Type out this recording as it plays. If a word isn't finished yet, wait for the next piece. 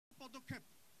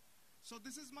So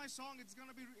this is my song. It's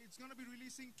gonna be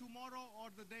releasing tomorrow or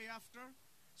the day after.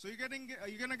 So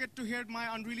you're gonna get to hear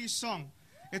my unreleased song.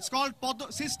 It's called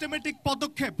Systematic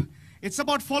Podokhep. It's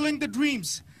about following the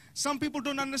dreams. Some people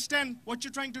don't understand what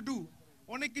you're trying to do.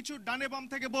 Onek kichu dane bam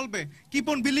theke bolbe. Keep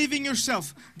on believing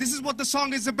yourself. This is what the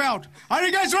song is about. Are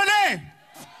you guys ready?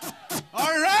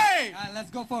 All right.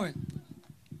 Let's go for it.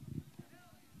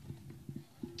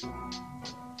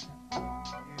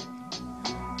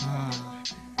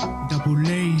 Double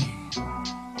A.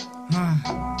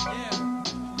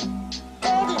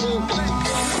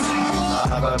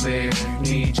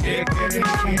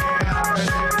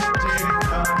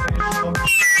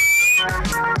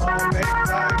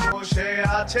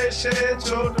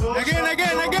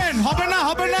 Again. Hobe na.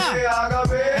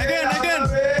 Again.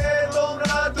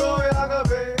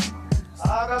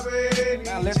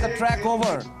 Let the track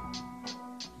over.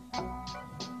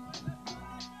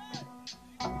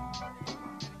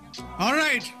 All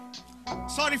right.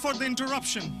 Sorry for the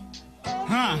interruption.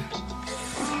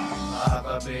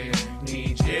 আগাবে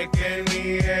নিজেকে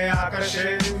নিয়ে আকাশে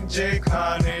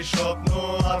যেখানে স্বপ্ন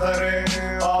আধারে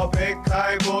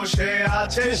অপেক্ষায় বসে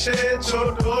আছে সে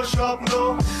ছোট স্বপ্ন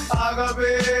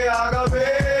আগাবে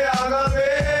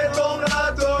তোমরা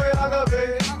তো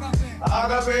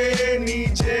আগাবে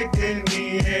নিজেকে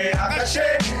নিয়ে আকাশে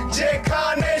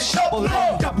যেখানে স্বপ্ন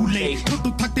ডাবুলে ছোট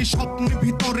থাকতে স্বপ্নের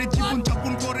ভিতরে জীবন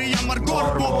যাপন করে আমার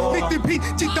গর্ব পৃথিবী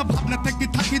চিন্তা ভাবনা থেকে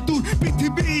থাকি দূর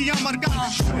পৃথিবী আমার গান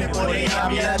শুনে পড়ে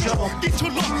আমি আজ কিছু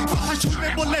লোক কথা শুনে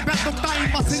বলে ব্যর্থ টাইম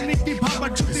পাসে নাকি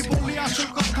ভাবার যদি বলি আসল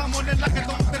কথা মনে লাগে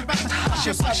তোমাদের ব্যথা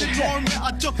আশেপাশে নর্মে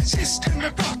আজ সিস্টেমে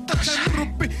প্রত্যাশার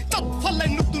রূপে চাপ ফলে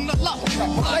নতুন আল্লাহ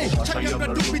ভাই আমরা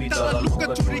ডুবি তারা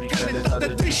লুকাচুরি খেলে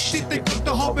তাদের দৃষ্টিতে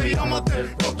করতে হবে আমাদের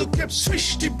পদক্ষেপ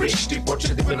সৃষ্টি বৃষ্টি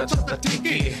পড়ছে দিবে না ছাতা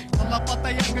ঠিকই আল্লাহ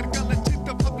পাতায় আগের কালে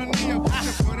চিন্তা ভাবনা নিয়ে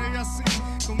বসে পড়ে আসি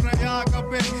তোমরা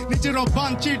আগাবে নিজের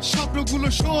অবাঞ্ছিত স্বপ্নগুলো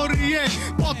সরিয়ে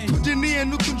পথ খুঁজে নিয়ে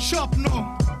নতুন স্বপ্ন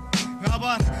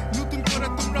আবার নতুন করে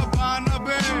তোমরা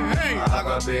বানাবে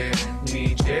আগাবে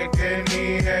নিজেকে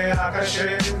নিয়ে আকাশে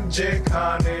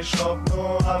যেখানে স্বপ্ন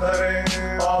আধারে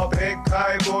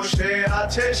অপেক্ষায় বসে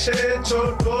আছে সে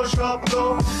ছোট স্বপ্ন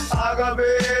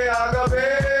আগাবে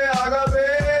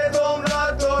তোমরা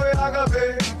তো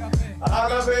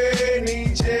আগাবে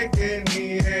নিজেকে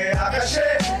নিয়ে আকাশে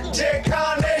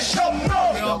যেখানে স্বপ্ন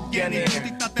অজ্ঞানী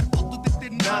যদি তাদের পদ্ধতিতে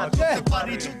না চলতে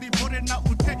পারি যদি ভরে না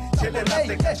উঠে ছেলে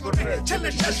রাতে কাজ করে ছেলে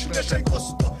শেষে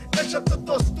কষ্ট নেশাতে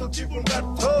দোস্ত জীবন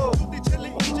ব্যর্থ যদি ছেলে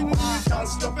ইঞ্জিনিয়ারিং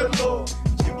চান্সটা পেলো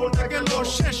জীবনটা গেল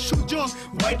শেষ সুযোগ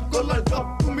হোয়াইট কলার জব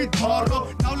তুমি ধরো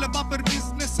নাহলে বাপের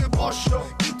বিজনেসে বসো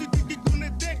কিন্তু কি গুণে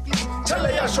দেখলো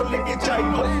ছেলে আসলে কি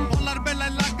চাইলো বলার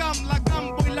বেলায় লাগাম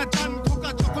বইলা জান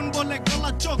খোকা যখন বলে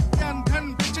গলা চোখ ধ্যান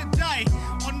বেঁচে যায়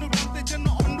অন্য বলতে যেন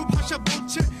অন্য ভাষা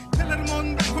বলছে ছেলের মন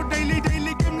দেখো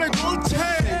ডেইলি কেমনে গলছে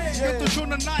কত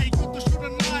শোনা নাই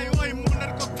ওই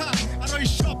মনের কথা আর ওই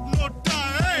স্বপ্নটা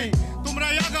তোমরা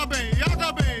আগাবে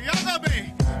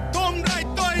তোমরাই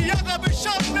তো আগাবে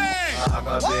সামনে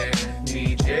আগাবে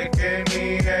নিজেকে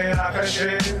নিয়ে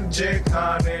আকাশে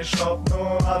যেখানে স্বপ্ন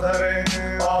আধারে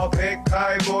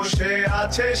অপেক্ষায় বসে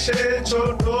আছে সে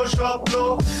ছোট স্বপ্ন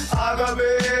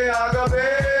আগাবে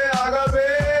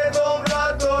তোমরা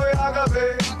তো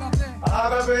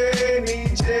আগাবে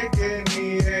নিজেকে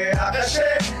নিয়ে আকাশে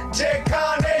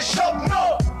যেখানে স্বপ্ন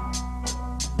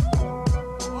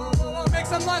Make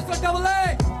some noise for Double A.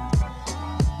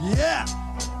 Yeah.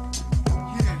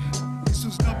 This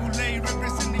was Double A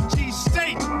representing G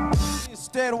State.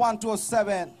 State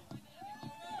 1207.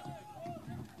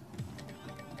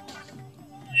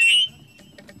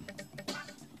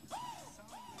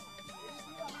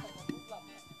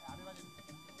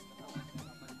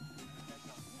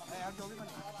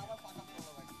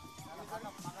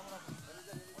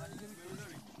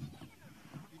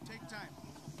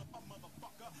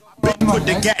 Put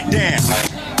the goddamn.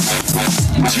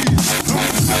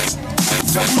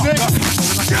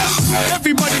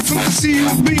 Everybody from the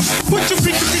CUB, put your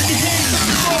freaky hands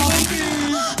up.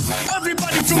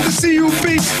 Everybody from the CUB,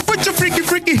 put your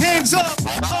freaky hands up.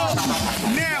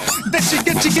 Now that you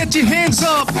get your hands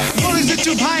up. What is it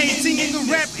you hide singing a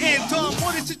rap anthem?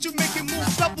 What is it you making move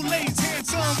Double A's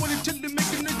hands on? What is it you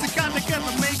making it to kind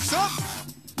of make up?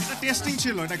 That testing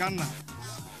chilo, that ganna.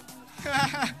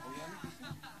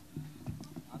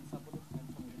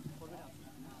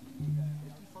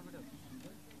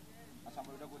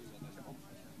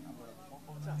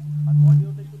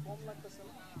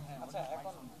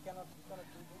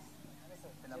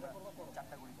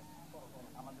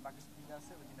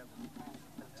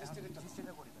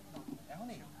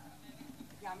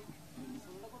 আমি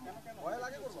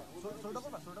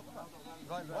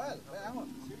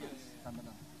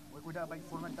ভাই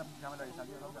ফরম্যাটটা ঝামেলা হয়েছে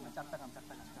আজকে দরকার নেই চারটা কাম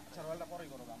আচ্ছা রয়্যালটা পরেই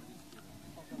করো আমি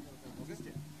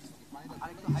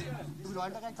আরেকটু হাইপ তুমি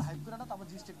রয়্যালটাকে একটু হাইপ করে না তারপর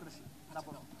জি স্টেট করেছি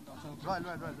তারপর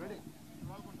royal ready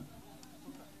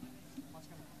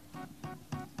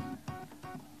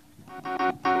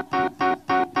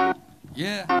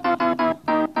Yeah.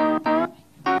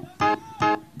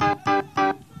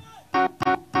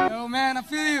 Yo, man, I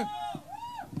feel you.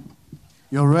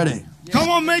 You're ready. Come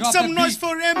on, make Drop some that noise beat.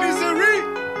 for Misery.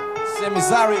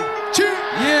 Semizari. Cheer.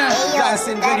 Yeah. You guys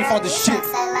ain't ready for the shit.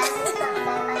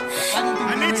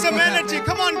 I need some energy.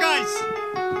 Come on, guys.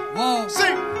 Whoa.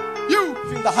 Sing. You.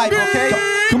 Feel the hype, okay?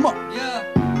 Come on. Yeah.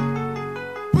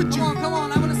 Put your Come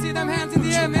on. I want to see them hands in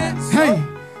the air, man. Hey.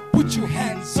 Put your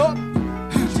hands up.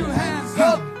 Put your hands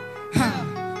up. Ha.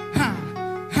 Ha.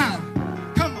 Ha.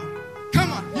 Come on.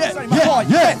 Come on.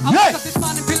 I wake up this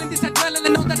morning feeling this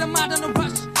adrenaline, know that I'm out on a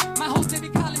rush. My whole day be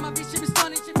calling, my bitch, she be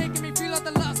stunning, she making me feel all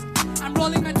the lust. I'm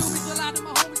rolling my doobies so loud, and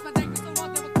my homies, my deck is so hot,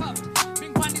 they were cuffed.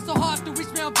 Been grinding so hard to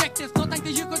reach my objectives, no thank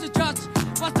you, go to judge.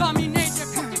 What's dominated?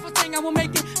 Fuck you for saying I will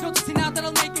make it, don't you see now that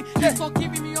I'll make it. Thanks for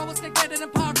keeping me always neglected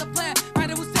and part of the plan. Right,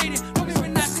 I will say it, don't be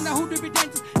nice in the hood to be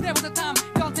dangerous. There was a time,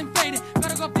 y'all seem faded.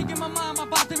 Gotta go big in my mind, my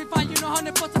about to be fine, you know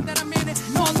 100% that I made it.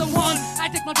 No, I'm the one, I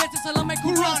take my chances, I'll make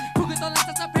who run. Who get the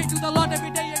lessons I pray to the Lord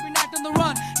every day, every night on the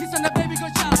run. Listen, the baby go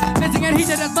shout, blessing and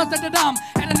heated as busted the dumb.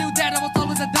 And I knew that I was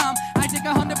always a dumb. I take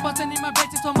 100% in my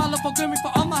basis, so my love forgive me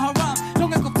for all my haram. Don't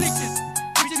get conflicted,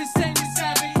 we should be saying this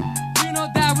savvy. You know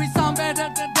that we sound better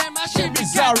than them, I should be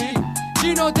sorry.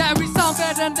 You know that we sound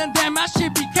better than them, I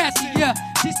should be catchy. Yeah,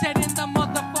 she said in the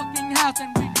motherfucking house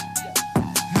and we.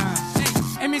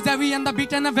 Misery and the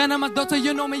beat and the venom. Though so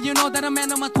you know me, you know that I'm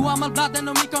man of my two. I'm a blood and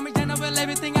no me coming general.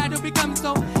 Everything I do becoming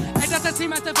so. I just see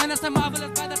myself and as a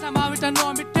marvelous. By the time I return, know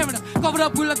I'm a criminal. Cover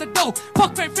up, pull up the dough.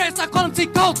 Fuck my friends, I call them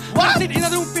sick coats. What? Sit in the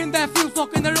room, feel that feel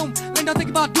smoke in the room. When don't think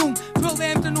about doom. 12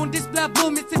 a.m. to noon, this black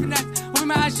bloom, it's sipping night. Open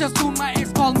my eyes just soon. My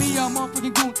ex called me a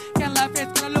motherfucking goon. Can't lie,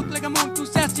 face gonna look like a moon. Too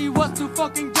sassy, was too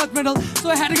fucking judgmental. So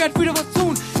I had to get rid of her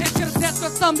soon. It's gonna death,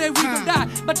 cause someday we gon' die.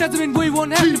 But doesn't mean we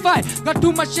won't have to fight. Got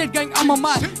too much shit going on my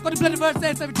mind. Got the bloody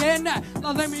verses every day and night.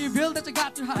 Now let me reveal that I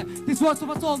got to hide. This was for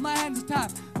my soul, my hands is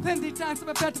tied. Plenty times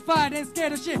I'm petrified, ain't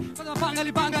scared of shit. Cause I'm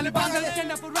Bangali,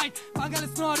 stand up for right.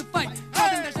 Bangali know how to fight.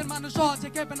 Fighting that shit, man, no short.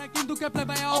 Check up and I can do play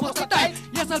by almost so tight.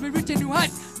 Yes, I'll be reaching new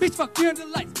heights. Bitch, fuck you in the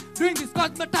lights. Doing this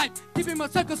cause my type. Keeping my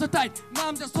circle so tight. Now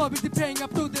I'm just so busy paying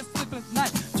up to this sleepless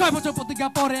night. Try what you're putting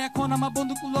up for a corner. My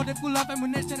bondu loaded full of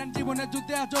ammunition and Jibon and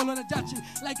Judea Jolo and Jachi.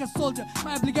 Like a soldier,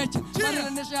 my obligation.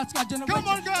 Come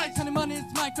on, guys. Honey, money is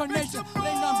my coronation.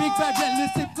 Laying down big bad,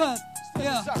 let's sit first.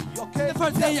 Yeah. The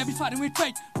first day I be fighting with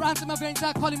fate. Rounds in my veins,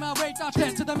 I calling my weight. I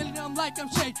test to the millennium like I'm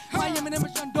shade. My aim and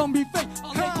ambition don't be fake.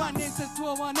 I'll make my name since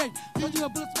 2018. Don't you a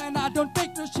bullets, man, I don't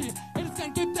take no shit. Haters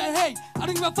can't keep that hate. I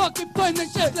don't give a fuck, keep doing that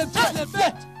shit. Let's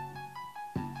bet.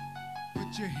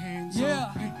 Put your hands Yeah.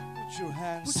 up. Hey. Put your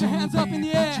hands. Put your hands up in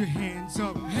the air. Put your hands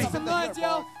up. Hey. Make some noise,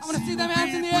 yo. I wanna see them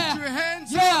hands in the air. Put your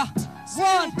hands Yeah. up.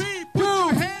 One, Put two,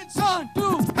 your hands up. 1,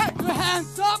 2. Hey. Your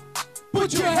hands up.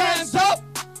 Put your hands up.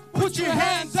 Put your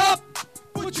hands up.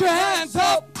 Put your hands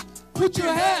up. Put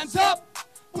your hands up.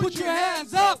 Put your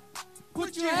hands up.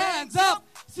 Put your hands up.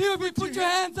 COB, put your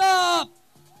hands up.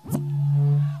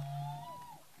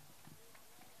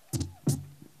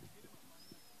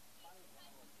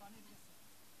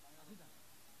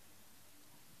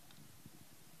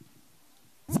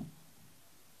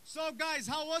 So guys,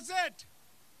 how was it?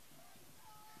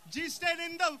 G stayed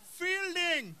in the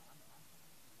fielding.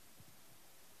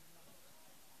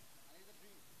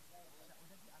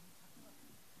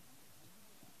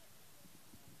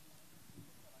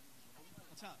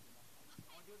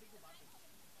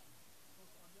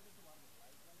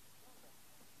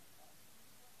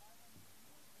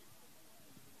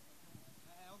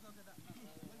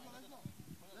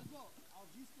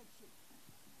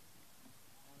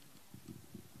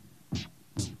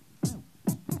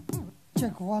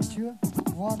 Check 1, 2,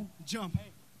 1. Jump.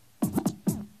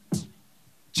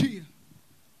 Cheer.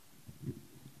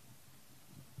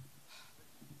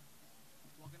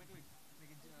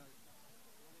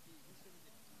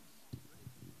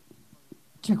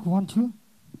 Check 1, 2.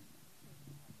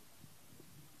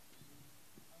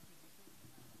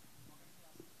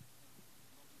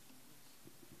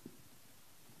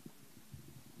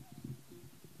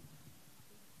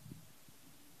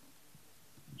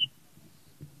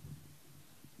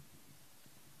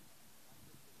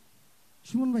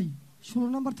 Suman ভাই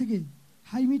 16 number থেকে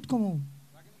high meet কমাও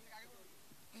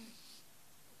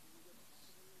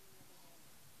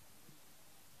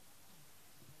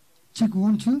check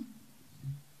 1 2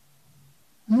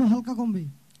 লো হালকা কমবে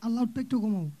আর লাউডটা একটু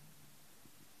কমাও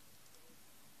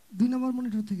 2 নম্বর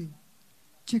monitor থেকে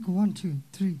check 1 2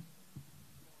 3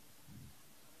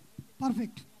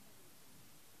 perfect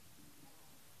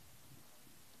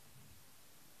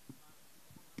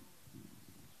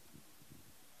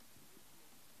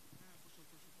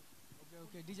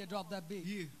Okay, DJ drop that beat.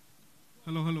 Yeah.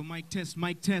 Hello, mic test.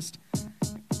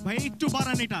 ভাই একটু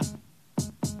বাড়ান এটা।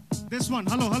 This one,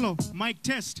 hello, mic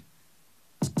test.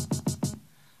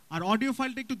 R audio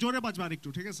ফাইলটা একটু জোরে বাজবে আর একটু,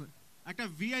 ঠিক আছে? একটা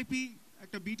VIP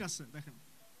একটা বিট আছে দেখেন।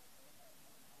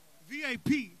 VIP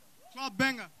club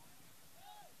banger.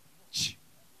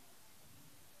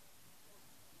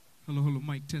 Hello,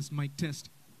 mic test.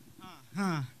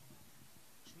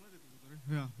 শোনা যেতেছে তোরে?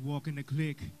 Yeah, walk in the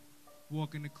click.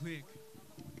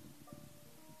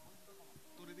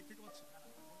 তোর এদিক থেকে পাচ্ছি?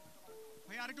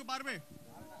 ভাই আর একটু বাড়বে?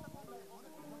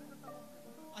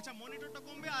 আচ্ছা মনিটরটা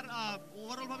কমবে আর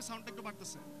ওভারঅল ভাবে সাউন্ডটা একটু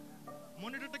বাড়তেছে।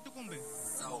 মনিটরটা একটু কমবে।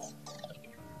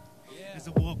 As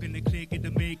I walk in the click and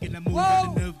the make and I move on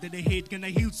the nerve that they hate can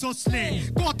I heal so slay.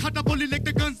 Gothada bully like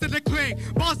the guns that I clay.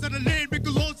 Bars that I lay, make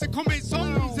a loss and come in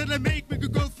songs that I make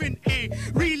a girlfriend A.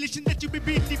 Relation that you be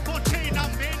beating for 10,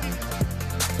 I'm ready.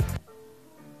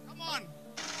 Come on.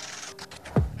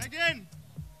 Again.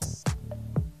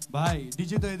 ভাই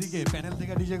DJ তো এদিকে panel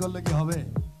থেকে DJ করলে কি হবে?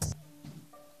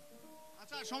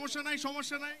 আচ্ছা সমস্যা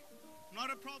নাই not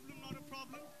a problem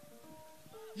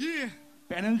yeah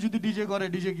panel যদি ডিজে করে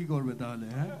ডিজে কি করবে তাহলে?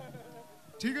 হ্যাঁ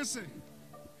ঠিক আছে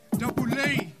double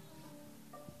A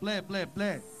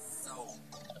play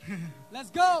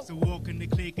Let's go. So walk in the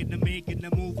click and the make and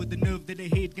the move with the nerve that they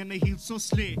hate gonna heal so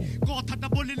slay. Gothada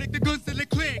bully like the guns that they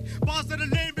clay. Bars that I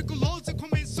lay, make a loss and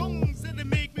come in songs that they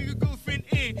make me a girlfriend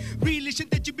A. Relation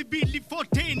that you be beating for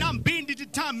 10, I'm bending the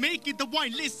time, make it the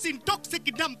wine. Listen, toxic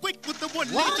and I'm quick with the one.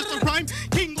 Just a rhyme,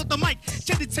 king of the mic.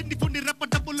 Shed it, send it for the rapper,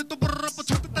 double it, rapper,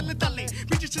 chota tale.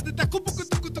 Bitches said that kubuku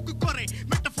tuku kore.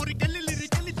 Metaphorically,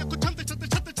 lyrically, taku chanta,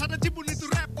 jibuni to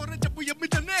rap or a jabu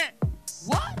yamidane.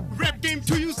 What? Rap game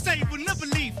to you say will never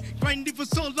leave. Grinding for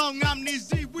so long, I'm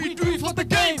easy. We do it for the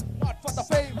game, not for the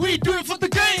fame. we do it for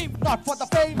the game, Not for the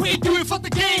fame. we do it for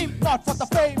the game, Not for the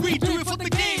fame. we do it for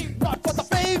the game. Not for the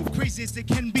fame. Crazy as it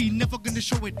can be, never gonna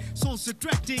show it. Souls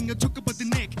attracting, a took about the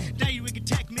neck. Direct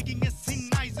attack, making a sin,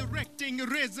 eyes erecting, a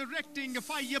resurrecting, a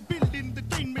fire building, the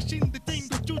train machine, the thing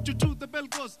goes choo, the bell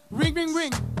goes. Ring, ring,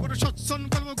 ring. What a shot, son,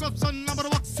 go up, son, number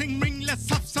one, sing, ring, let's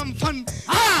have some fun.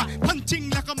 Punching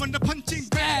like I'm on the punching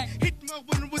bag. Hit my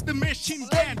one with the machine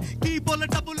gun. Keep all a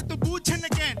double to boot and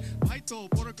again. I thought,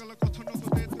 Poracala Cotono,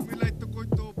 to me like the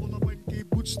Koito, Polaban, keep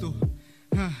boots to.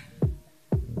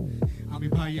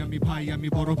 আমি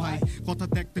বড় ভাই কথা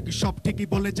দেখতে কি সব ঠিকই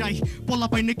বলে যাই পোলা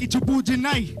পাইনে কিছু বুঝে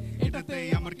নাই এটাতে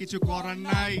আমার কিছু করার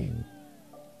নাই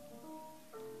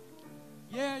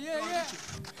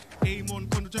এই মন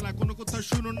কোন জনা কোন কথা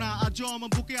শুনো না আজও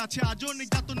আমার বুকে আছে আজও নেই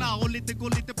যাতো না অলিতে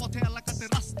গলিতে পথে এলাকাতে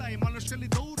রাস্তায় মানুষ খালি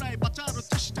দৌড়ায় বাঁচার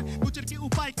চেষ্টা বুঝের কি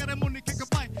উপায় করে মনে কে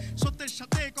পায় সত্যের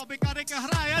সাথে কবে কারে কে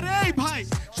হারায় আরে ভাই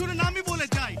শুনুন আমি বলে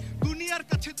যাই দুনিয়ার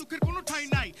কাছে দুঃখের কোনো ঠাঁই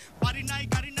নাই বাড়ি নাই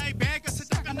গাড়ি নাই ব্যাগ আছে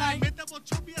টাকা নাই মেটাবো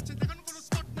ছবি আছে দেখানো কোনো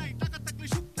স্পট নাই টাকা থাকলে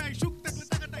সুখ থাকলে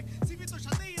টাকা নাই সিভি তো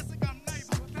সাথেই আছে কাম নাই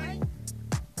ভাত নাই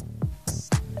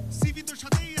সিভি তো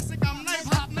সাথেই আছে কাম নাই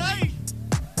ভাত নাই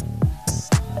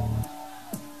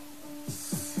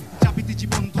চাবিতে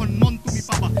জীবন ধন মন তুমি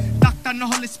পাবা ডাক্তার না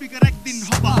হলে স্পিকার একদিন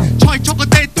হবা ছয়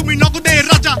ছকতে তুমি নগদে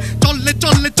রাজা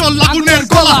চল আগুনের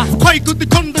গলা ক্ষয়ক্ষতি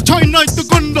খন্ড ছয় নয় তো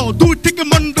গন্ড দূর থেকে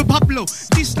মন্ড ভাবলো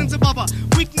ডিস্টেন্সে বাবা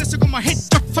উইকনেসে কমা হেড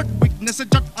জট ফট উইকনেসে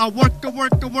জট I work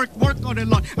on a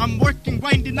lot I'm working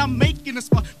grinding I'm making a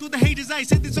spot to the haters I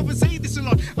say this over say this a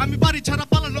lot আমি বাড়ি ছাড়া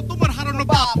পালানো তোমার হারানো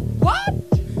বাপ What?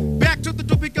 Back to the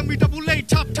topic আমি double A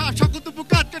top সকত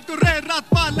বুকাত কাট করে রাত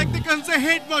পা like the guns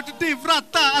hate motive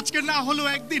রাতা আজকে না হলো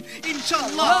একদিন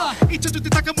ইনশাআল্লাহ ইচ্ছা যদি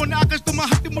থাকে মনে আকাশ তোমার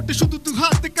হাতে মুঠে শুধু তুই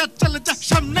হাতে কাজ চলে যা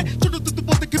সামনে ছোট ছোট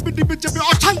পদক্ষেপে নিবে যাবে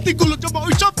অশান্তি গুলো জমা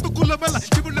ওই সব তো গুলো বেলা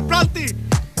জীবনে প্রান্তে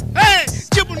এই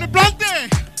জীবনে প্রান্তে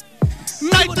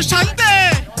নাই তো শান্তি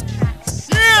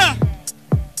yeah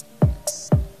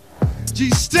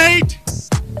G-State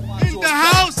in the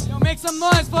house Yo, make some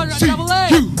noise for Double A.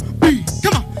 C-U-B,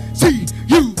 come on,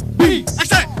 C-U-B, I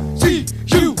said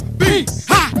C-U-B,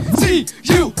 ha,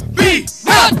 C-U-B,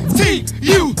 ha,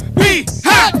 C-U-B,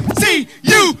 ha,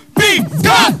 C-U-B,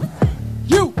 God,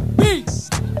 U-B.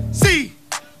 C,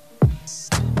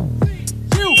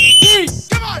 U-B.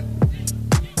 come on,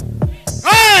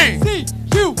 hey,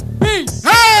 C-U-B.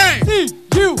 hey,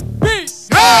 C-U-B.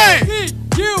 hey,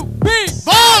 C-U-B.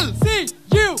 ball,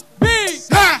 C-U-B.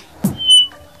 ha.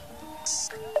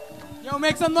 Yo,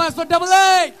 make some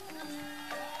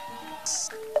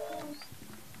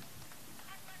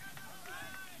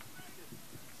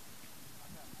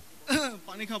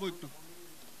পানি খাবো একটু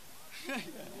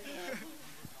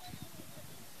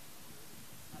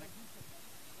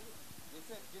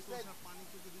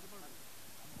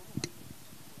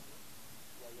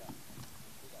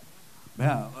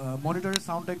ভাইয়া মনিটরের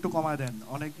সাউন্ডটা একটু কমায় দেন,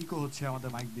 অনেক eco হচ্ছে আমাদের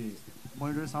মাইক দিয়ে।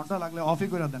 মনিটরের সাউন্ডটা লাগলে অফই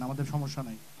করে দেন, আমাদের সমস্যা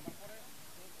নাই।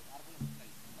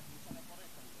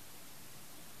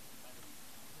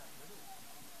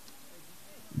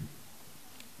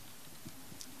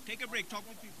 Take a break, talk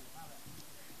with people.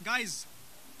 Guys,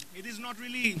 it is not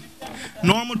really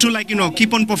normal to like,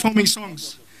 keep on performing songs.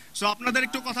 So আপনাদের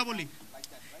একটু কথা বলি।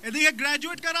 এদিকে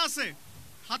গ্র্যাজুয়েট কারা আছে?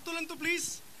 হাত তোলেন তো প্লিজ।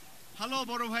 হ্যালো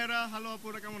বড় ভাইরা, হ্যালো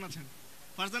আপুরা, কেমন আছেন?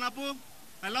 ফারজান আপু,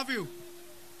 I love you.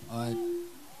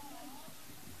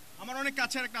 আমার অনেক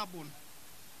কাছের একটা আপন।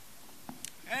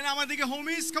 And আমাদেরকে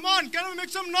homies, come on, can we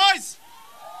make some noise?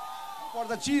 For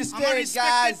the cheese আমার steak,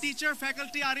 respected guys. teacher,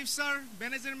 faculty, Arif sir,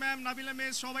 Benazir ma'am, Nabila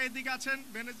miss, সবাই এদিকে আছেন।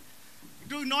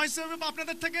 একটু নয়েজ হবে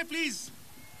আপনাদের থেকে please.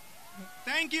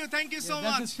 Thank you so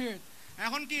much.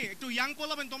 এখন কি একটু ইয়াং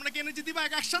পোলাবেন, তোমরা কি এনার্জি দিবা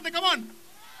একসাথে? Come on,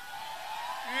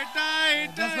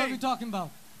 That's what we're talking about.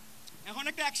 এখন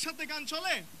একটা একসাথে গান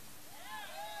চলে,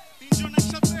 তিনজন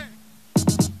একসাথে।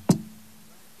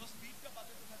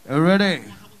 Ready?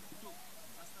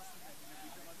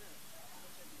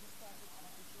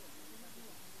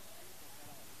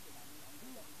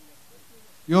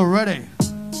 You're ready.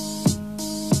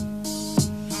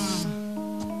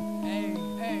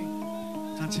 Hey.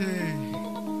 আছে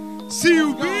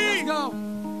CUB, Let's go.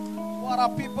 What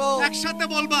up, people? একসাথে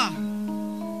বলবা।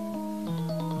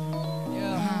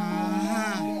 Yeah.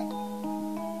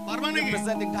 পারবা নাকি?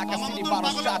 Representing Dhaka আমার City মতন Bottle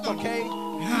পাগলের Shot, মতন। okay?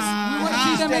 We want to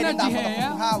see them Staying in energy that here, motherfucking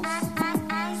yeah? house.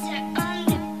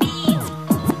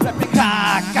 Repping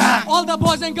Dhaka. All the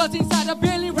boys and girls inside the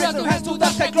building, raise your hands to the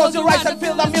sky, Close your eyes and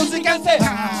feel the music and say,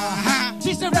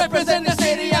 She should represent the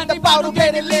city and the bow to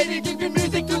get it lady. Give your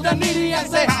music to the needy and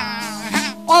say,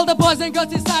 all the boys and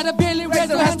girls inside the building, raise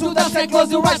your hands to the sky, close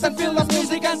your eyes and feel the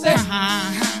music and say,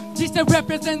 She should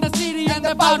represent the city and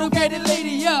the bow to get it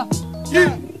lady, yeah.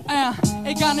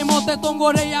 এই গানের মধ্যে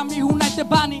তোমরে আমি হুনাইতে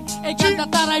বানি, এই গানটা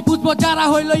তারাই বুঝবো যারা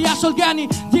হইলো আসল জ্ঞানী।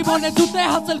 জীবনে জুতে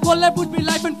হাসিল করলে বুঝবি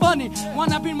লাইফ এন্ড ফানি।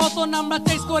 ওয়ানাবির মতন আমরা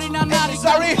চেস করি না নারী,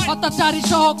 অত্যাচারী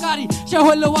সহকারী সে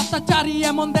হইলো অত্যাচারী।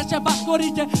 এমন দেশে বাস করি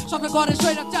যে সবে ঘরে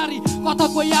স্বৈরাচারী। কথা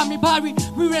কই আমি ভাবি,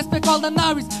 we respect all the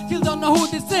Naris. Still don't know who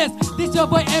this is, this your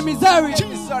boy Emizari.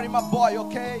 sorry my boy,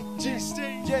 okay?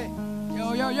 Yeah. Yo,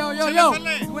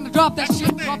 you wanna drop that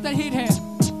shit, drop that heat here.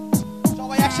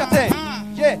 সবাই একসাথে,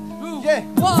 yeah.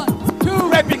 1, 2,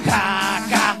 Repping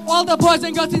Dhaka. all the boys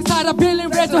and girls inside the building,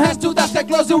 raise your hands to the sky,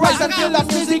 close your eyes and feel the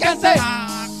music and say,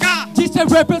 Just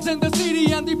represent the city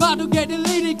and the bar to get it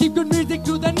leading. Keep good music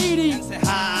to the needy. Say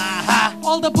ha ha.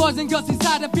 All the boys and girls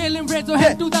inside the building, raise your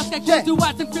hands to the sky, close your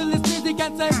eyes and feel this music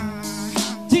and say,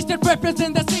 Just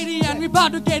represent the city and we about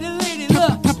to get it leading.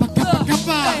 Look.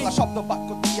 Bangla শব্দ বাক্য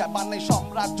দিয়া বানাই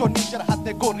সাম্রাজ্য, নিজের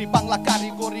হাতে গড়ি বাংলা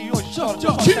কারিগরি ঐশ্বর্য।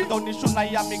 ধ্বনি শুনাই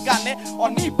আমি গানে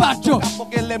অনিবার্য, কাব্য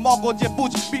গেলে মগজে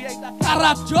বুঝবি এইটা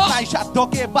কারাজ্য। নাই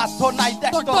সাধ্যকে বাধ্য নাই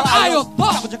দেখতো আয়ত্ত,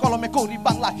 কাগজে কলমে করি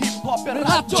বাংলা হিপ হপের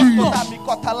রাজ্য। আমি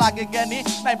কথা লাগে জ্ঞানী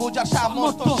নাই বোঝার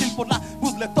সামর্থ্য, শিল্প না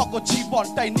বুঝলে তক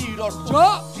জীবনটাই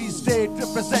নিরর্থক। G-State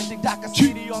representing Dhaka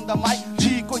City on the mic. G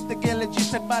কইতে গেলে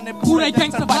G-State মানে পুরাই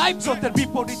gangster vibe. স্রোতের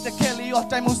বিপরীতে খেলি all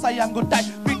time মুসাই I'm good time.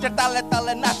 Beater তালে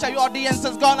তালে নাচাই audience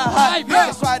is gonna hype.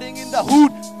 It's riding in the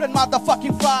hood, been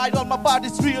motherfucking fried. All my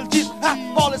body's real G's,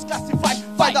 all is classified.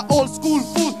 By the old school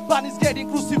fool, bunny's getting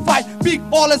crucified. Big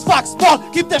ball is fuck small,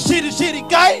 keep the shitty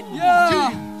guy.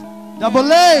 Yeah.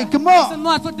 Double A, come on. Some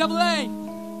noise for double A.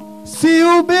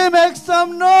 CUB, make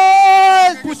some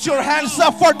noise. Put your hands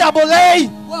up for double A.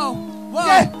 Whoa.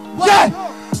 Yeah.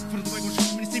 From the way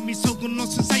when see me so good, no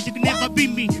society can never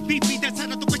beat me. Beat me, that's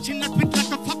out of the question. I've been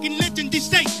like a fucking legend this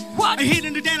day. What? I hit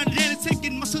in the down and then it's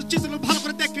taking muscles chisel ভালো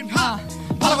করে দেখেন হ্যাঁ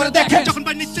ভালো করে দেখেন। যখন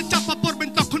by নিচে চাপা পড়বেন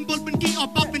তখন বলবেন কি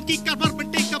অপাবেন কি কারবারবেন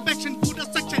take up action put a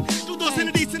section two those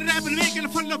এনিডিস in rap and making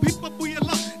fun of hip hop we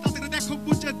love তাদের দেখো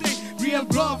বুঝে দে real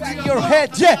bro your head,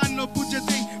 yeah. I know বুঝে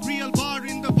দে real bar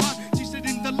in the bar জিসেড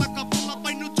in the লাকা পোলা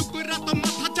by no চুক কইরা তো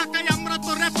মাথা জাকাই আমরা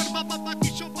তো র‍্যাপার বাবা বাকি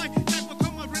সবাই type of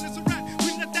com রেনেস rap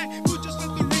we না দে we just know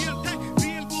the real time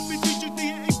real copy teacher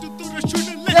দিয়ে একটু তোরা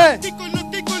শুনে লে কি কইলো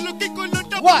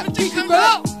What?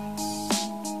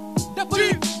 Double.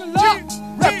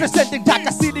 Representing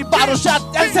Dhaka City Bottle Shot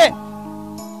and say,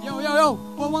 Yo.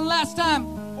 For one last time.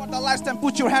 for the last time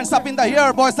put your hands up in the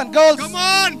air, boys and girls. Come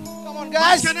on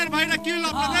guys. মাঝখানের ভাইরা কি হলো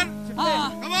আপনাদের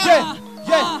Come on.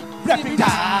 Yeah. Repping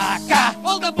Dhaka.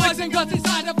 All the boys and girls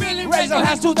inside the building, Raise your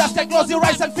hands to the sky, close your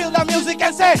eyes and feel the music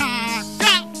and say,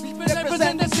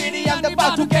 Represent the city and the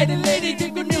about to get it lady.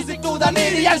 Give me the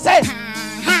needy and say,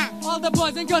 All the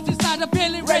boys and girls inside the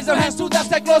building, raise your hands to the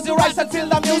sky, close your eyes and feel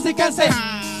the music and say,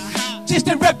 just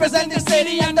to represent the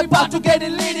city and about to get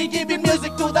it litty, giving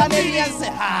music to the needy and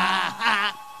say, ha ha.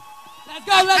 Let's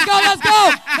go, let's go, let's go.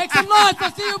 Make some noise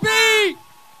for CUB.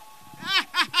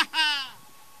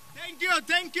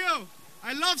 Thank you.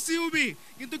 I love CUB.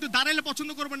 কিন্তু একটু দাঁড়াইলে পছন্দ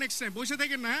করব next time. বসে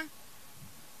থাকেন না, হ্যাঁ?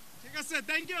 ঠিক আছে,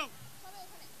 thank you.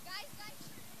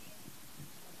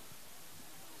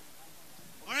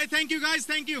 All right, thank you guys,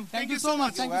 thank you. Thank you so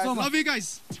much. Thank you so much. Love you guys.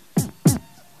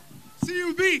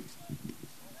 CUB.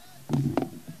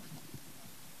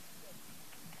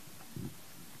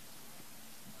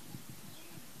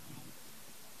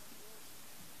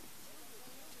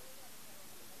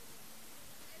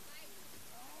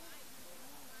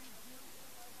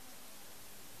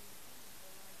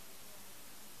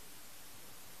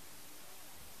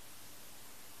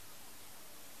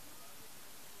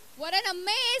 What an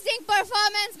amazing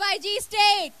performance by G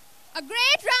State. A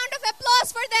great round of applause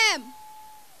for them.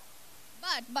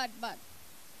 But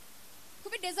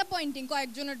খুবই disappointing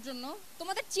কয়েকজনের জন্য।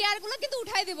 তোমাদের চেয়ারগুলো কিন্তু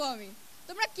উঠাই দেব আমি।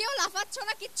 তোমরা কেউ লাফাচ্ছ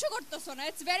না, কিচ্ছু করতেছো না।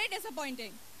 It's very disappointing.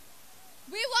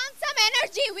 We want some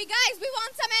energy. We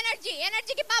want some energy.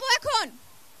 Energy কি পাবো এখন?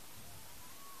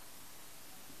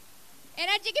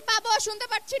 এনার্জি কি পাবো? শুনতে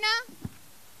পাচ্ছি না।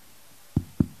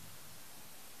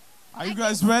 Are you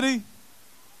guys ready?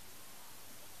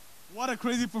 What a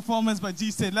crazy performance by G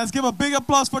State. Let's give a big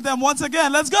applause for them once again.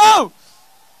 Let's go!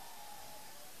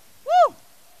 Woo!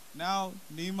 Now,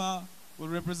 Nima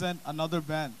will represent another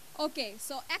band. Okay,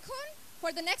 so এখন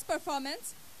for the next performance,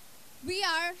 we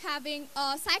are having a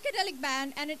psychedelic band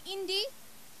and an indie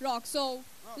rock. So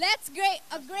let's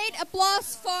a great applause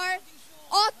for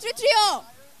AUTRITIO.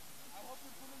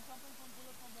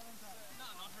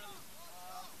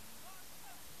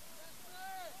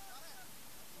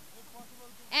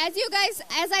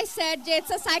 As I said,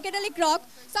 it's a psychedelic rock.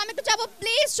 So আমি একটু চাবো,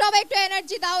 please সবাই একটু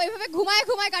energy দাও। এভাবে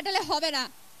ঘুমায় কাটালে হবে না।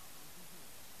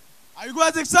 Are you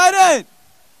guys excited?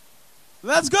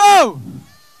 Let's go!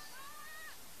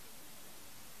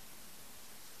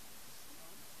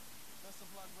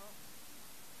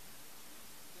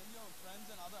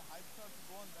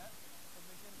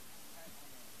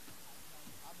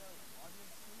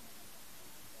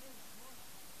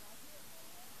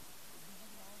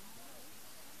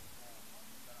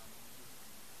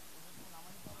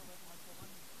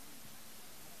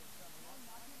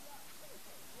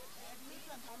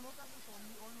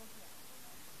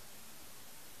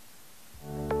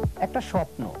 একটা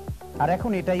স্বপ্ন, আর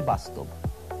এখন এটাই বাস্তব।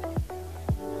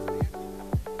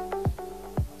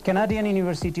 কানাডিয়ান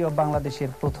ইউনিভার্সিটি অব বাংলাদেশের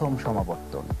প্রথম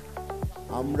সমাবর্তন।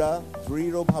 আমরা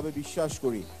দৃঢ়ভাবে বিশ্বাস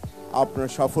করি আপনার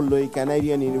সাফল্যই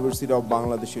কানাডিয়ান ইউনিভার্সিটি অব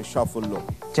বাংলাদেশের সাফল্য।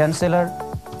 চ্যান্সেলর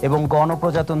এবং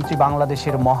গণপ্রজাতন্ত্রী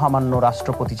বাংলাদেশের মহামান্য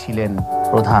রাষ্ট্রপতি ছিলেন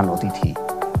প্রধান অতিথি।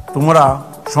 তোমরা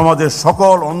সমাজের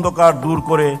সকল অন্ধকার দূর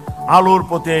করে আলোর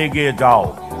পথে এগিয়ে যাও।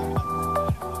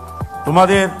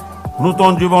 তোমাদের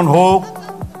নূতন জীবন হোক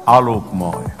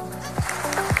আলোকময়।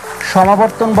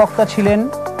 সমাবর্তন বক্তা ছিলেন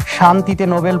শান্তিতে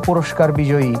নোবেল পুরস্কার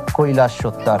বিজয়ী Kailash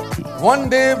Satyarthi. One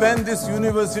day when this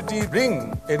university bring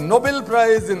a Nobel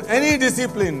Prize in any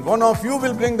discipline, one of you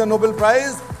will bring the Nobel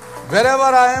Prize.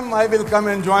 Wherever I am, I will come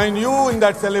and join you in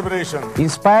that celebration.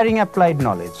 Inspiring applied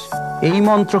knowledge, এই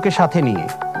মন্ত্রকে সাথে নিয়ে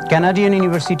Canadian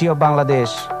university of Bangladesh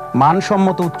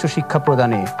মানসম্মত উচ্চশিক্ষা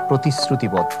প্রদানে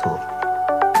প্রতিশ্রুতিবদ্ধ।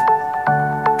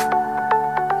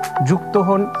 যুক্ত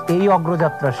হন এই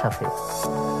অগ্রযাত্রার সাথে।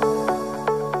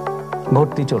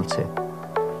 ভর্তি চলছে।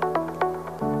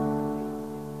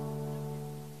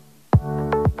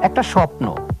 একটা স্বপ্ন,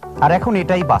 আর এখন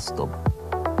এটাই বাস্তব।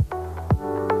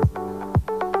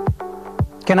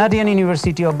 কানাডিয়ান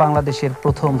ইউনিভার্সিটি অব বাংলাদেশের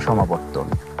প্রথম সমাবর্তন।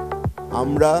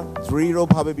 আমরা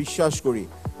দৃঢ়ভাবে বিশ্বাস করি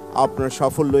আপনার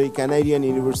সাফল্যই কানাডিয়ান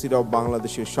ইউনিভার্সিটি অব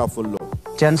বাংলাদেশের সাফল্য।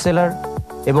 চ্যান্সেলর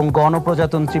এবং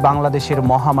গণপ্রজাতন্ত্রী বাংলাদেশের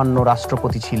মহামান্য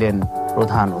রাষ্ট্রপতি ছিলেন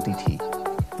প্রধান অতিথি।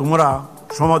 তোমরা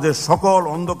সমাজের সকল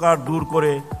অন্ধকার দূর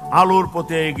করে আলোর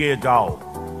পথে এগিয়ে যাও।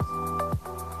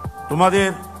 তোমাদের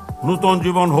নূতন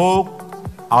জীবন হোক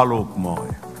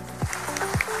আলোকময়।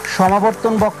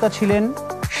 সমাবর্তন বক্তা ছিলেন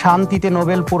শান্তিতে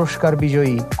নোবেল পুরস্কার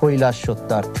বিজয়ী Kailash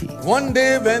Satyarthi. One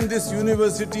day when this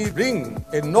university bring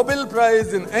a Nobel Prize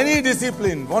in any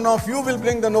discipline, one of you will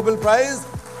bring the Nobel Prize.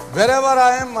 Wherever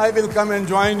I am, I will come and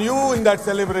join you in that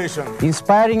celebration.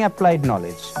 Inspiring applied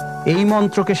knowledge, এই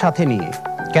মন্ত্রকে সাথে নিয়ে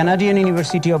Canadian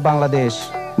university of Bangladesh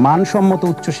মানসম্মত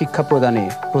উচ্চশিক্ষা প্রদানে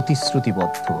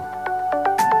প্রতিশ্রুতিবদ্ধ।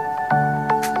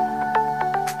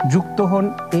 যুক্ত হন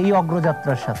এই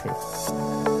অগ্রযাত্রার সাথে।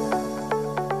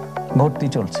 ভর্তি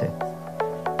চলছে।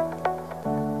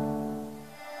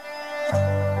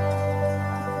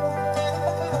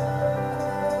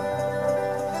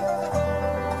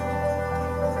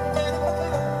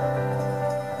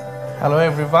 Hello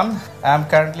everyone. I am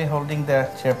currently holding the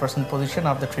chairperson position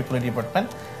of the Tripoli department.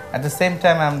 At the same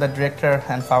time, I am the director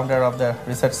and founder of the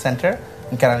research center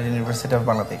in Canadian University of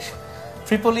Bangladesh.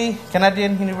 Tripoli,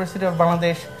 Canadian University of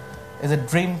Bangladesh is a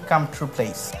dream come true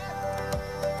place.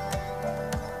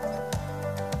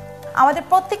 আমাদের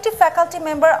প্রত্যেকটি faculty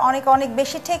member অনেক অনেক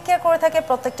বেশি take care করে থাকে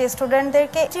প্রত্যেকটি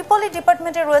স্টুডেন্টদেরকে। Tripoli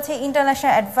ডিপার্টমেন্টে রয়েছে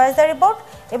ইন্টারন্যাশনাল অ্যাডভাইজারি বোর্ড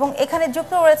এবং এখানে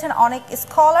যুক্ত রয়েছেন অনেক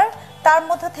স্কলার। তার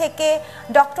মধ্যে থেকে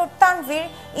ডক্টর তানভীর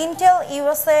ইন্টেল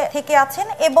ইউএসএ থেকে আছেন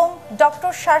এবং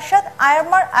ডক্টর শারশাদ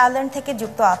আয়ারমার আয়ারল্যান্ড থেকে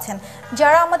যুক্ত আছেন,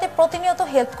 যারা আমাদের প্রতিনিয়ত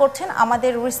হেল্প করছেন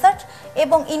আমাদের রিসার্চ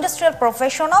এবং ইন্ডাস্ট্রিয়াল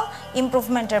প্রফেশনাল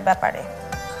ইমপ্রুভমেন্টের ব্যাপারে।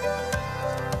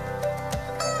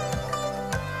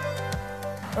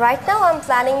 Right now I'm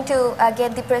planning to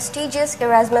get the prestigious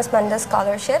Erasmus Mundus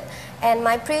scholarship, and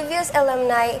my previous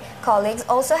alumni colleagues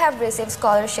also have received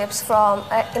scholarships from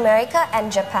America and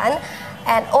Japan,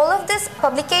 and all of these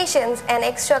publications and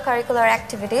extracurricular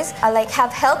activities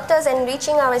have helped us in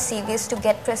reaching our CVs to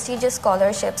get prestigious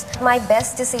scholarships. My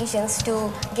best decisions to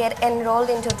get enrolled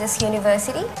into this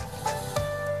university.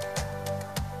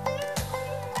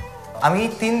 আমি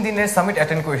 3 দিনের summit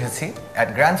attend করেছি at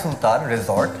Grand Sultan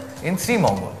Resort in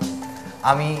Sreemangal.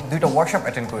 আমি 2টা workshop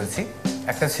attend করেছি,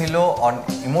 একটা ছিল on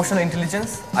emotional intelligence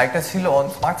আর একটা ছিল অন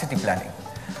স্মার্ট সিটি প্ল্যানিং।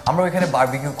 আমরা ওইখানে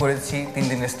বারবিকিউ করেছি, 3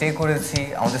 দিনের স্টে করেছি,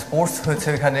 আমাদের স্পোর্টস হয়েছে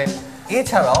ওইখানে।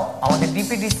 এছাড়াও আমাদের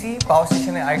ডিপিডিসি পাওয়ার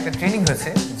স্টেশনে আরেকটা ট্রেনিং হয়েছে,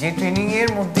 যে ট্রেনিংয়ের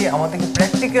মধ্যে আমাদেরকে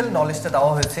প্র্যাকটিক্যাল নলেজটা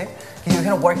দেওয়া হয়েছে কি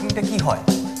ওইখানে ওয়ার্কিংটা কী হয়।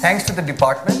 Thanks to the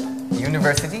department,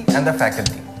 university and the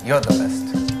faculty, you are the best.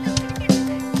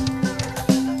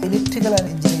 Electrical and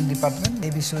engineering department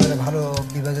এই বিশ্ববিদ্যালয়ের ভালো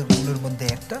বিভাগগুলোর মধ্যে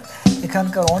একটা।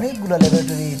 এখানকার অনেকগুলো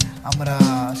ল্যাবরেটরি আমরা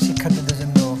শিক্ষার্থীদের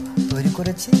জন্য তৈরি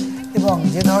করেছি এবং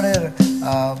যে ধরনের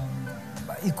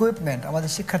ইকুইপমেন্ট আমাদের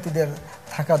শিক্ষার্থীদের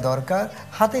থাকা দরকার,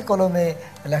 হাতে কলমে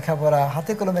লেখাপড়া,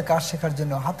 হাতে কলমে কাজ শেখার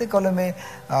জন্য, হাতে কলমে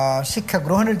শিক্ষা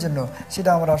গ্রহণের জন্য, সেটা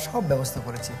আমরা সব ব্যবস্থা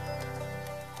করেছি।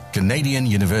 Canadian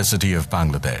University of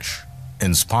Bangladesh,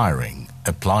 inspiring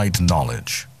applied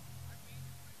knowledge.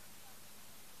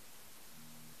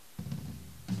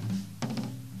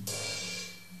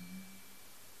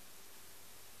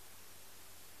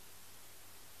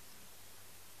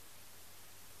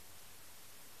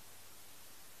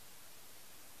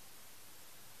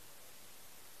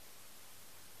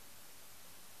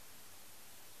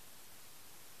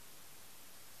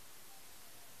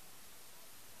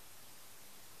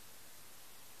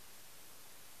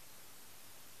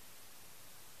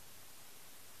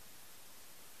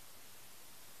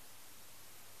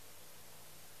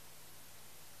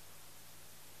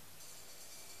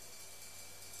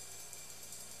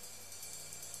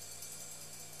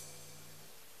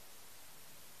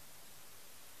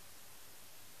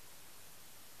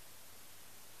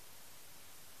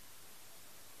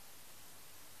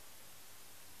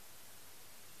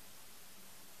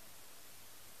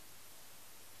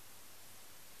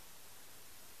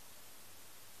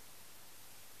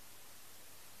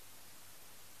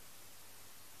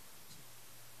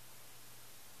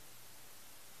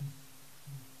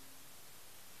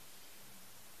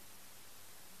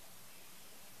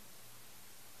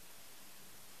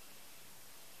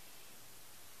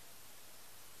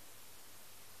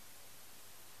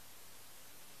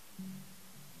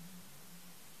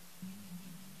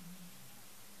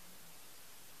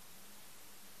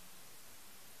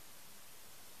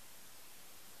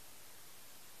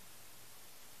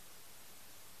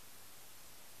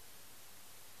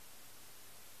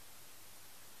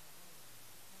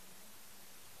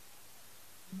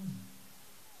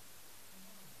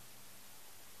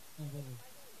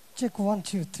 Check 1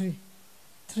 2 3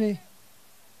 3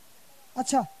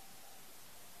 আচ্ছা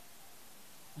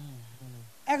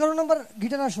 11 নম্বর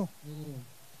গিটার আসো,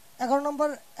 11 নম্বর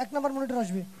 1 নম্বর মনিটর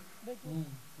আসবে।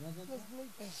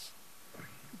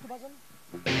 একটু বাজান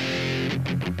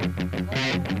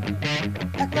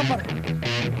 1 নম্বর।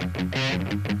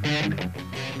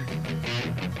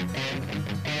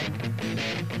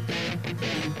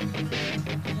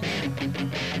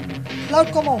 লাউড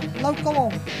কমাও, লাউড কমাও।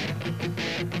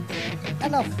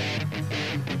 Enough.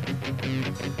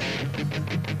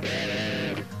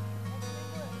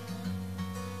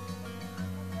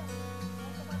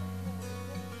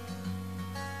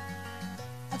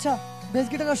 আচ্ছা বেস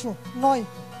গিটার আসো 9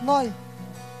 9।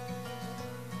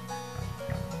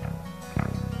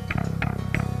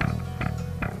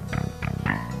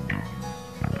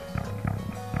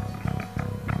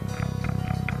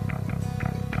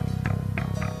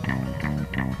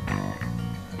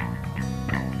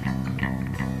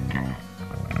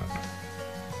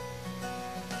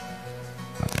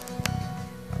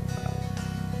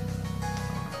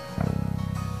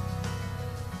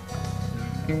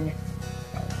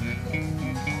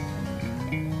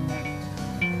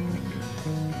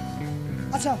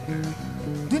 আচ্ছা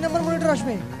 2 নাম্বার মনিটর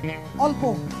আসবে অল্প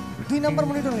 2 নাম্বার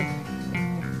মনিটরে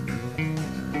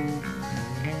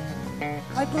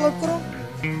আইটু লোড করো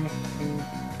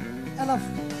এনাফ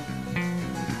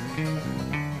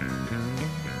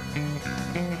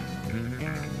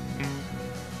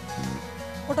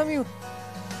ওটা মিউট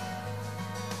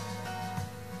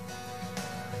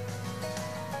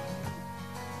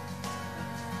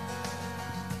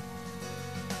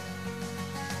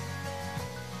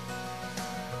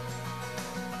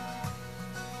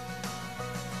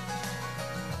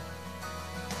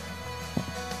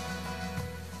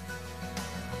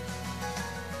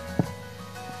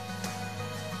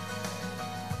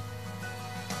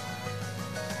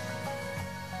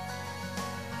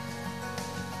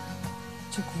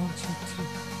Check 1, 2, 3.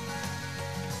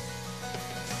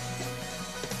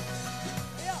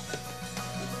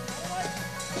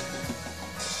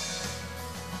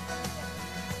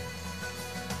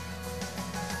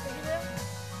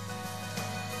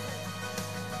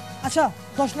 আচ্ছা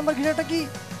 10 নম্বর গিটারটা কি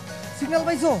সিগন্যাল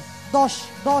পাইছো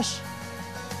 10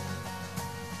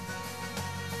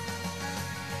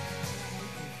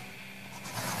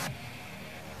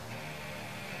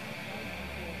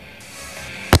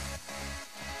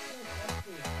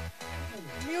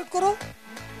 মিউট করো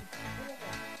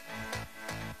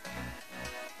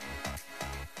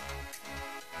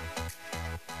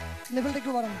লেভেলটা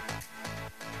একটু বাড়ান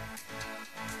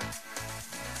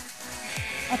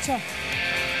আচ্ছা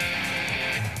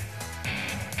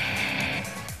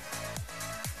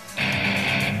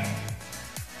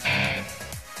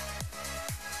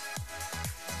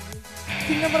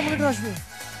তিন নাম্বার মনিটর আসবে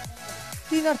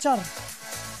 3 আর 4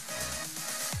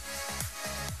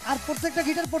 আর প্রত্যেকটা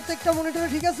গিটার প্রত্যেকটা মনিটরে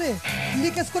ঠিক আছে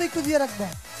লিকেজ করে একটু দিয়ে রাখবা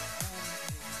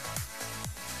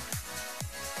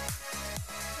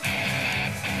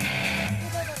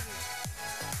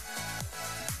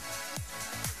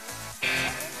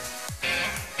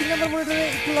তিন নাম্বার মনিটরে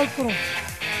একটু লাউড করো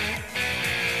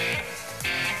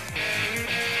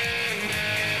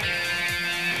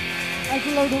আর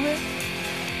একটু লাউড হবে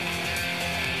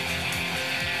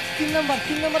 3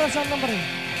 নাম্বার আর 4 নাম্বারে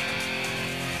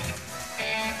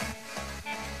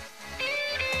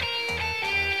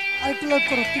আরেকটু লোড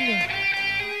করো 3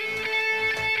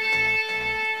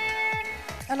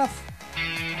 এনাফ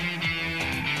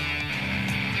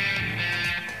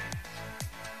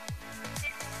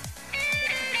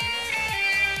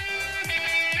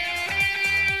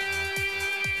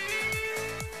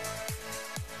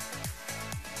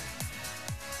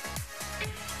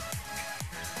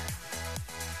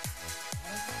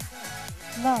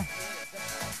না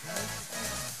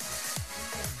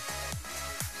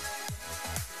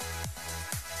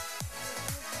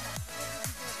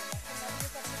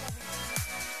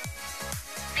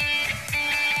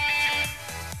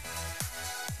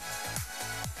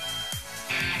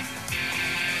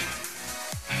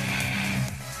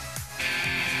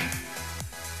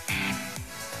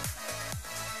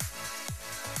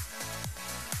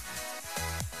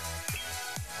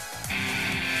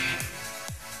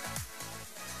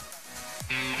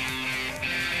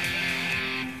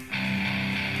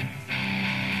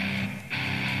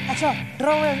আচ্ছা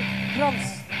ড্রামস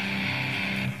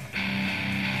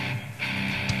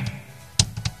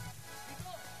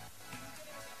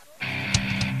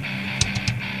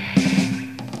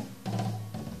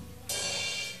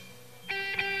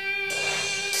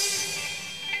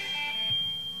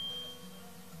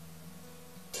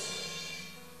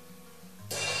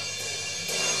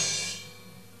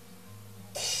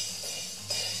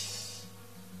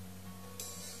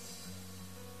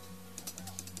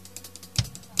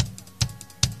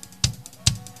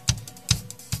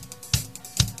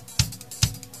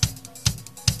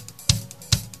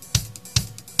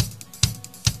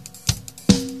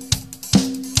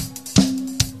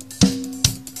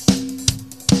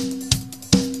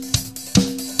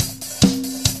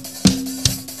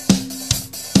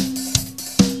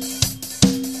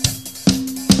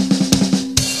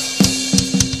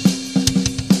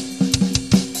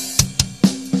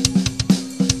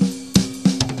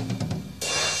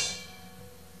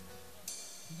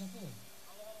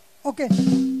ওকে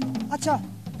আচ্ছা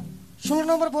 16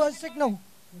 নম্বর ভয়েস চেক নাও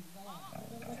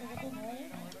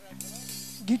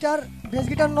guitar bass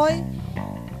guitar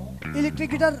 9 electric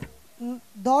guitar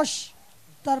 10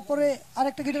 তারপরে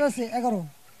আরেকটা গিটার আছে 11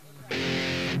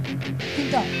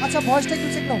 তিনটা আচ্ছা ভয়েসটা একটু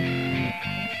চেক নাও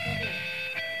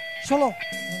 16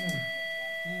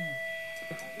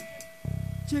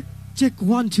 চেক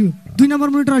 1 2 2 নম্বর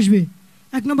মনিটর আসবে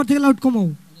 1 নম্বর থেকে লাউড কমাও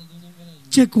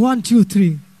চেক 1 2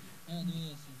 3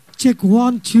 চেক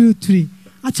 1 2 3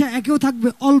 আচ্ছা একেও থাকবে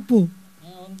অল্প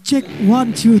চেক 1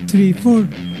 2 3 4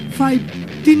 5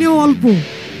 তিনেও অল্প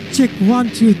চেক 1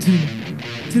 2 3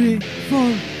 3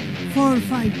 4 4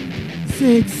 5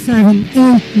 6 7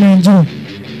 8 9 0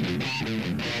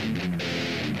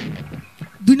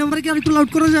 দুই নম্বরে কি আরেকটু লাউড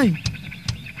করা যায়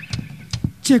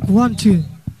চেক 1 2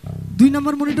 দুই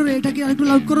নম্বর মনিটরে এটা কি আরেকটু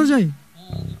লাউড করা যায়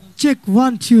চেক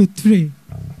 1 2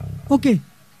 3 ওকে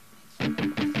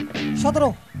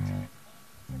 17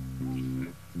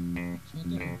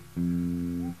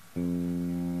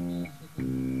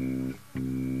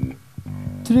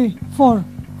 3 4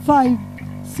 5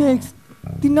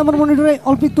 6 তিন নম্বর মনিটরে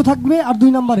অল্প একটু থাকবে আর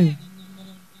দুই নম্বরে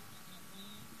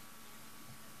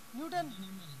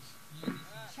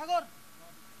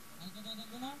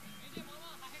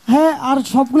হ্যাঁ আর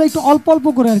সবগুলো একটু অল্প অল্প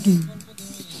করে আর কি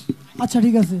আচ্ছা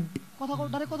ঠিক আছে কথা কও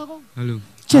ডাইরেক্ট কথা কও হ্যালো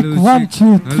চেক 1 2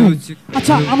 3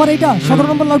 আচ্ছা আমার এটা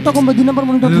 17 নম্বর লাউডটা কমবে দুই নম্বর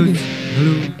মনিটর থেকে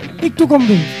হ্যালো একটু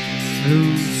কমবে hello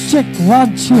check 1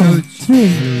 2 3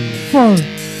 4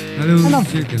 hello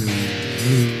check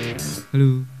hello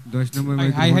 10 নম্বর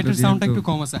মাইক হাই হ্যাটের সাউন্ডটা একটু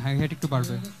কম আছে হাই হ্যাট একটু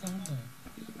বাড়বে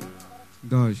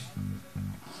 10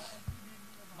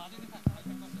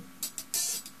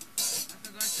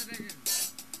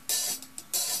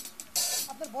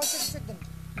 আপনার ভয়েসটা চেক দেন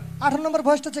 18 নম্বর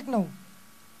ভয়েসটা চেক নাও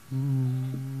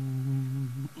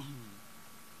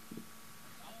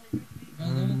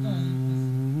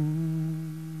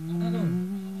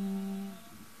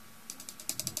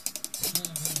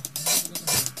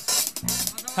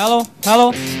হ্যালো হ্যালো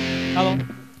হ্যালো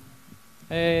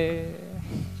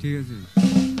ঠিক আছে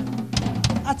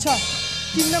আচ্ছা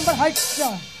 3 নম্বর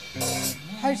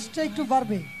হাইটটা একটু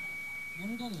বাড়বে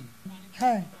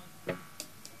হ্যাঁ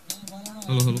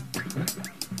হ্যালো হ্যালো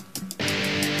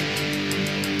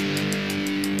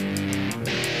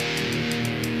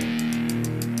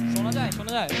শোনা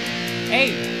যায় এই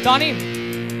টনি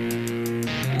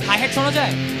হাই হেড শোনা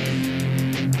যায়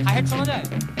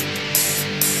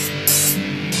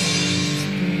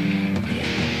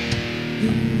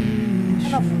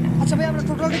আচ্ছা ভাই আমরা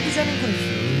টোটালটা একটু জ্যামিং করি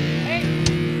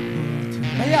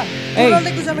ভাইয়া টোটালটা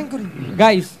একটু জ্যামিং করি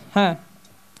গাইস হ্যাঁ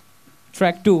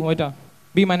ট্র্যাক 2 ওইটা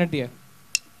বি মাইনর দিয়ে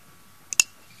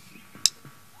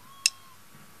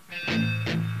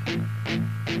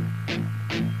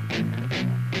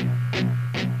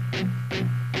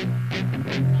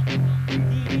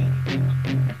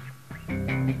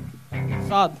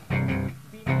সাদ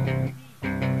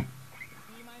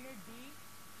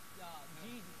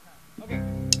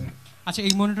আচ্ছা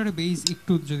এই মনিটরে বেস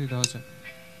একটু যদি দেওয়া যায়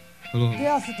হ্যালো কে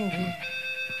আছে তো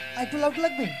একটু লাউড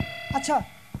লাগবে আচ্ছা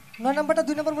 9 নাম্বারটা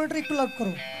 2 নাম্বার মনিটরে একটু লাউড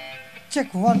করো চেক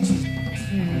 1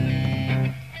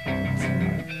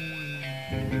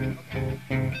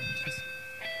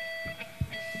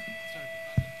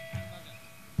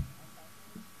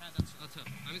 আচ্ছা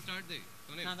আমি স্টার্ট দেই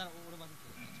টনি না দাঁড়া ওরে বাজা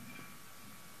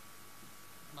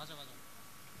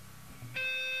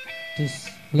this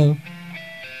low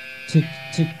check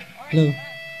check low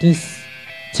this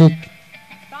check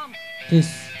this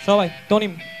সবাই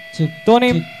টনিম check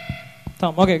টনিম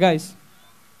থাম okay guys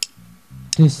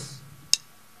this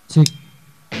check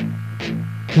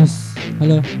this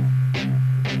hello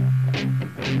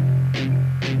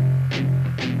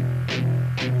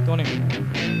টনিম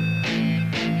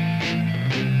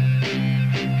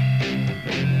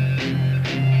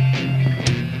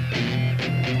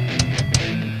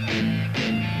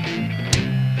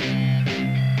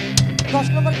দশ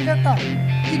নম্বর গিটারটা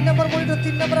 3 নম্বর মনিটর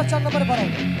 3 নম্বর আর 4 নম্বরে বাড়াও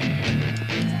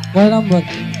কয় নাম্বার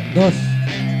 10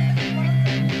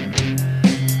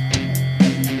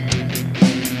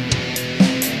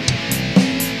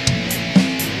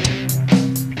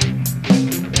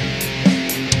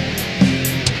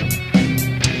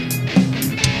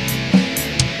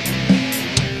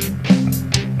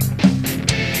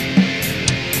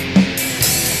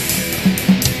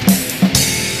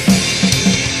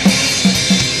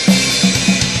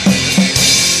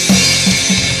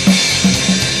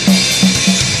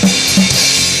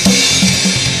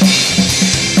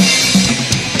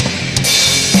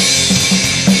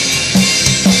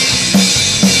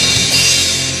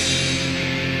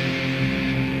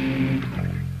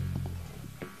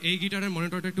 এই গিটারের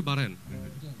মনিটরটা একটু বাড়ান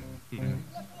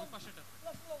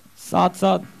সাত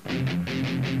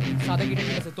সাদা গিটার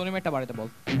ঠিক আছে টনিম একটা বাড়াতে বল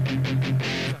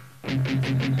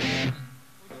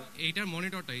এইটার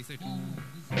মনিটরটা এই সাইডে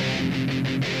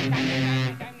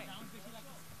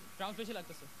সাউন্ড বেশি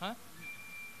লাগতেছে হ্যাঁ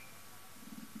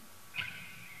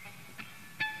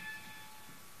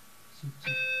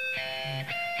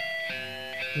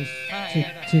check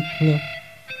check hello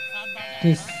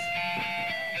Test.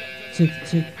 Check,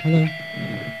 check. Hello.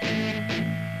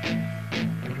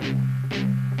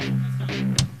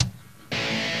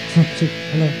 Check, check.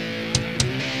 Hello.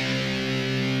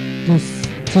 Test.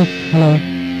 Check. Hello.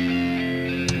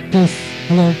 Test.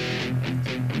 Hello.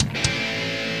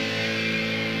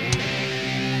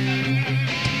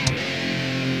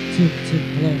 Check, check.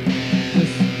 Hello.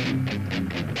 Test.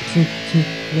 Check, check.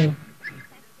 Hello.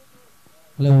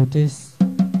 Hello. Test.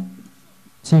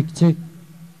 Check, check.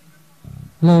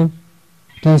 Hello.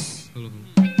 Test. Hello.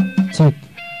 Check.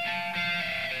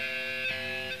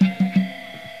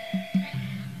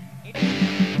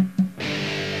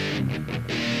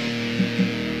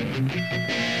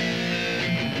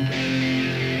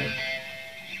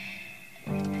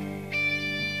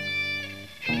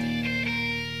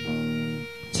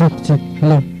 Check, check.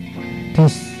 Hello.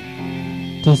 Test.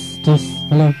 Test, test.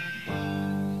 Hello.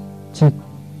 Check,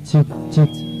 check, check.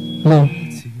 Hello.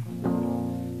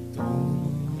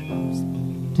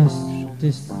 Test,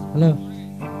 test. Hello.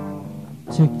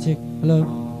 Check, check. Hello.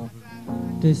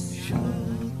 Test.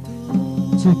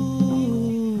 Check.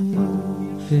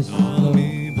 Test. Hello.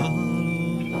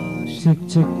 Check,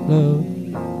 check. Hello.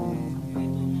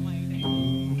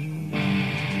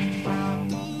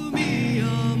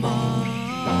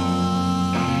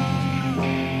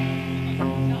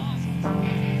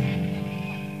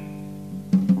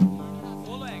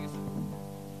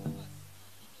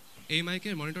 এই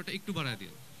মাইকের মনিটরটা একটু বাড়ায়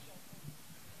দিও।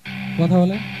 কথা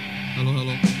বলে। Hello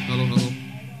hello hello hello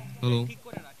hello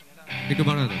একটু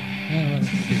বাড়ায় দাও। হ্যাঁ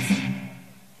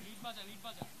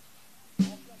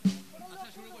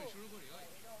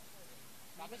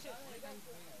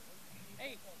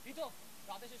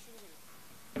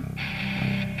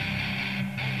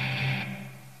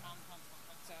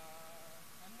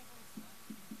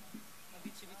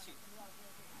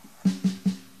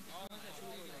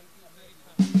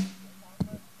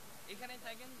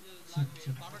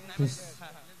This,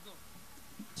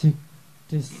 check,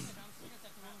 this,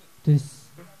 this.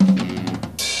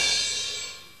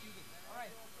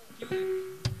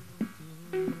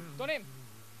 Tonim,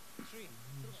 3.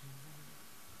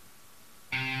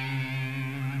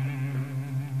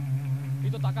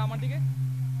 Itu taka আমার দিকে।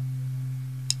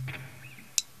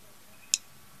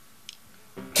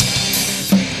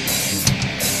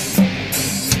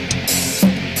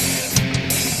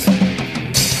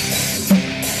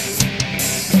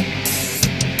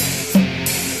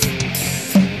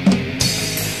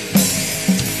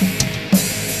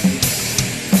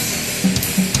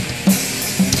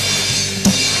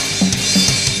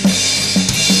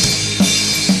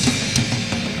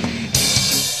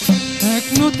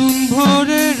 নতুন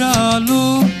ভোরের আলো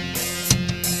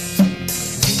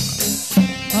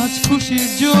আজ খুশির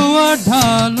জোয়ার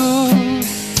ঢালো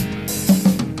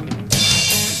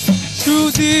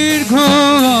সুদীর্ঘ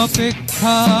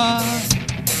অপেক্ষা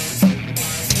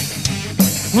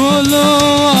হলো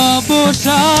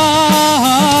অবসান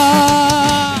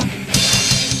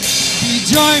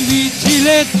বিজয়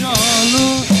মিছিলে চলো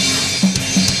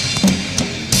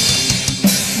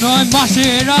 9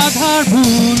 মাসের আধার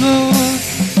ভুলো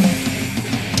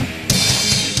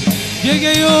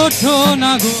জেগে ওঠো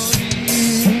নাগরিক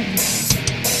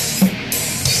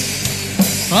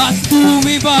আজ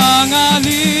তুমি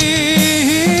বাঙালি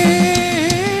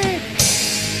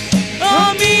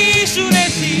আমি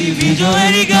শুনেছি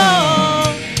বিজয়ের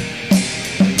গান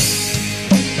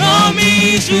আমি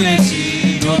শুনেছি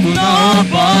নতুন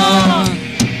আহ্বান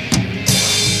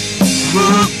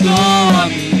মুক্ত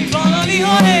আমি বাঙালি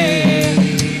হয়ে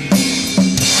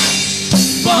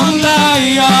বাংলাই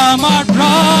আমার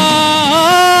প্রাণ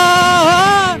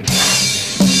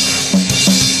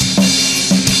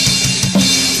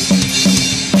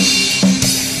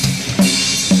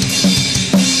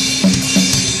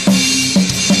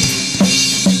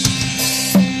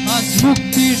আজ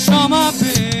মুক্তির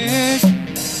সমাবেশ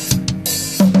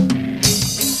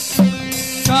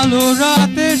কালো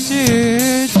রাতের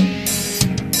শেষ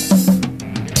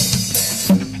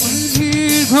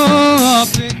দীর্ঘ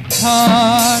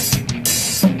অপেক্ষার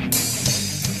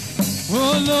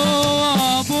হলো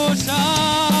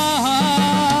অবসান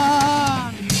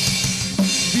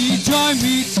বিজয়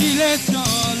মিছিলে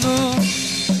চলো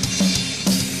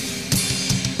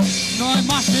 9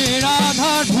 মাসের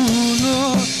আধার ভুলো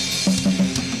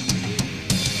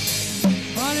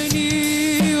পারেনি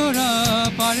ওরা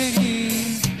পারেনি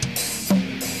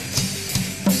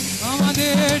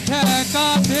আমাদের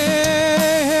ঠেকাতে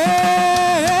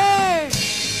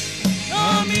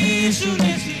আমি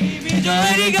শুনেছি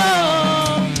বিজয়ের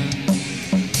গান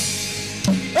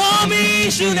আমি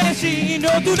শুনেছি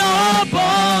নতুন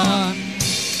আহ্বান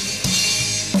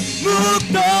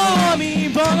মুক্ত আমি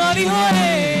বাঙালি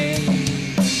হয়ে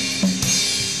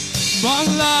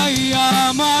বাংলাই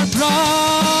আমার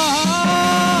প্রাণ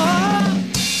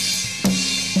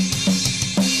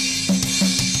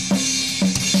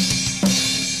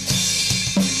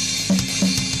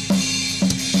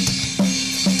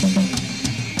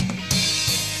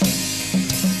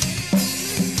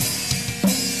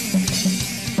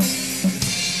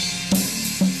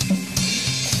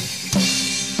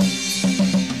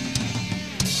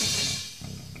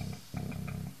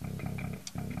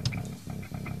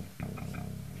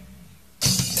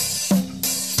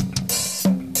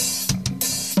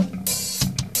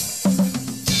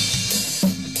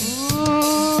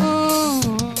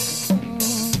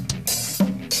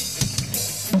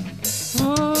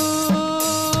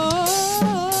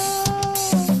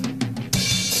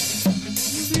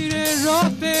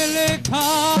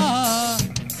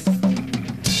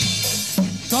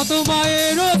শত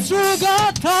মায়ের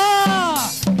অশ্রুগাথা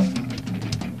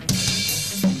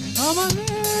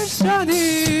আমাদের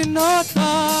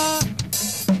স্বাধীনতা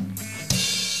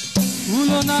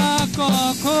ভুলো না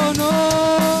কখনো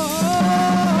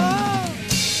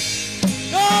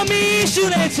আমি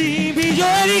শুনেছি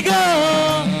বিজয়ের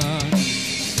গান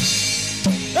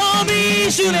আমি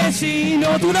শুনেছি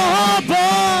নতুন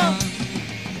আহ্বান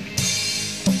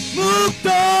মুক্ত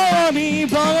আমি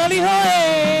বাঙালি হয়ে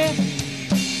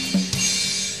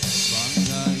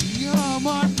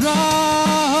আমার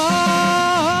প্রাণ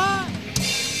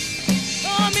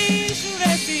আমি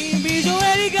শুনেছি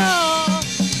বিজয়ের গান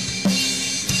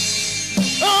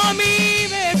আমি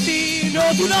বেশি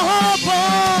নতুন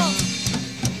আহ্বান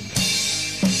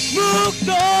মুক্ত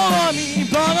আমি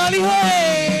বাঙালি হয়ে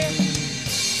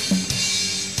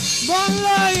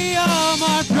বাংলাই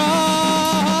আমার প্রাণ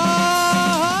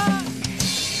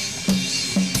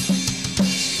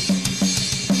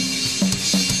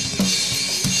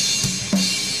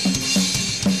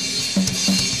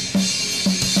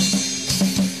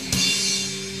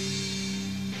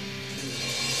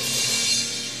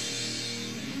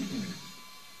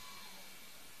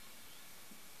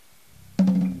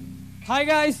Hi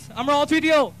guys, I'm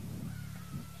AUTRITIO.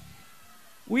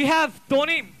 We have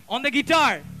Tonim on the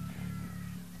guitar.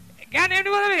 Can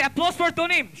everyone applause for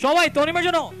Tonim? Shobai, Tonim'er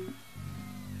jonno.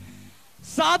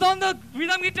 Saad on the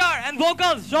rhythm guitar and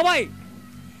vocals. Shobai.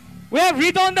 We have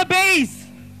Rita on the bass.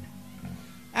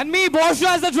 And me, Borsha,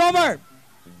 as the drummer.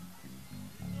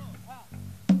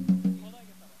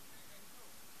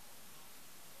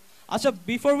 Acha,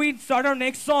 before we start our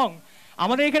next song,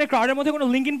 আমাদের এখানে ক্রাউডের মধ্যে কোনো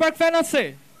Linkin park fan আছে?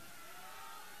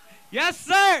 Yes,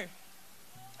 sir.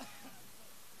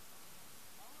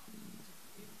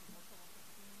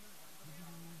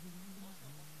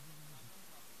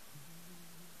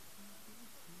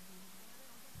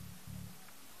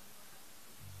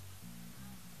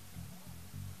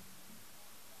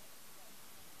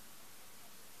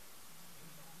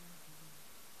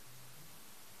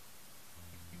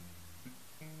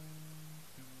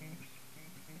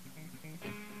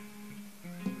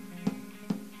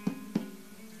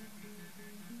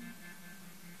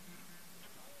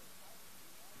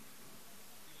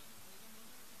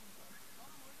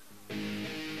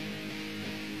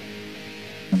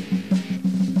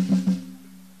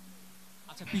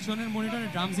 পিছনের মনিটরে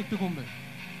drums একটু কমবে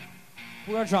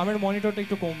পুরো ড্রামের মনিটরটা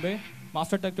একটু কমবে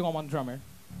মাস্টারটা একটু কমান ড্রামের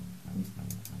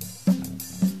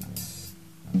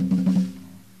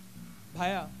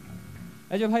ভাইয়া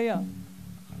এই যে ভাইয়া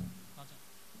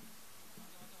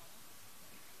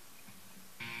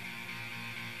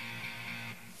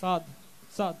সাদ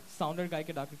সাদ সাউন্ডের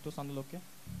গায়কে ডাক একটু সাউন্ড লোককে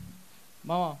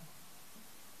মামা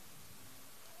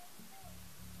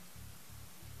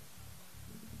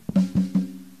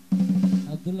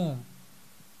Abdullah.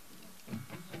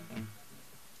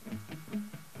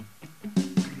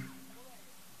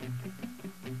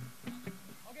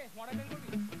 Okay, what I can do?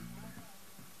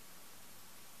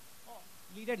 Oh,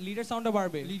 leader sound a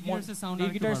barbe. Lead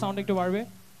guitar sound ekটু barbe.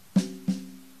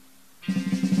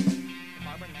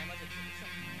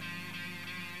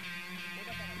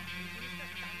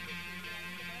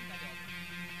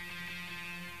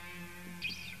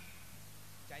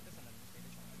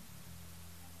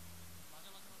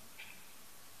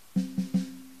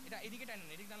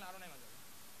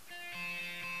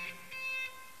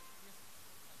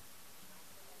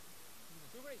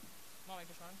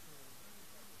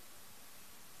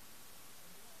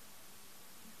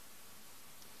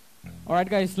 Alright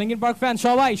guys, Linkin Park fans,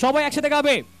 সবাই একসাথে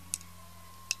গাবে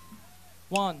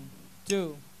 1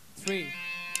 2 3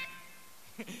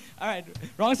 Alright,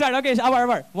 wrong start. Okay, আবার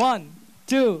 1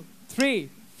 2 3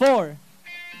 4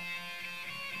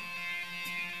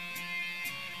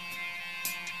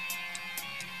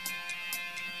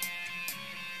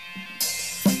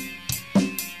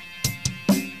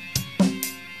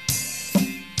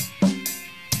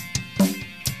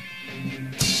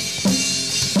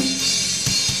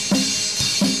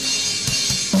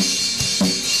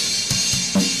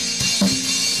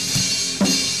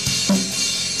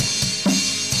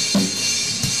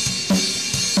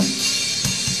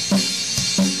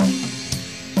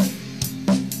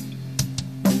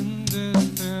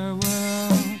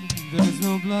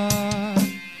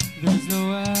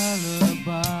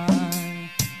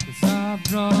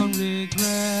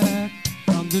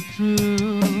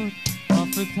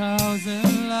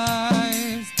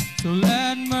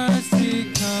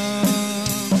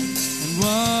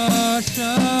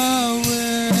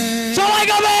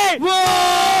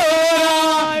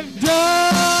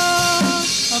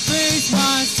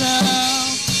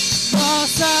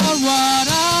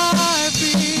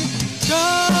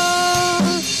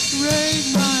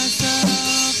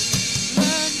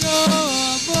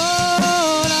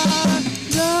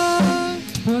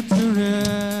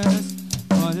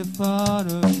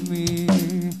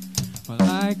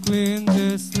 clean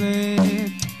this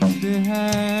slate in the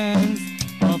hands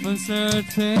of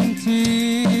uncertainty.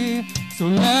 So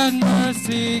let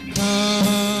mercy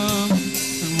come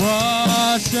and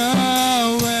wash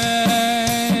away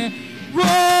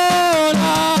what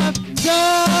I've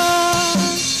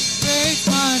done. Face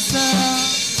myself,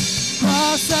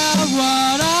 cross out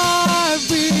what I've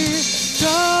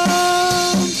become.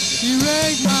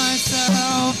 Erase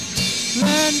myself,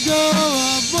 let go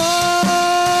of what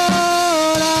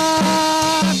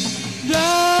I've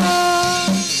done.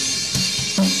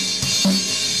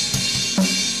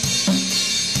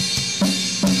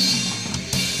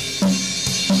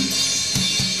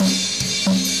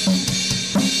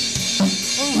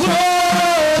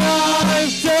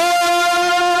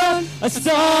 I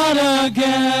start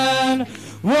again.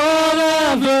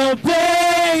 Whatever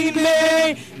pain may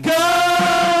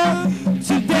come,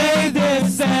 today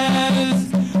this ends.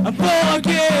 I'm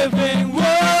forgiving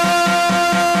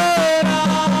what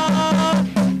I've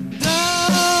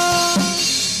done.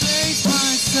 Face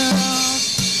myself,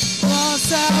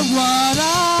 lost at what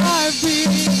I've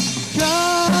become.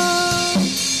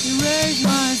 Erase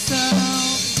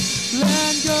myself,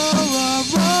 let go of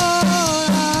what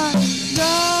I've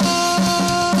done.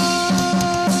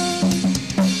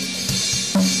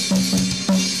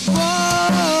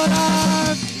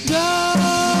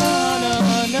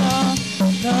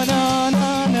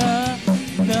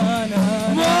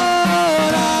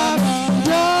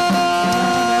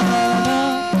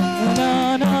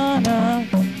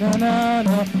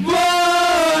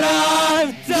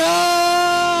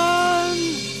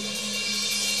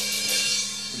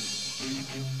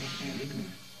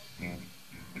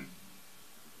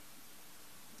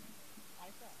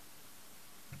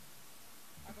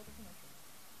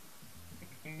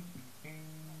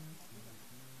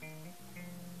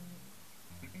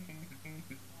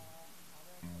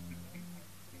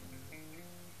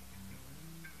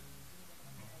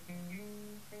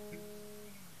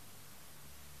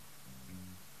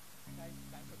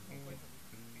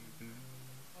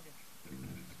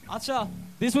 Acha,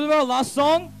 this will be our last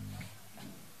song.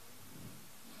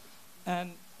 And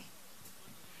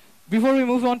before we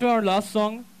move on to our last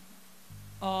song,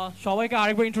 সবাইকে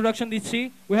আরেকবার introduction দিচ্ছি.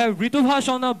 We have Ritubhash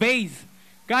on the bass.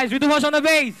 Guys, Ritubhash on the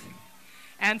bass.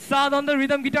 And Saad on the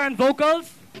rhythm guitar and vocals.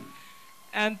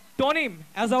 And Tonim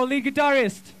as our lead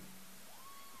guitarist.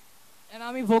 And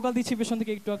আমি vocal দিচ্ছি পেছন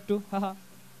থেকে একটু একটু. Haha.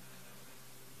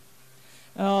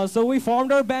 So we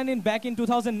formed our band back in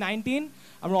 2019.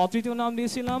 আমরা অতৃতীয় নাম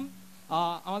দিয়েছিলাম.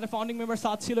 আমাদের ফাউন্ডিং মেম্বার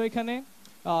সাদ ছিল এখানে.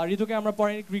 ঋতুকে আমরা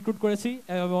পরে রিক্রুট করেছি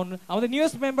এবং আমাদের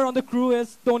newest member on the crew is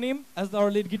তোনিম as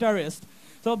our lead guitarist.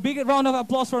 So big round of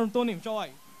applause for তোনিম সবাই.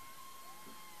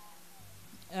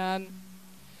 And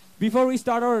before we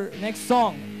start our next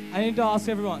song, I need to ask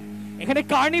everyone, এখানে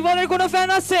কার্নিভালের কোনো ফ্যান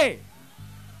আছে?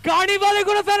 কার্নিভালের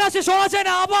কোনো ফ্যান আছে? শোনা যায়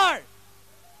না আবার?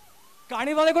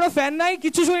 কার্নিভালের কোনো ফ্যান নাই?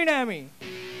 কিছু শুনি না আমি.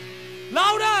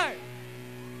 লাউডার!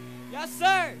 Yes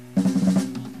sir.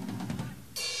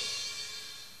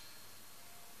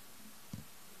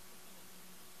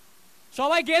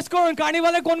 সবাই গেস করুন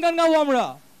কার্নিভালে কোন গান গাবো আমরা?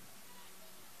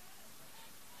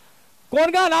 কোন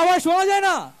গান আবার শোনা যায়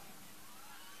না?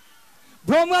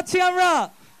 ভ্রম গাচ্ছি আমরা.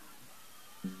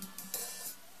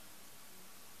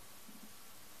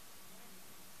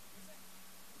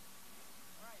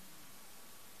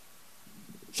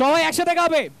 সবাই একসাথে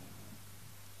গাবে.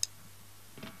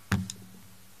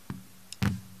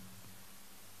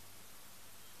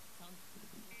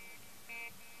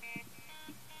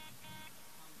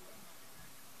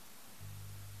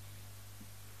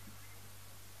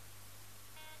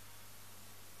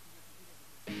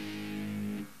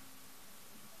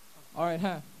 অলরাইট,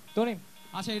 হ্যাঁ তোনিম.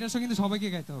 আচ্ছা, এটার সঙ্গে কিন্তু সবাইকে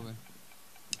গাইতে হবে.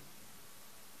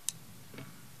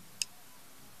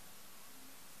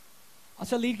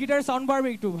 আচ্ছা, লিড গিটার সাউন্ড বাড়বে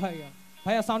একটু ভাইয়া.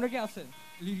 ভাইয়া সাউন্ডার কি আছে?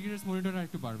 লিড গিটার মনিটর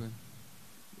একটু বাড়বে,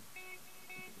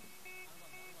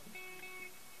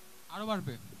 আরো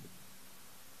বাড়বে.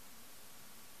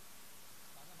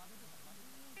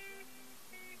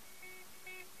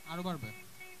 আরো বাড়বে.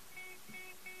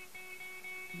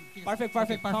 পারফেক্ট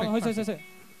পারফেক্ট পারফেক্ট হয়েছে হয়েছে.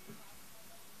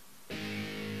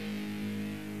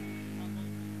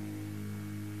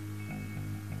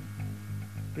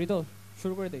 ঋতু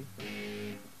শুরু করে দেই.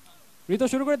 ঋতু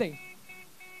শুরু করে দেই.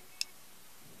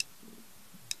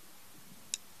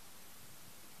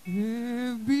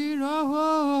 বিরহ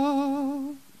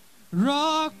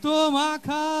রক্ত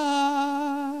মাখা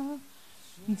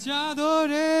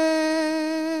চাদরের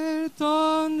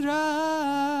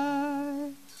তন্দ্রায়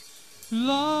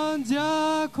লজ্জা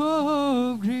ক্ষোভ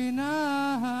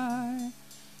ঘৃণায়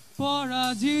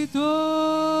পরাজিত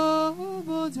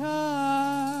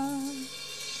বোঝায়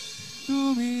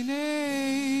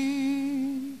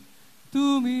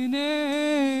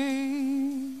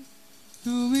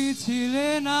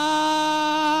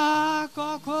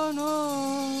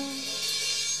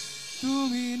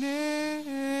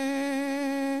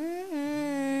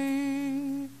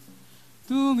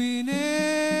তুমি নে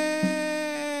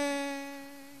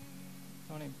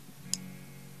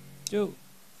 2,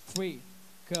 3,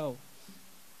 go.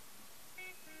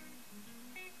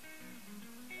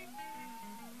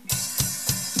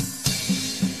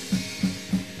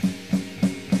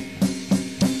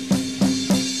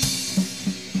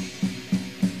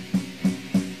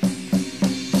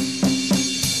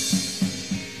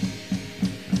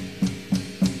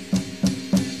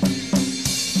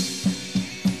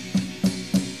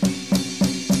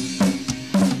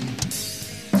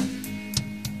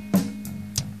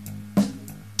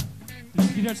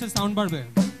 লিডারসের সাউন্ড বাড়বে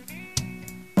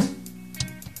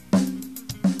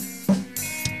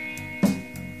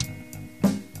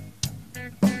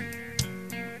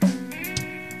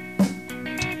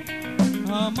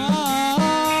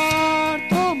আমার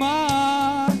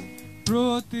তোমার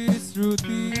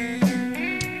প্রতিশ্রুতি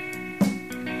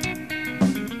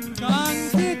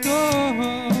কাঙ্ক্ষিত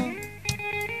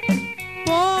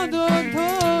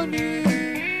পদধ্বনি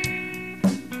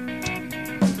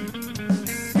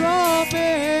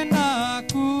রবে না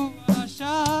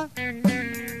কুয়াশা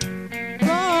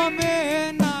রবে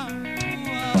না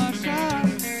কুয়াশা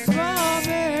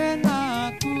রবে না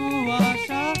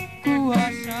কুয়াশা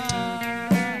কুয়াশা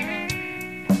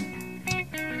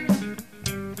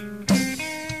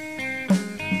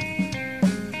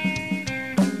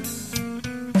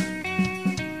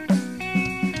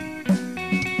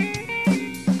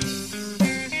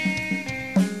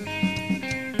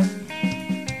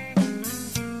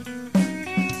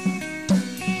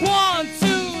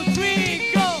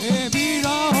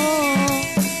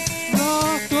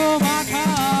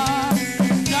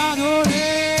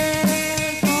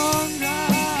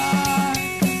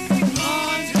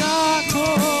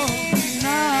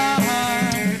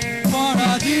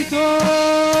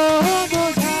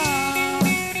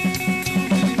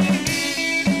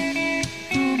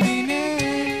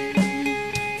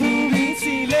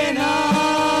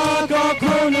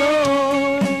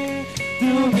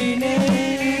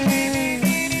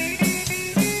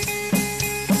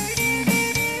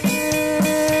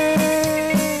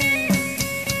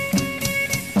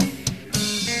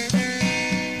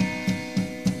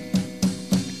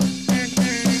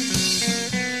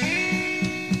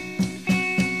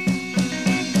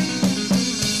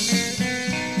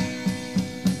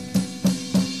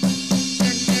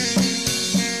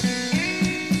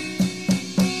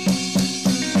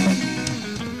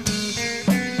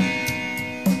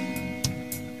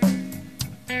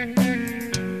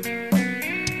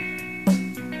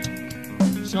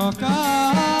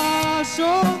সকাল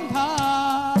সন্ধ্যা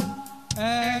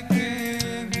একে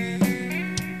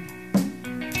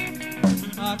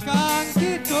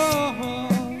আকাঙ্ক্ষিত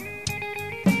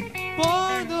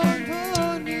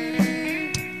পদধ্বনি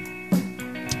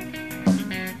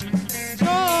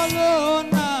চলো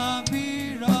না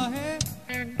বিরহে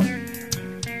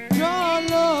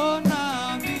চলো না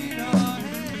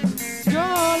বিরহে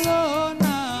চলো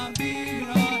না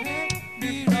বিরহে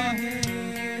বিরহে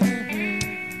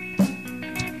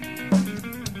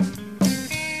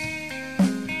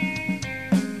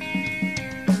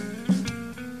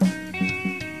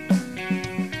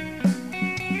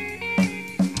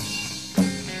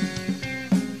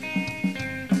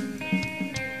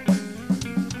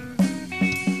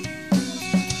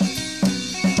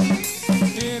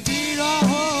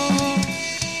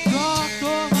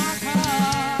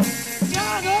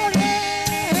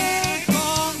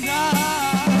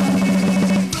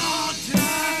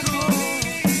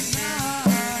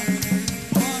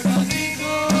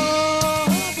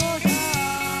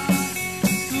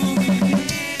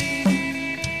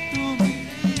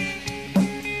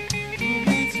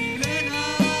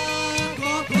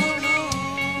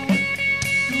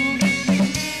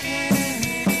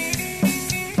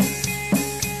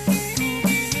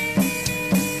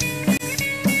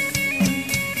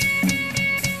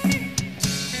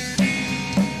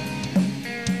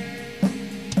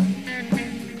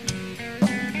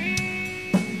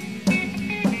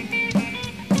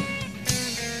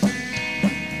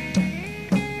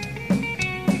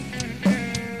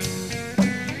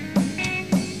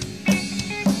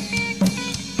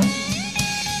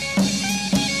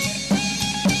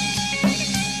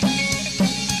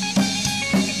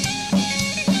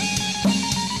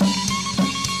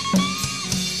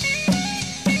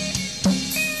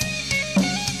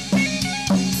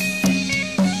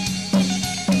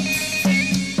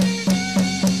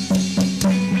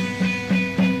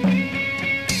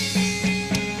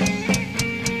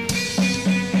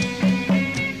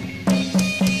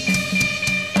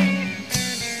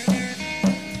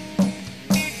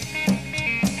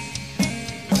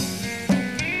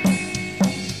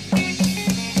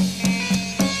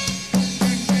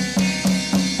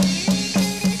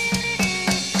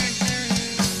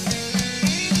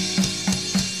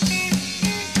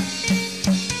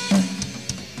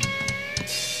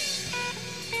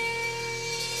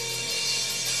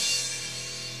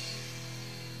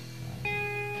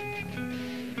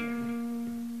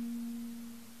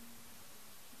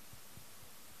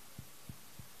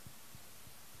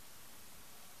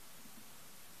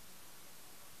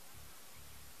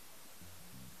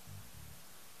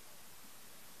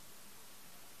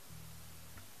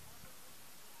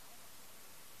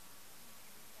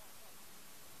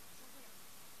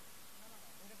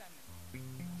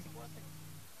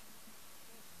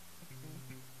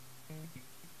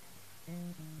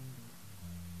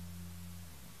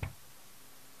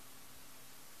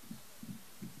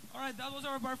Alright, that was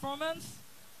our performance.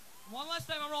 One last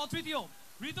time, our AUTRITIO.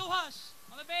 Ritu Hash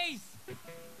on the bass,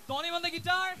 Tony on the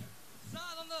guitar,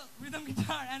 Saad on the rhythm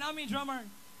guitar, and Ami drummer.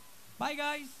 Bye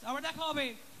guys. Our দেখা হবে.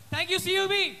 Thank you,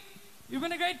 CUB. You've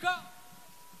been a great crowd.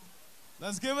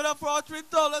 Let's give it up for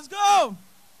AUTRITIO. Let's go.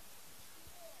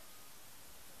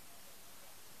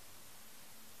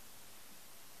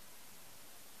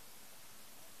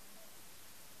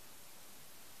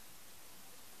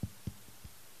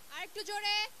 আরেকটু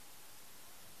জোরে।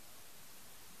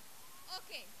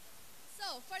 Okay. So,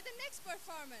 for the next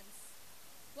performance,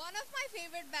 one of my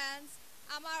favorite bands,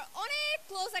 আমার অনেক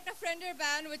close একটা friend-এর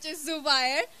band, which is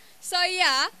Zubair. So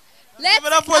yeah, let's give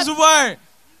it up for Zubair.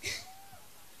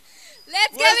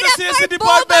 Let's Where's give it the up CSC for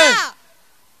department? BOBA.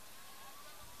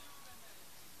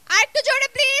 আরেকটু জোরে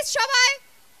please সবাই।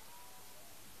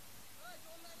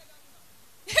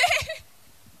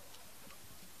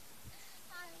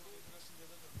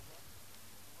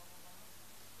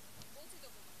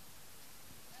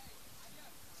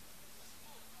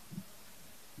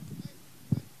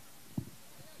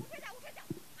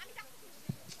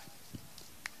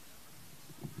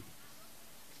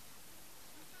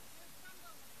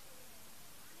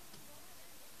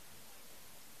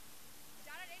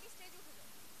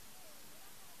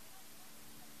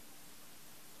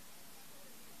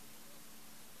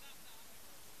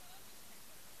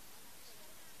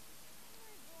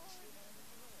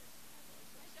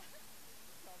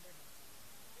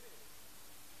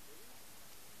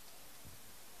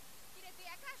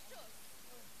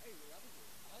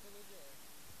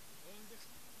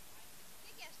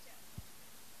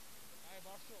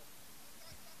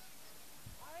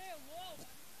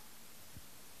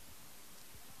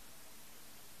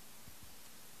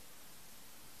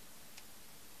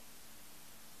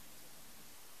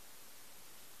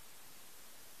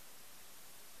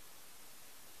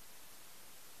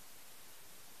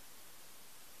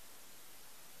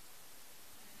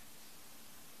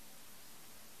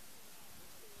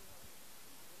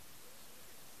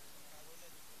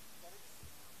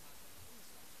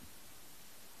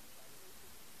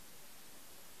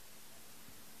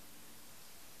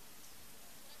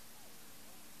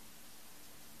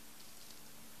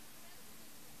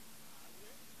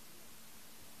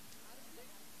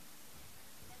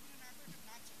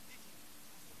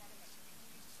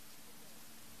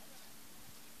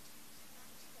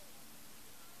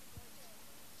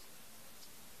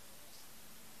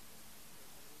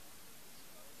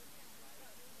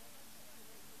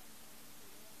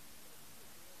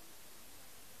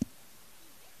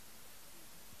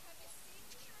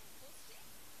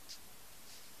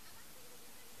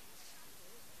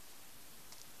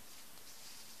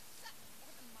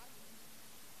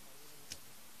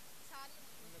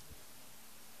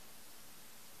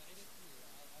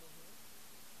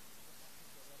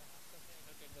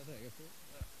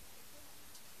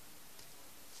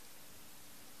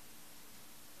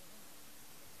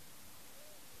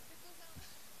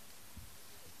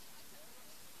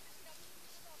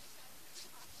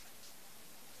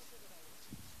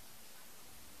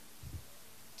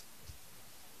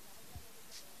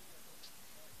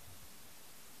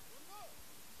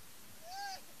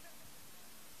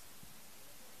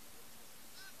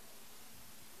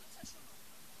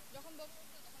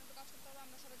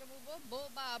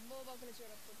 BOBA বলে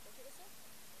cheer up করতে, ঠিক আছে?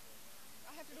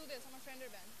 I have to do this, আমার friend-এর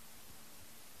band.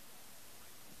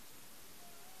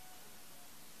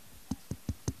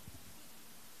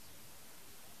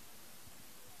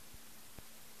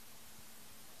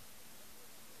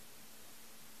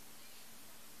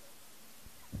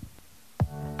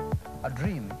 A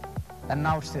dream, and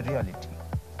now it's a reality.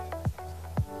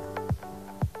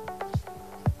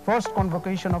 First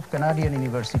convocation of Canadian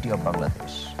University of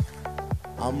Bangladesh.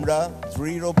 আমরা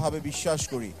দৃঢ়ভাবে বিশ্বাস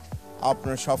করি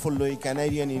আপনার সাফল্যই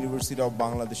কানাডিয়ান ইউনিভার্সিটি অফ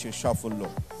বাংলাদেশের সাফল্য।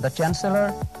 The Chancellor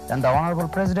and the Honorable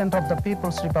President of the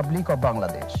People's Republic of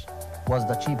Bangladesh was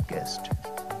the chief guest.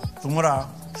 তোমরা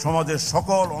সমাজের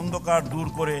সকল অন্ধকার দূর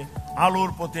করে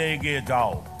আলোর পথে এগিয়ে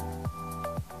যাও।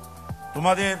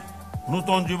 তোমাদের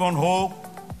নতুন জীবন হোক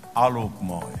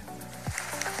আলোকময়।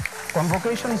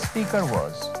 Convocation speaker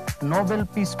was Nobel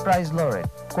Peace Prize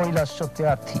laureate Kailash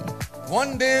Satyarthi.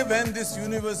 One day when this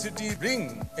university bring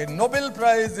a Nobel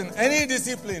Prize in any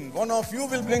discipline, one of you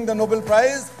will bring the Nobel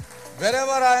Prize.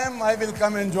 Wherever I am, I will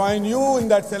come and join you in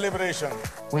that celebration.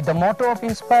 With the motto of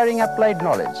inspiring applied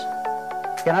knowledge,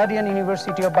 Canadian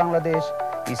University of Bangladesh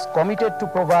is committed to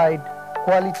provide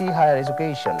quality higher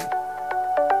education.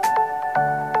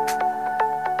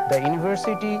 The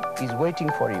university is waiting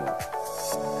for you.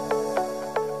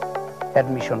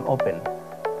 Admission open.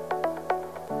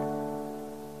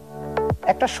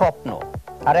 একটা স্বপ্ন,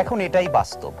 আর এখন এটাই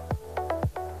বাস্তব।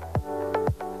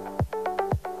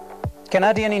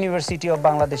 Canadian university of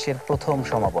বাংলাদেশের প্রথম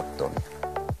সমাবর্তন।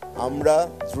 আমরা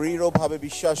দৃঢ়ভাবে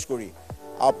বিশ্বাস করি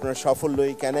আপনার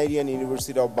সাফল্যই কানাডিয়ান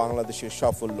ইউনিভার্সিটি অব বাংলাদেশের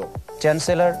সাফল্য।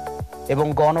 চ্যান্সেলর এবং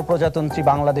গণপ্রজাতন্ত্রী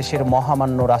বাংলাদেশের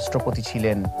মহামান্য রাষ্ট্রপতি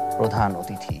ছিলেন প্রধান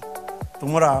অতিথি।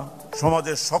 তোমরা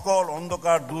সমাজের সকল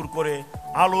অন্ধকার দূর করে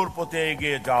আলোর পথে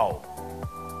এগিয়ে যাও।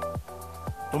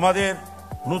 তোমাদের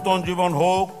নতুন জীবন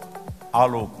হোক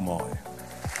আলোকময়।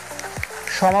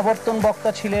 সমাবর্তন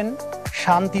বক্তা ছিলেন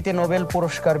শান্তিতে নোবেল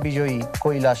পুরস্কার বিজয়ী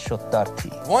Kailash Satyarthi.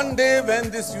 One day when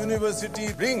this university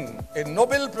bring a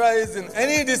Nobel Prize in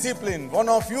any discipline, one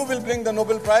of you will bring the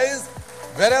Nobel Prize.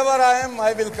 Wherever I am,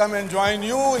 I will come and join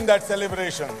you in that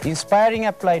celebration. Inspiring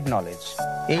applied knowledge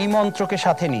এই মন্ত্রকে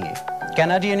সাথে নিয়ে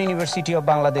Canadian university of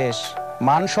Bangladesh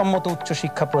মানসম্মত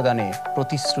উচ্চশিক্ষা প্রদানে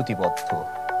প্রতিশ্রুতিবদ্ধ।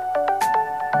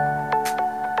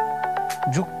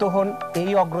 যুক্ত হন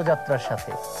এই অগ্রযাত্রার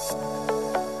সাথে।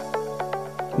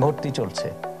 ভর্তি চলছে।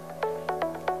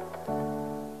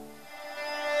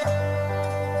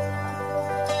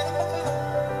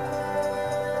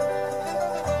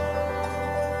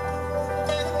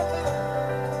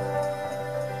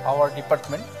 Our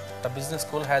department, the business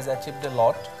school, has achieved a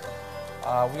lot.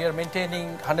 We are maintaining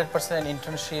 100%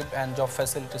 internship and job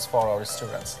facilities for our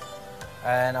students,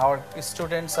 and our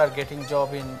students are getting job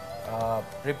in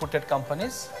reputed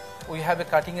companies. We have a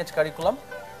cutting-edge curriculum,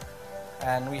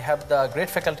 and we have the great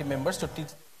faculty members to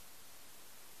teach.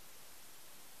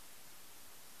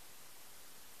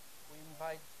 We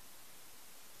invite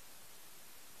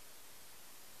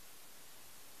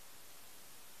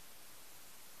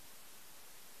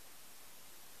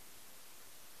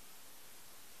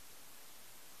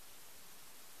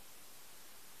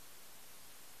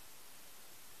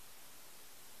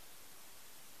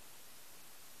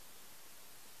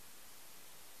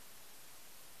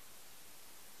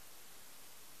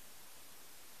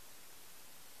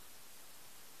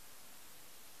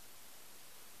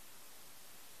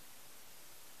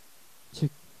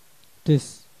check,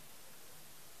 test,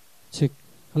 check,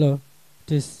 hello,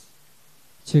 test,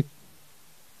 check,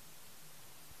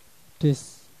 test,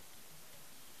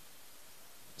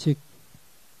 check,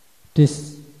 test,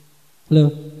 hello,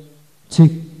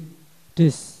 check,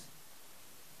 test,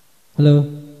 hello,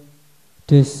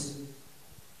 test,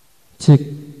 check,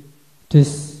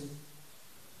 test,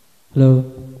 hello.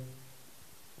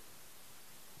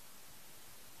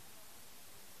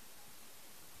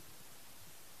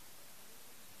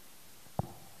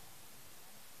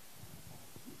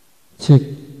 Check,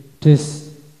 test,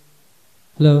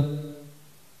 hello,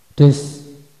 test,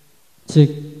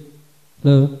 check,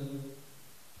 hello,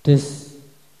 test,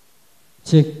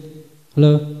 check,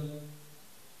 hello,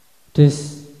 test,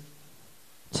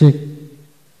 check,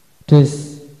 test,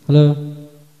 hello,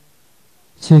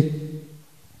 check,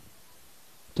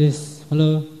 test, hello,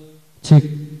 check,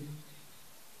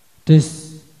 test,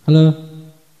 hello,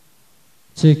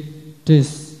 check,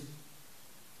 test,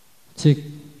 check,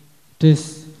 test,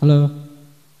 hello,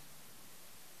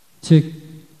 check,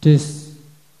 test,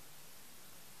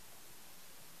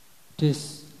 test,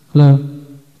 hello,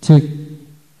 check,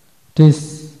 test,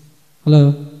 hello,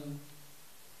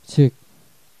 check.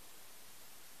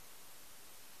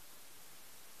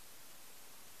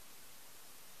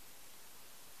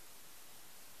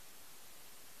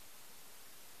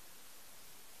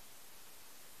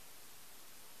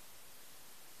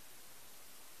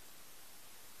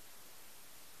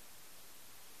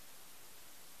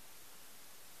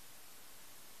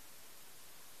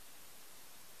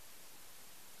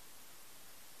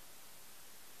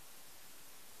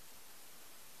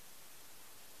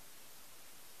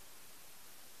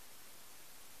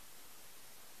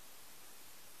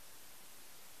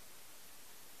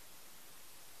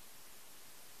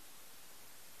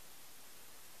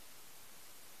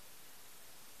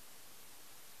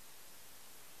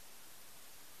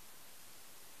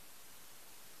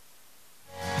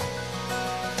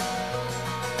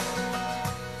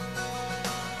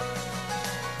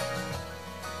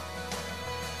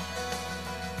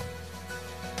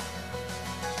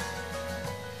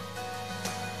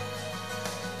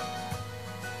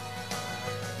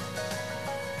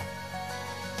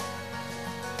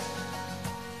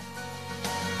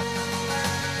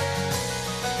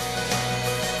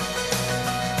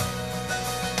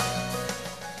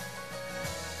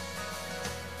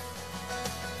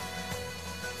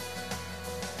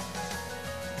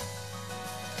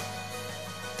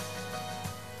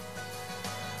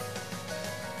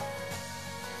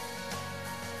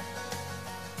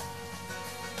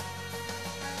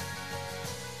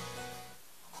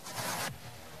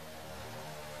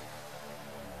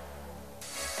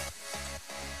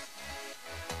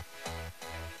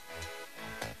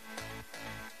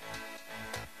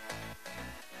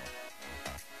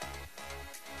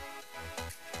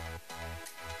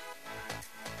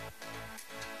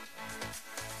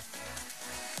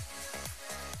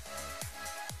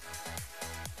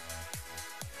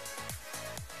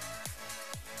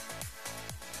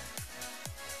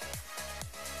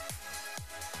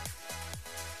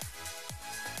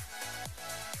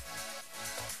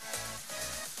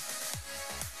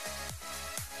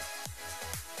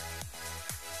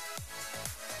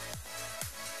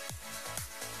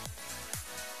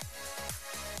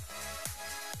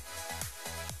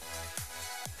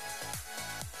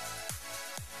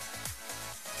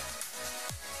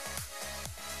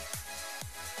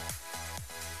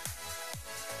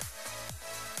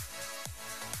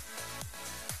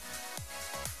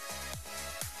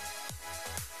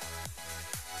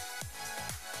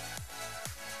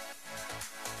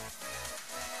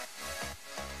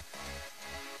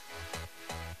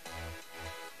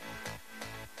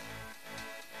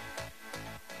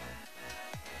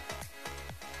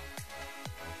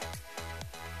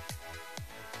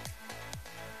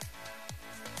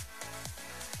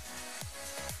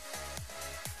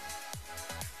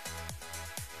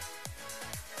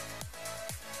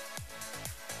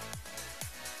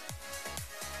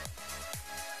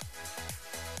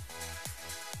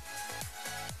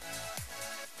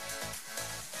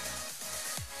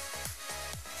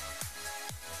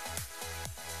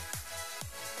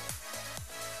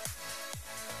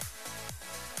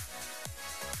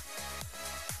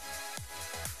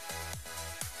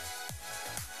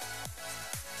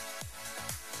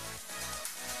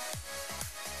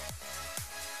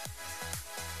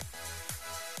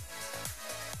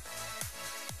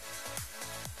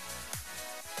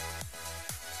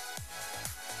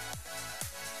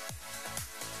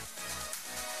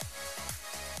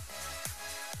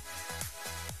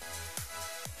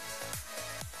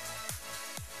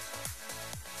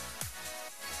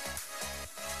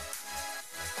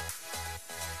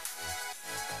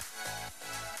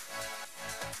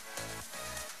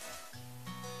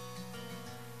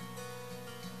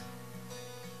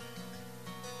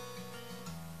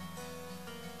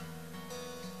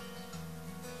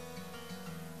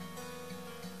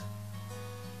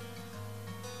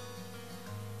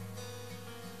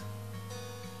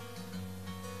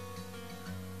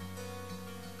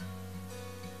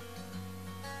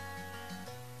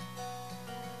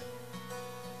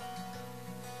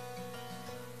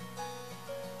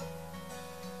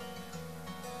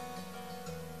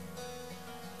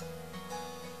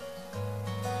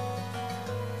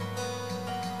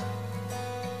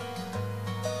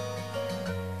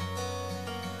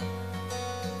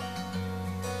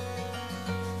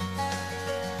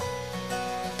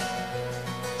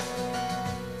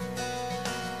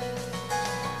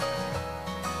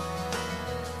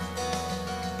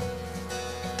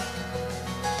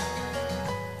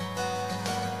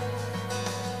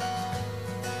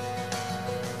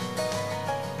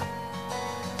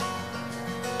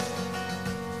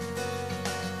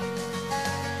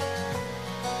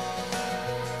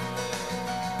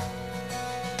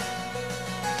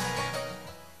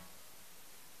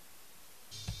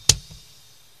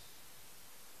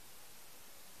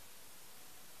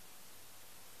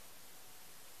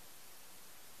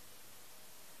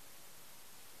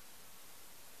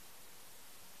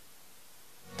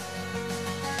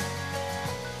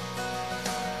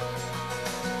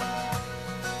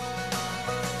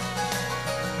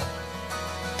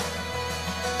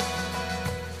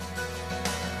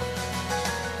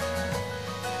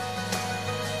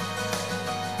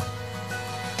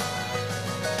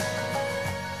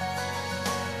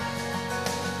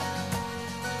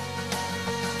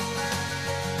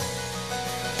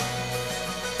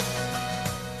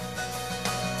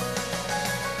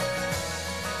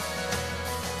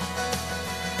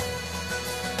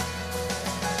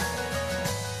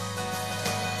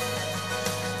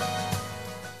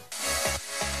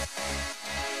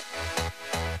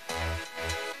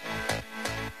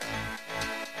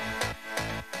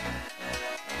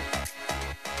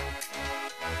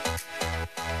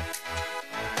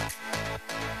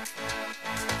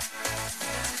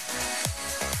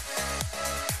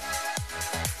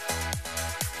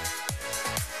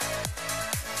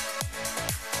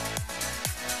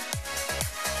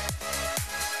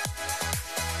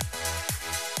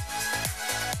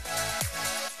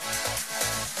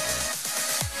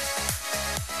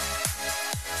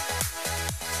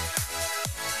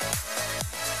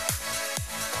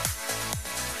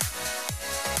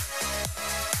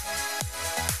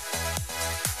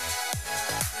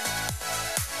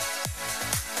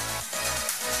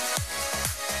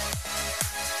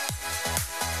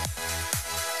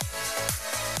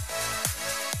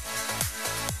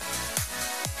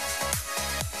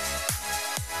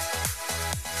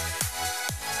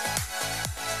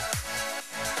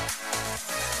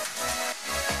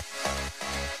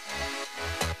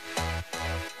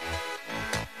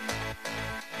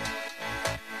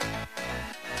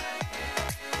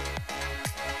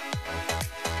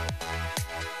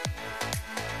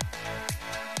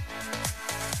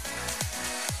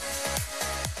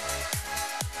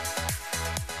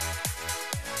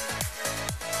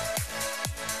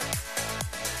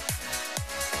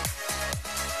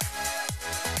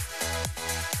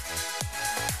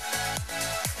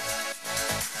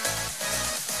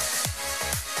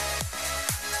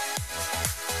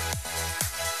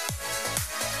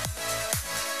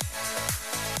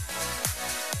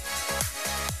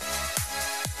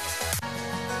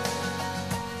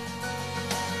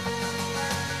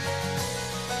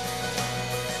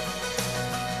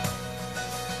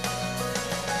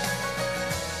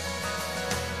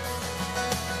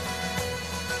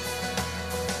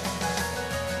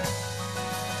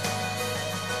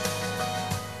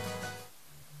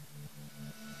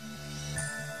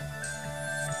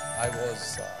 I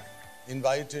was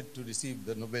invited to receive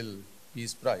the Nobel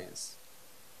Peace Prize.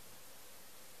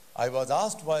 I was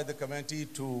asked by the committee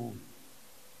to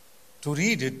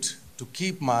read it, to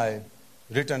keep my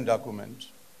written document,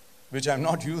 which I'm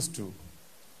not used to.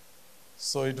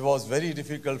 So it was very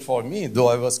difficult for me, though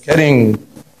I was carrying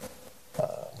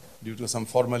due to some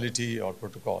formality or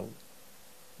protocol.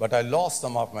 But I lost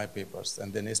some of my papers,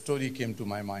 and then a story came to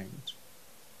my mind.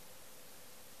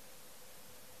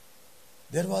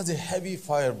 There was a heavy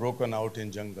fire broken out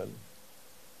in jungle.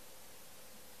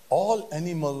 All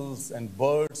animals and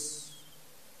birds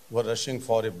were rushing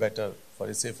for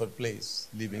a safer place,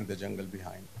 leaving the jungle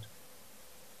behind,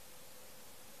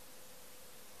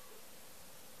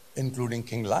 including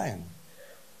King Lion.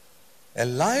 A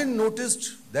lion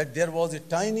noticed that there was a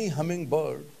tiny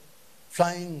hummingbird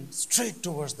flying straight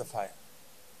towards the fire.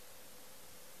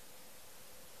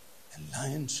 A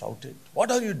lion shouted,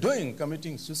 "What are you doing,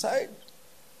 committing suicide?"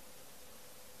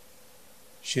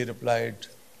 She replied,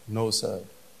 "No, sir.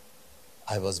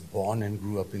 I was born and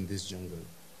grew up in this jungle.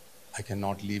 I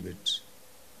cannot leave it.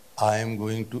 I am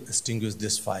going to extinguish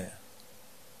this fire."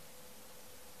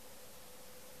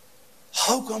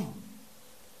 "How come?"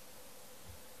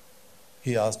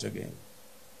 he asked again.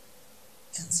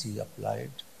 And she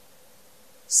replied,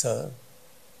 "Sir,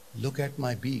 look at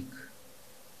my beak.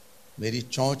 मेरी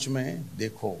चोंच में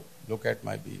देखो, look at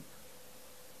my beak.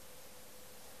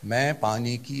 मैं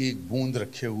पानी की एक बूंद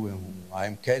रखे हुए हूँ. I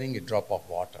am carrying a drop of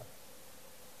water."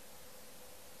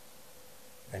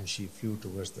 And she flew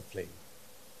towards the flame.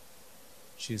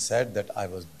 She said that I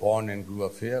was born and grew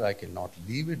up here. I cannot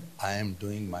leave it. I am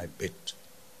doing my bit.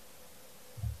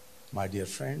 My dear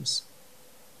friends,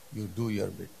 you do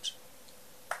your bit.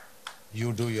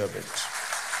 You do your bit.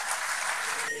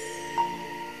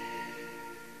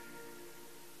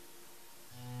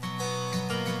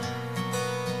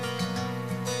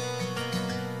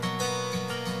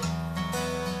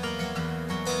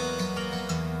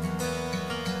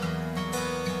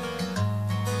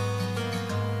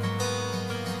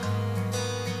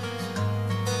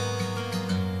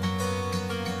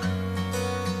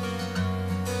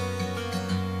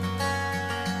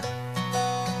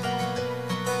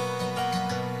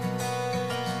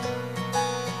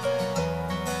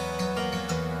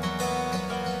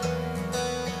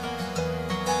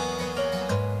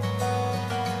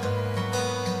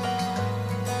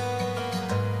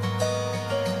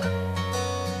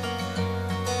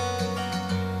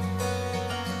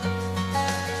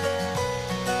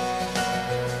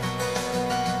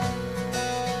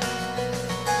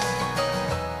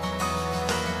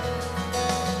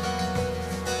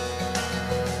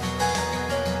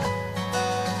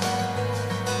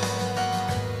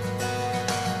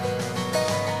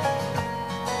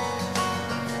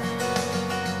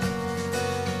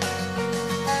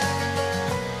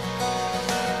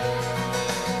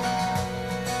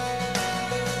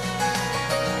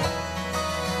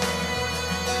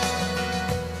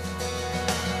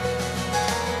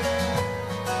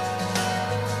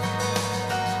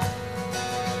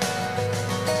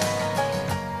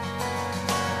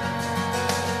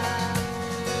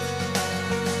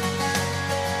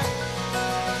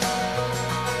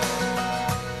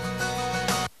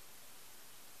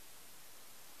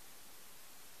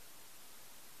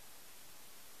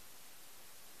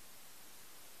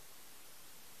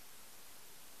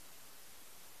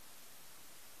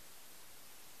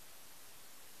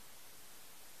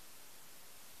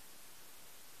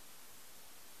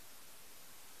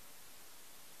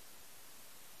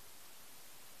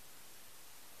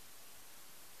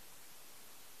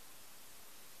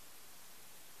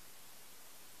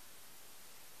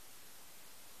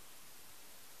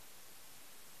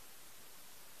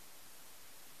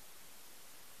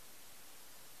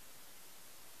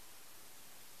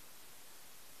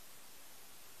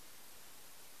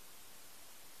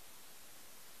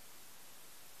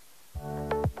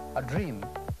 A dream,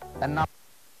 and now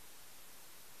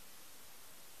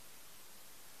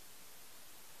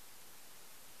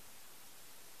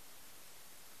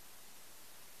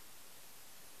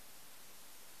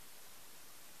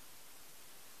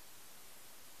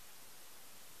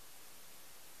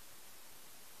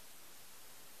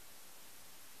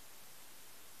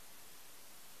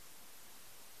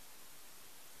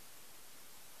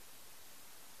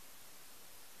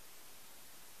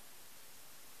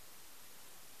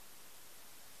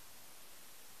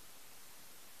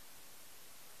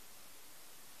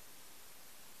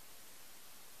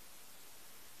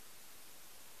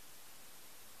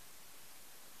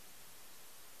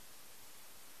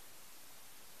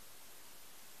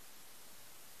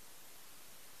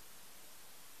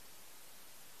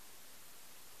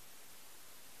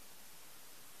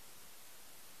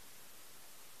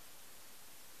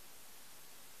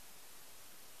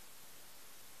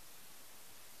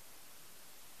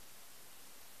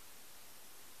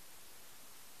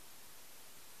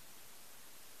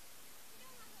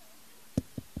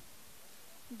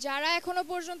যারা এখনো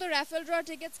পর্যন্ত raffle draw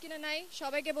tickets কিনে নাই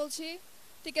সবাইকে বলছি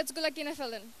টিকেটসগুলো কিনে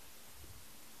ফেলেন।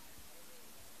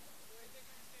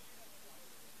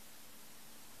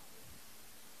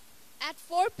 At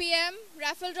 4 p.m.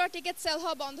 Raffle draw ticket sell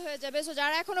হওয়া বন্ধ হয়ে যাবে, সো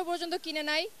যারা এখনো পর্যন্ত কিনে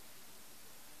নাই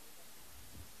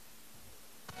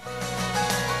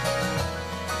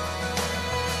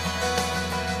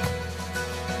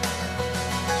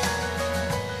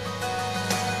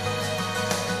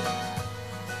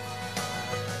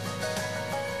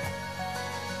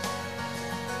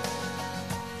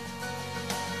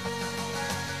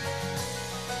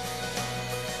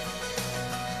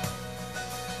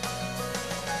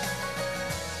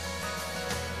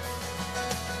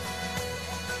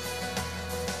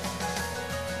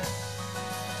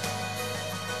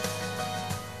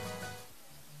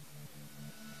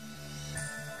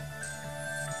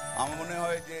আমার মনে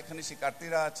হয় যে এখানে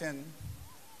শিক্ষার্থীরা আছেন,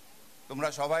 তোমরা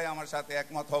সবাই আমার সাথে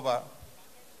একমত হবা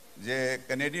যে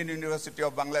কানাডিয়ান ইউনিভার্সিটি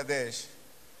অফ বাংলাদেশ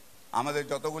আমাদের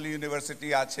যতগুলি ইউনিভার্সিটি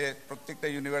আছে প্রত্যেকটা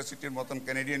ইউনিভার্সিটির মতন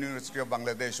কানাডিয়ান ইউনিভার্সিটি অফ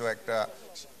বাংলাদেশও একটা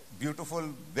বিউটিফুল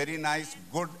ভেরি নাইস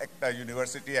গুড একটা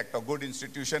ইউনিভার্সিটি, একটা গুড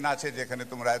ইনস্টিটিউশন আছে যেখানে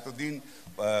তোমরা এতদিন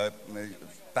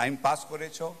টাইম পাস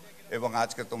করেছো এবং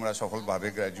আজকে তোমরা সফলভাবে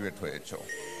গ্র্যাজুয়েট হয়েছো।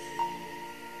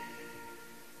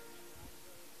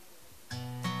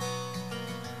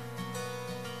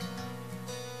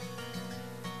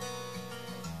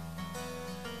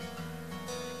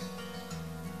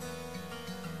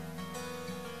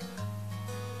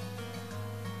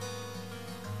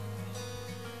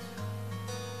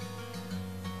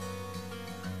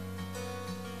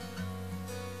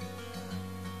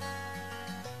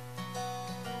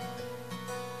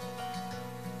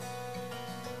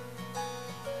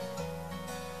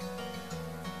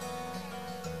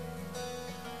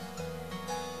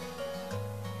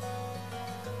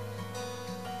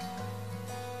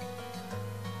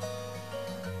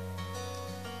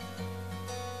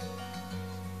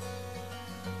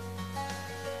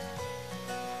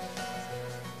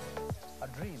 A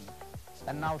dream,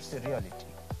 and now it's a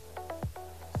reality.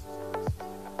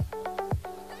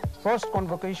 First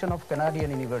Convocation of Canadian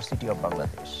University of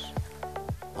Bangladesh.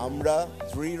 আমরা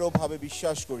দৃঢ়ভাবে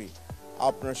বিশ্বাস করি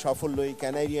আপনার সাফল্যই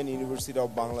কানাডিয়ান ইউনিভার্সিটি অফ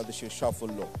বাংলাদেশের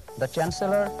সাফল্য। The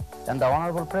Chancellor and the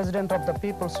Honorable President of the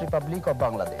People's Republic of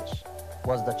Bangladesh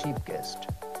was the chief guest.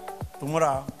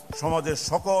 তোমরা সমাজের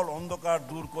সকল অন্ধকার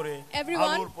দূর করে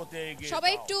Everyone, আলোর পথে এগিয়ে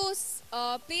সবাই যাও। একটু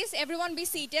please everyone be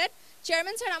seated.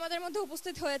 Chairman sir আমাদের মধ্যে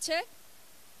উপস্থিত হয়েছে।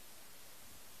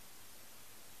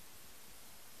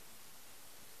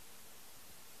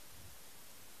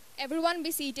 Everyone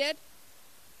be seated.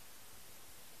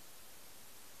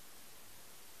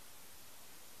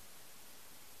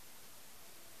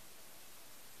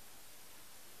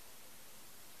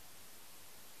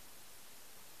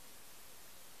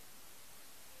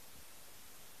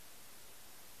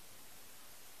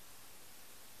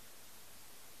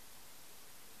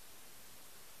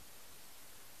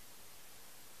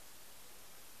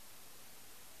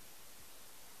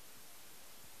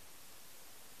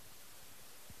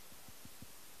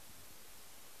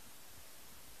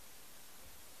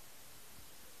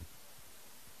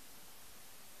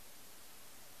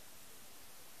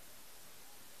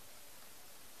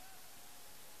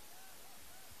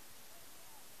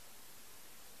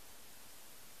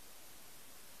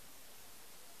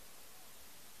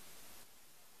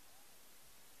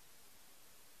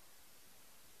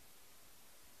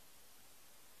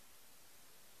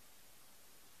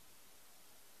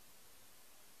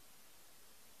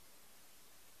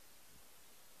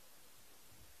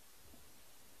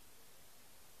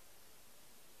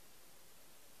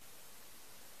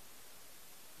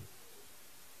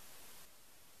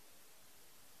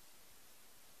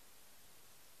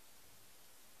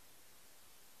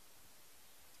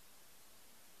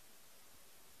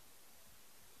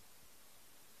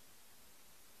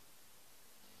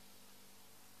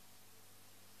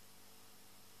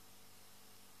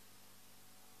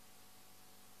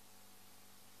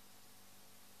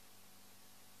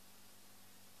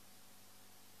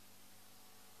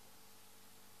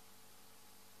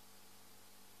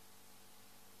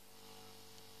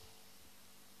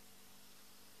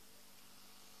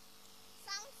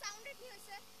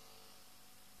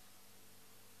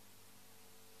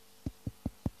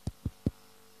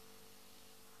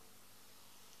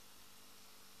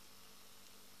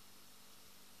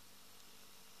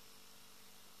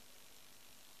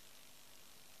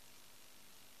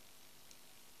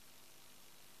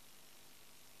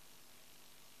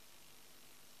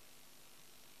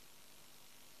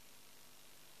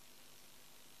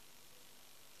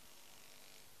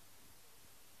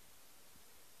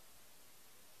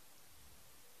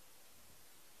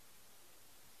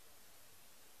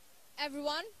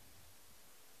 everyone.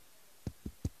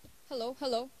 Hello,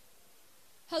 hello.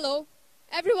 Hello,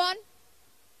 everyone.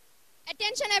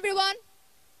 Attention, everyone.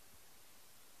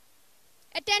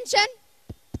 Attention.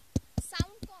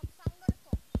 Sound com, sound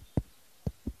com.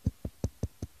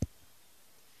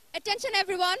 Attention,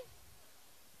 everyone.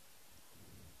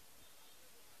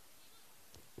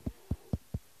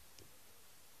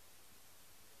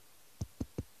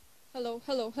 Hello,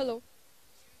 hello, hello.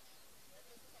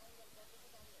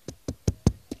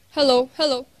 Hello,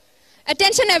 hello.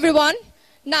 Attention, everyone.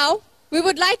 Now, we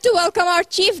would like to welcome our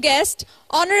chief guest,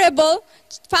 Honorable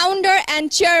Founder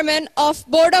and Chairman of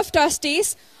Board of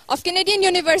Trustees of Canadian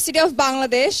University of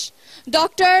Bangladesh,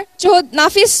 Dr.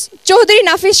 Chaudhry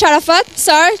Nafis Sharafat,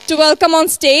 sir, to welcome on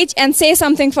stage and say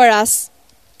something for us.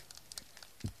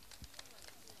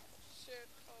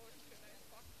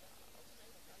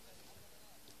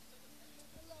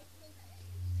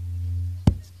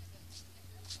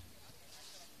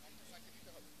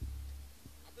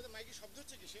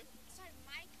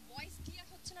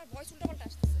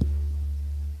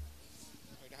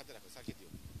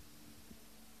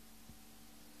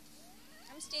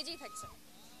 স্টেজেই থাকছে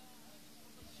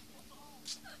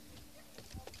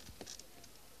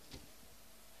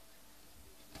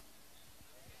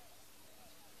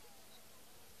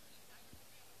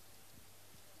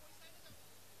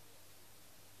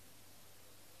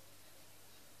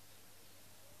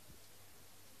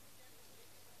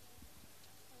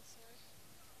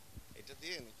এটা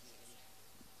দিয়ে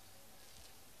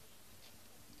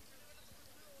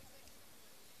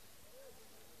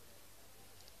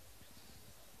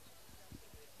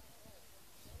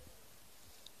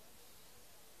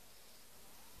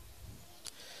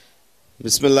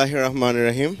বিসমিল্লাহির রহমানির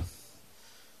রহিম।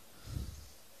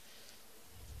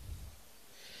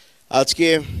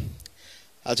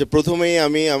 আচ্ছা প্রথমেই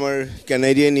আমি আমার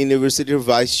Canadian ইউনিভার্সিটির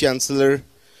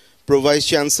প্রো ভাইস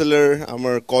চ্যান্সেলর,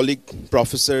 আমার কলিগ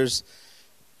প্রফেসরস,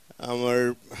 আমার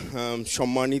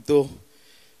সম্মানিত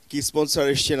কি স্পন্সর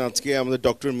এসছেন আজকে, আমাদের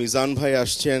ডক্টর মিজান ভাই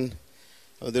আসছেন,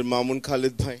 আমাদের মামুন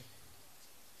খালিদ ভাই,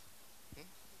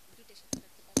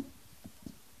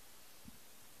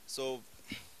 সো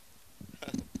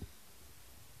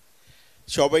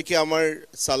সবাইকে আমার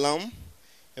সালাম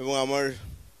এবং আমার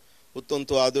অত্যন্ত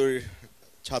আদর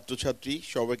ছাত্রছাত্রী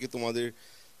সবাইকে তোমাদের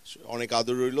অনেক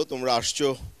আদর রইল, তোমরা আসছো।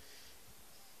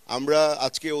 আমরা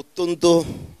আজকে অত্যন্ত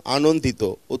আনন্দিত,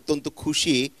 অত্যন্ত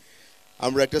খুশি,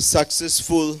 আমরা একটা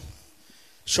সাকসেসফুল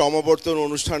সমাবর্তন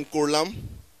অনুষ্ঠান করলাম।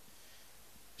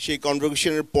 সেই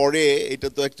কনভোকেশনের পরে এটা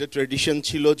তো একটা ট্র্যাডিশন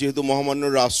ছিল, যেহেতু মহামান্য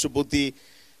রাষ্ট্রপতি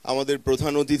আমাদের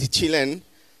প্রধান অতিথি ছিলেন,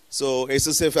 সো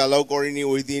এসএসএফ অ্যালাউ করেনি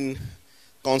ওই দিন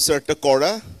কনসার্টটা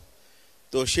করা,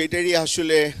 তো সেটারই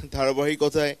আসলে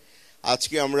ধারাবাহিকতায়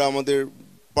আজকে আমরা আমাদের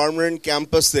পার্মানেন্ট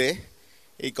ক্যাম্পাসে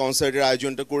এই কনসার্টের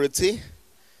আয়োজনটা করেছি।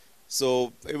 সো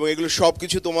এবং এগুলো সব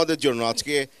কিছু তোমাদের জন্য,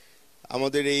 আজকে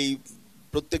আমাদের এই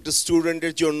প্রত্যেকটা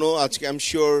স্টুডেন্টের জন্য, আজকে আই এম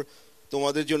শিওর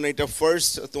তোমাদের জন্য এটা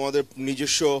ফার্স্ট তোমাদের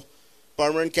নিজস্ব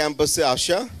পার্মানেন্ট ক্যাম্পাসে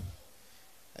আসা,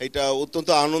 এটা অত্যন্ত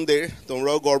আনন্দের,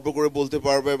 তোমরাও গর্ব করে বলতে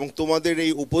পারবে এবং তোমাদের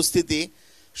এই উপস্থিতি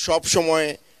সব সময়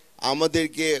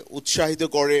আমাদেরকে উৎসাহিত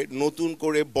করে নতুন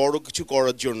করে বড় কিছু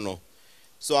করার জন্য।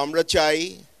 সো আমরা চাই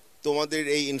তোমাদের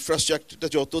এই ইনফ্রাস্ট্রাকচারটা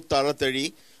যত তাড়াতাড়ি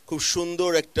খুব সুন্দর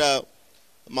একটা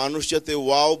মানুষ যাতে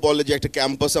ওয়াও বলে যে একটা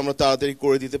ক্যাম্পাস আমরা তাড়াতাড়ি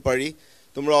করে দিতে পারি।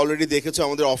 তোমরা অলরেডি দেখেছো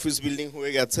আমাদের অফিস বিল্ডিং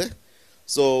হয়ে গেছে,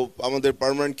 সো আমাদের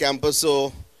পার্মানেন্ট ক্যাম্পাসও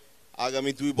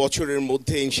আগামী 2 বছরের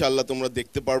মধ্যে ইনশাল্লাহ তোমরা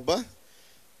দেখতে পারবা,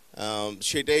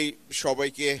 সেটাই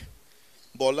সবাইকে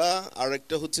বলা। আর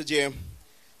একটা হচ্ছে যে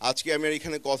আজকে আমি আর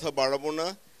এখানে কথা বাড়াবো না,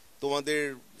 তোমাদের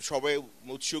সবাই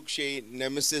উৎসুক সেই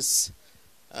নেমেসিস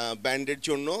ব্যান্ডের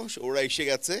জন্য, ওরা এসে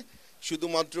গেছে।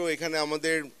 শুধুমাত্র এখানে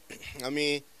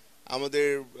আমাদের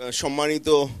সম্মানিত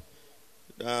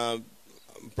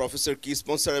প্রফেসর কি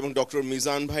স্পন্সর এবং ডক্টর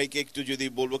মিজান ভাইকে একটু যদি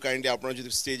বলবো কাইন্ডলি আপনারা যদি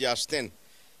স্টেজে আসতেন।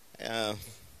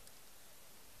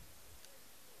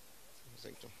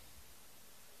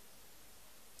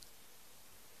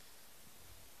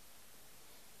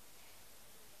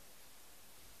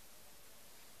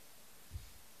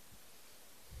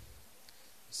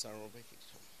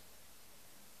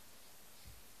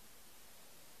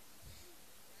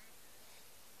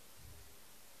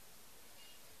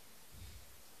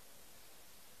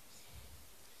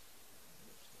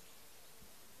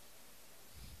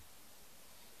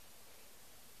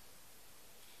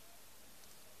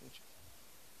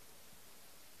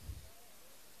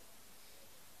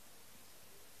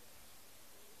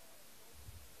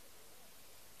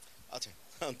 আচ্ছা,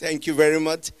 thank you very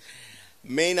much.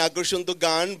 Main আকর্ষণ তো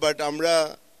গান, বাট আমরা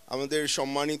আমাদের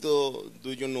সম্মানিত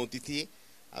দুইজন অতিথি,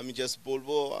 আমি জাস্ট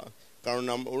বলবো কারণ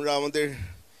ওরা আমাদের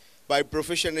বাই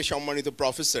প্রফেশনে সম্মানিত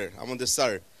প্রফেসর, আমাদের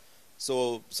স্যার। সো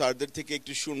স্যারদের থেকে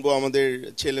একটু শুনবো আমাদের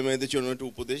ছেলে মেয়েদের জন্য একটু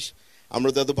উপদেশ। আমরা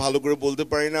তো এত ভালো করে বলতে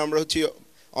পারি না, আমরা হচ্ছে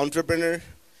এন্টারপ্রেনার,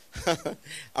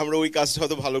 আমরা ওই কাজটা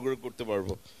হয়তো ভালো করে করতে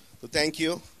পারবো। তো থ্যাংক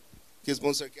ইউ।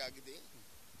 কিসমত স্যারকে আগে দিই।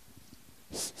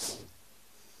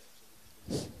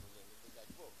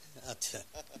 আচ্ছা,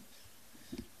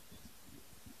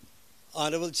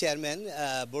 Honorable Chairman,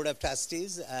 Board of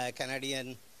Trustees, Canadian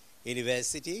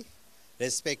University,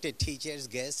 respected teachers,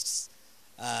 guests,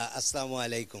 Assalamu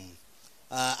alaikum.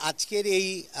 আজকের এই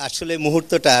আসলে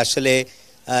মুহূর্তটা আসলে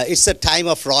it's a time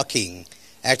of rocking.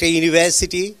 একটা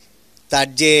ইউনিভার্সিটি তার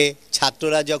যে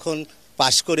ছাত্ররা যখন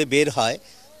পাশ করে বের হয়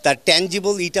তার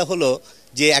ট্যাঞ্জিবল ইটা হলো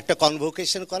যে একটা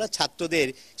কনভোকেশন করা, ছাত্রদের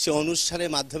সে অনুষ্ঠানের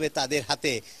মাধ্যমে তাদের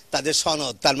হাতে তাদের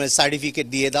সনদ, তার মানে সার্টিফিকেট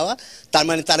দিয়ে দেওয়া, তার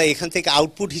মানে তারা এখান থেকে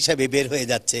আউটপুট হিসাবে বের হয়ে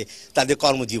যাচ্ছে তাদের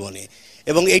কর্মজীবনে।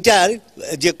 এবং এটার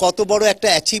যে কত বড় একটা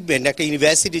অ্যাচিভমেন্ট একটা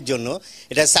ইউনিভার্সিটির জন্য,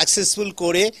 এটা সাকসেসফুল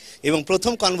করে এবং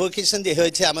প্রথম কনভোকেশন যে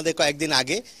হয়েছে আমাদের কয়েকদিন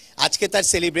আগে, আজকে তার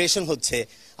সেলিব্রেশন হচ্ছে।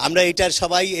 আমরা এটার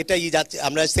সবাই এটাই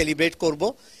আমরা সেলিব্রেট করব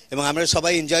এবং আমরা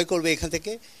সবাই এনজয় করবো এখান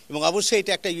থেকে। এবং অবশ্যই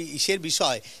এটা একটা ইসের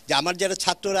বিষয় যে আমার যারা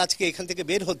ছাত্ররা আজকে এখান থেকে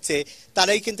বের হচ্ছে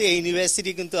তারাই কিন্তু এই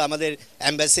ইউনিভার্সিটি কিন্তু আমাদের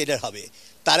অ্যাম্বাসেডর হবে,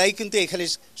 তারাই কিন্তু এখানে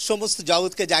সমস্ত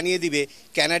জগৎকে জানিয়ে দিবে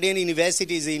Canadian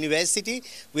university is a university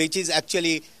which is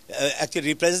actually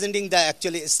representing the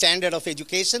actually standard of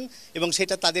education. এবং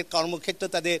সেটা তাদের কর্মক্ষেত্র,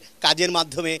 তাদের কাজের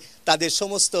মাধ্যমে, তাদের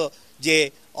সমস্ত যে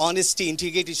অনেস্টি,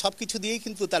 ইন্টিগ্রিটি সব কিছু দিয়েই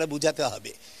কিন্তু তারা বোঝাতে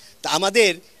হবে। তা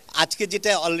আমাদের আজকে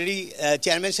যেটা অলরেডি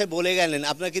চেয়ারম্যান সাহেব বলে গেলেন,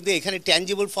 আপনারা কিন্তু এখানে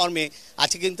ট্যাঞ্জিবল ফর্মে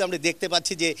আজকে কিন্তু আমরা দেখতে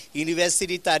পাচ্ছি যে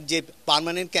ইউনিভার্সিটি তার যে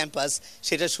পার্মানেন্ট ক্যাম্পাস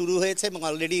সেটা শুরু হয়েছে এবং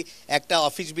অলরেডি একটা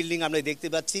অফিস বিল্ডিং আমরা দেখতে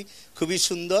পাচ্ছি, খুবই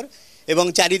সুন্দর। এবং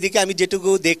চারিদিকে আমি যেটুকু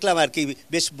দেখলাম আর কি,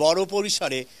 বেশ বড়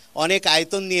পরিসরে অনেক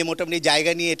আয়তন নিয়ে মোটামুটি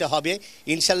জায়গা নিয়ে এটা হবে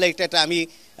ইনশাল্লাহ। এটা আমি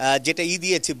যেটা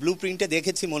দিয়েছি ব্লু প্রিন্টে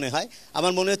দেখেছি, মনে হয়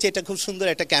আমার মনে হচ্ছে এটা খুব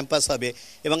সুন্দর একটা ক্যাম্পাস হবে।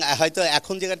 এবং হয়তো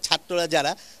এখন যে ছাত্ররা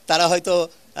যারা তারা হয়তো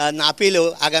না পেলেও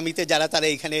আগামীতে যারা তারা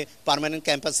এখানে পার্মানেন্ট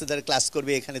ক্যাম্পাসে তারা ক্লাস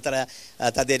করবে, এখানে তারা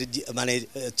তাদের মানে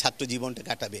ছাত্র জীবনটা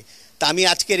কাটাবে। তা আমি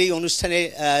আজকের এই অনুষ্ঠানে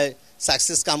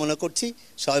সাকসেস কামনা করছি।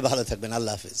 সবাই ভালো থাকবেন।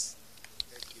 আল্লাহ হাফেজ।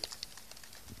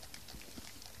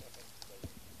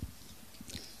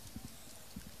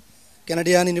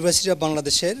 কানাডিয়ান ইউনিভার্সিটি অফ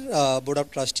বাংলাদেশের বোর্ড অফ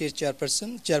ট্রাস্টির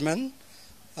চেয়ারম্যান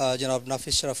জনাব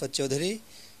নাফিস শরাফত চৌধুরী,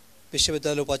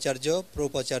 বিশ্ববিদ্যালয়ের উপাচার্য, প্রো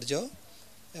উপাচার্য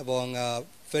এবং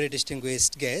ভেরি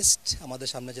ডিস্টিংগুইশড গেস্ট আমাদের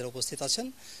সামনে যারা উপস্থিত আছেন,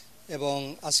 এবং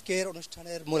আজকের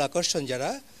অনুষ্ঠানের মূল আকর্ষণ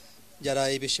যারা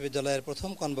এই বিশ্ববিদ্যালয়ের প্রথম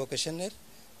কনভোকেশনের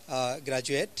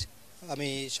গ্র্যাজুয়েট, আমি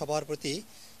সবার প্রতি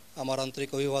আমার আন্তরিক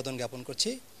অভিবাদন জ্ঞাপন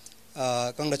করছি।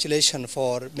 Congratulation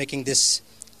for making this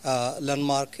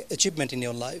landmark achievement in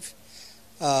your life.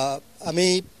 আমি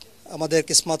আমাদের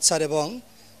কিসমত স্যার এবং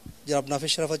জনাব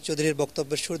নাফিস শরাফত চৌধুরীর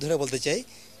বক্তব্যের সুর ধরে বলতে চাই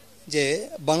যে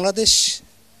Bangladesh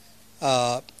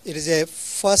it is a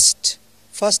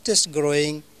fastest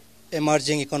growing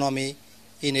emerging economy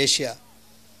in Asia.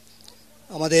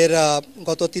 আমাদের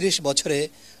গত 30 বছরে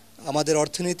আমাদের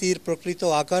অর্থনীতির প্রকৃত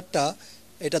আকারটা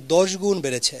এটা 10 গুণ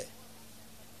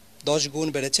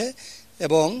বেড়েছে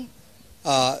এবং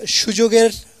সুযোগের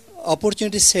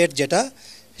অপরচুনিটি সেট যেটা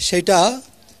সেটা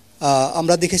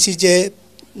আমরা দেখেছি যে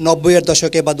 90-এর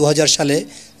দশকে বা 2000 সালে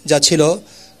যা ছিল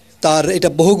তার এটা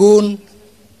বহুগুণ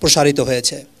প্রসারিত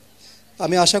হয়েছে।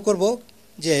 আমি আশা করব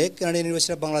যে কানাডিয়ান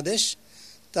ইউনিভার্সিটি অফ বাংলাদেশ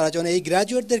তারা যেন এই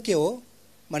গ্র্যাজুয়েটদেরকেও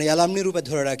মানে অ্যালামনি রূপে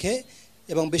ধরে রাখে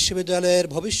এবং বিশ্ববিদ্যালয়ের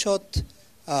ভবিষ্যৎ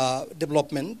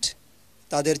ডেভেলপমেন্ট,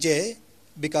 তাদের যে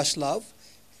বিকাশ লাভ,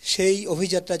 সেই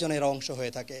অভিযাত্রা যেন এর অংশ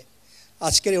হয়ে থাকে।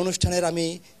 আজকের এই অনুষ্ঠানের আমি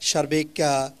সার্বিক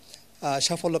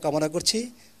সাফল্য কামনা করছি।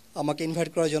 আমাকে ইনভাইট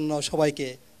করার জন্য সবাইকে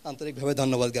আন্তরিকভাবে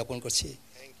ধন্যবাদ জ্ঞাপন করছি।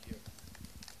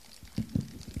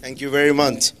 Thank you very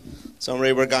much. So আমরা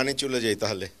এবার গানে চলে যাই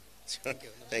তাহলে।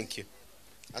 Thank you.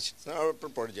 আচ্ছা,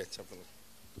 পরে যাচ্ছি আপনাদের।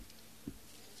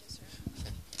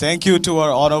 Thank you to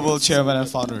our honorable chairman and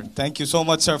founder. Thank you so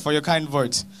much, sir, for your kind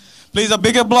words. Please, a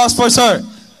big applause for sir.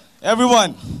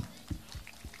 Everyone.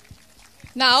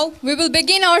 Now we will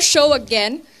begin our show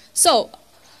again. So,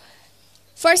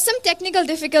 for some technical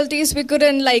difficulties, we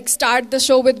couldn't start the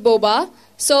show with BOBA.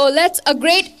 So let's a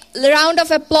great round of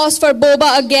applause for BOBA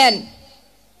again.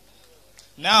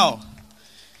 Now,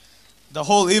 the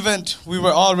whole event we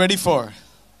were all ready for.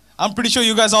 I'm pretty sure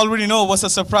you guys already know what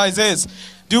the surprise is.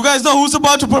 Do you guys know who's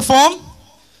about to perform?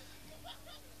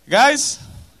 Guys,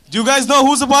 do you guys know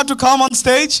who's about to come on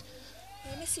stage?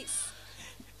 Nemesis.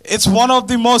 It's one of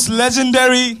the most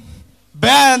legendary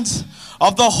bands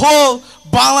of the whole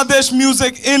Bangladesh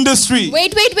music industry.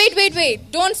 Wait.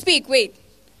 Don't speak, wait.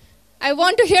 I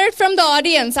want to hear it from the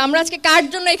audience. আমরা আজকে কার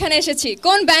জন্য এখানে এসেছি?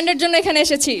 কোন ব্যান্ডের জন্য এখানে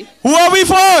এসেছি? Who are we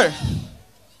for?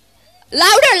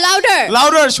 Louder, louder.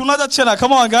 Louder, শোনা যাচ্ছে না.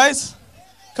 Come on, guys.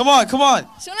 Come on, come on.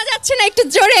 শোনা যাচ্ছে না, একটু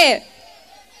জোরে.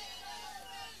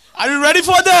 Are you ready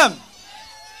for them?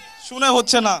 শোনা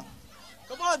হচ্ছে না.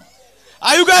 Come on.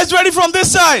 Are you guys ready from this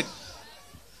side?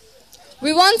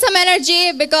 We want some energy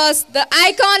because the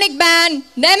iconic band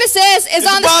Nemesis is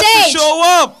on the stage. About to show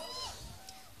up.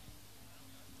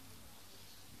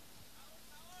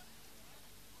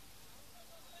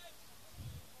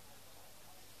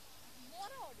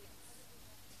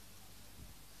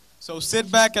 So sit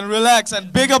back and relax and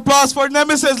big applause for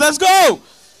Nemesis. Let's go.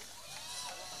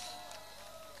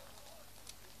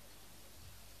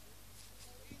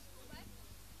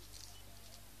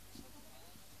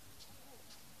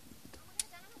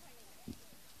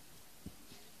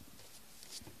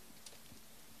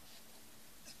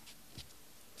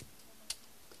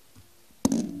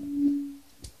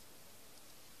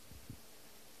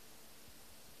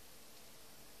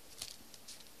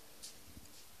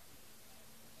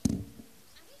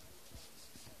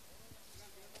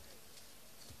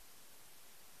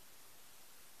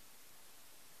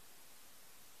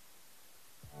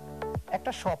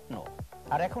 একটা স্বপ্ন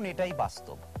আর এখন এটাই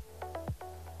বাস্তব।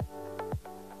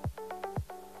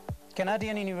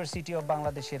 Canadian university of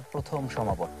বাংলাদেশের প্রথম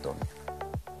সমাবর্তন।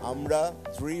 আমরা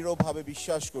দৃঢ়ভাবে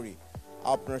বিশ্বাস করি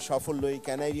আপনার সাফল্যই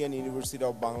কানাডিয়ান ইউনিভার্সিটি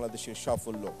অফ বাংলাদেশের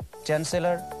সাফল্য।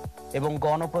 চ্যান্সেলর এবং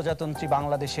গণপ্রজাতন্ত্রী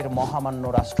বাংলাদেশের মহামান্য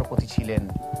রাষ্ট্রপতি ছিলেন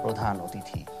প্রধান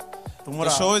অতিথি।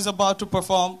 The show is about to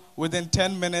perform within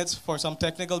 10 minutes. For some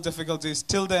technical difficulties,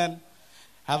 till then,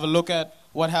 have a look at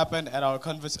what happened at our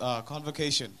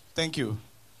convocation. Thank you.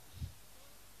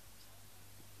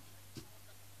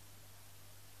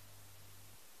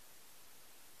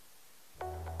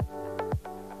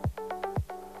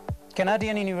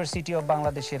 Canadian university of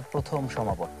বাংলাদেশের প্রথম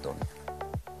সমাবর্তন।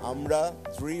 আমরা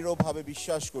দৃঢ়ভাবে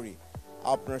বিশ্বাস করি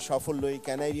আপনার সাফল্যই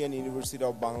কানাডিয়ান ইউনিভার্সিটি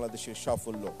অফ বাংলাদেশের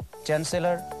সাফল্য।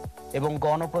 চ্যান্সেলর এবং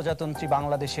গণপ্রজাতন্ত্রী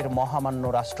বাংলাদেশের মহামান্য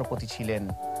রাষ্ট্রপতি ছিলেন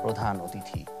প্রধান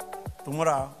অতিথি।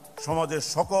 তোমরা সমাজের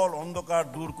সকল অন্ধকার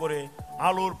দূর করে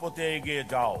আলোর পথে এগিয়ে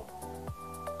যাও।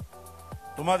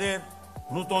 তোমাদের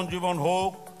নূতন জীবন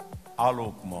হোক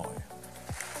আলোকময়।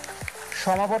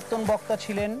 সমাবর্তন বক্তা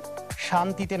ছিলেন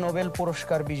শান্তিতে নোবেল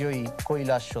পুরস্কার বিজয়ী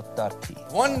Kailash Satyarthi.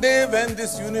 One day when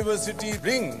this university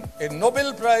bring a Nobel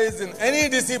Prize in any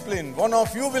discipline, one of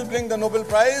you will bring the Nobel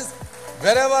Prize.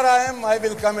 Wherever I am, I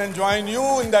will come and join you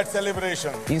in that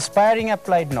celebration. Inspiring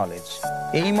applied knowledge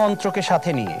এই মন্ত্রকে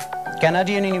সাথে নিয়ে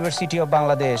Canadian university of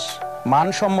Bangladesh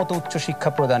মানসম্মত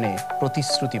উচ্চশিক্ষা প্রদানে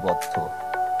প্রতিশ্রুতিবদ্ধ।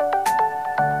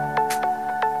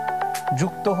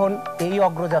 যুক্ত হন এই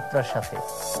অগ্রযাত্রার সাথে।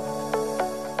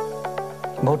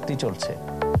 ভর্তি চলছে।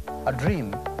 A dream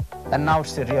and now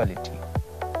it's a reality.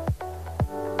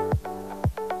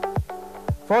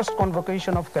 First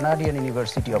convocation of Canadian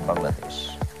University of Bangladesh.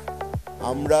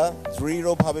 আমরা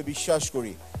দৃঢ়ভাবে বিশ্বাস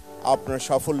করি আপনার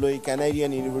সাফল্যই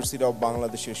কানাডিয়ান ইউনিভার্সিটি অফ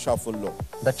বাংলাদেশের সাফল্য।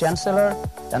 The Chancellor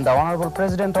and the Honorable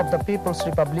President of the People's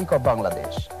Republic of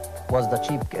Bangladesh was the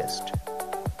chief guest.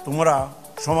 তোমরা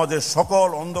সমাজের সকল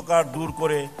অন্ধকার দূর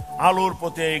করে আলোর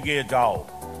পথে এগিয়ে যাও।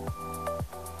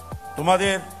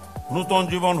 তোমাদের নূতন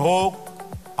জীবন হোক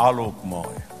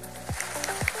আলোকময়।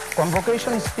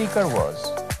 Convocation speaker was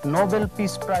Nobel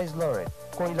Peace Prize laureate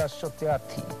Kailash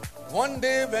Satyarthi. One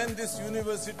day when this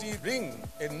university bring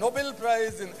a Nobel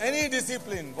Prize in any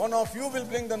discipline, one of you will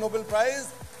bring the Nobel Prize.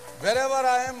 Wherever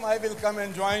I am, I will come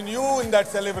and join you in that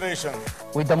celebration.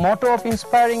 With the motto of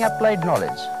inspiring applied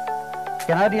knowledge,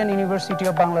 Canadian University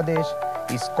of Bangladesh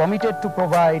is committed to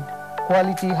provide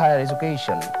quality higher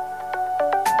education.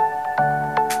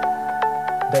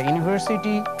 The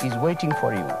university is waiting for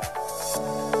you.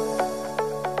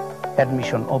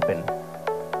 Admission open.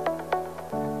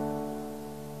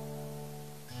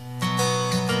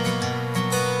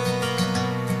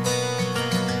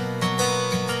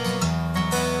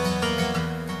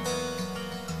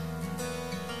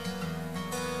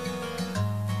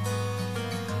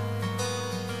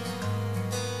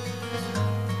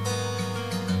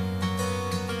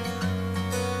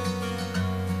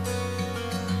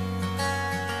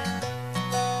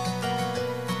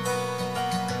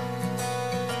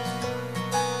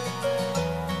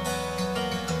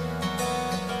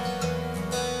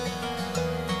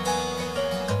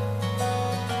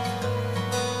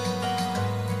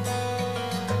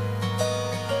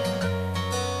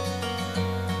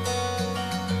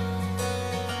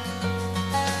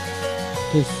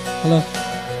 This, hello,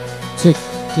 check,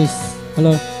 this,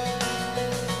 hello,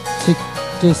 check,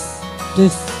 this.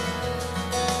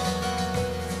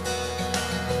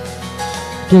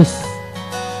 Please.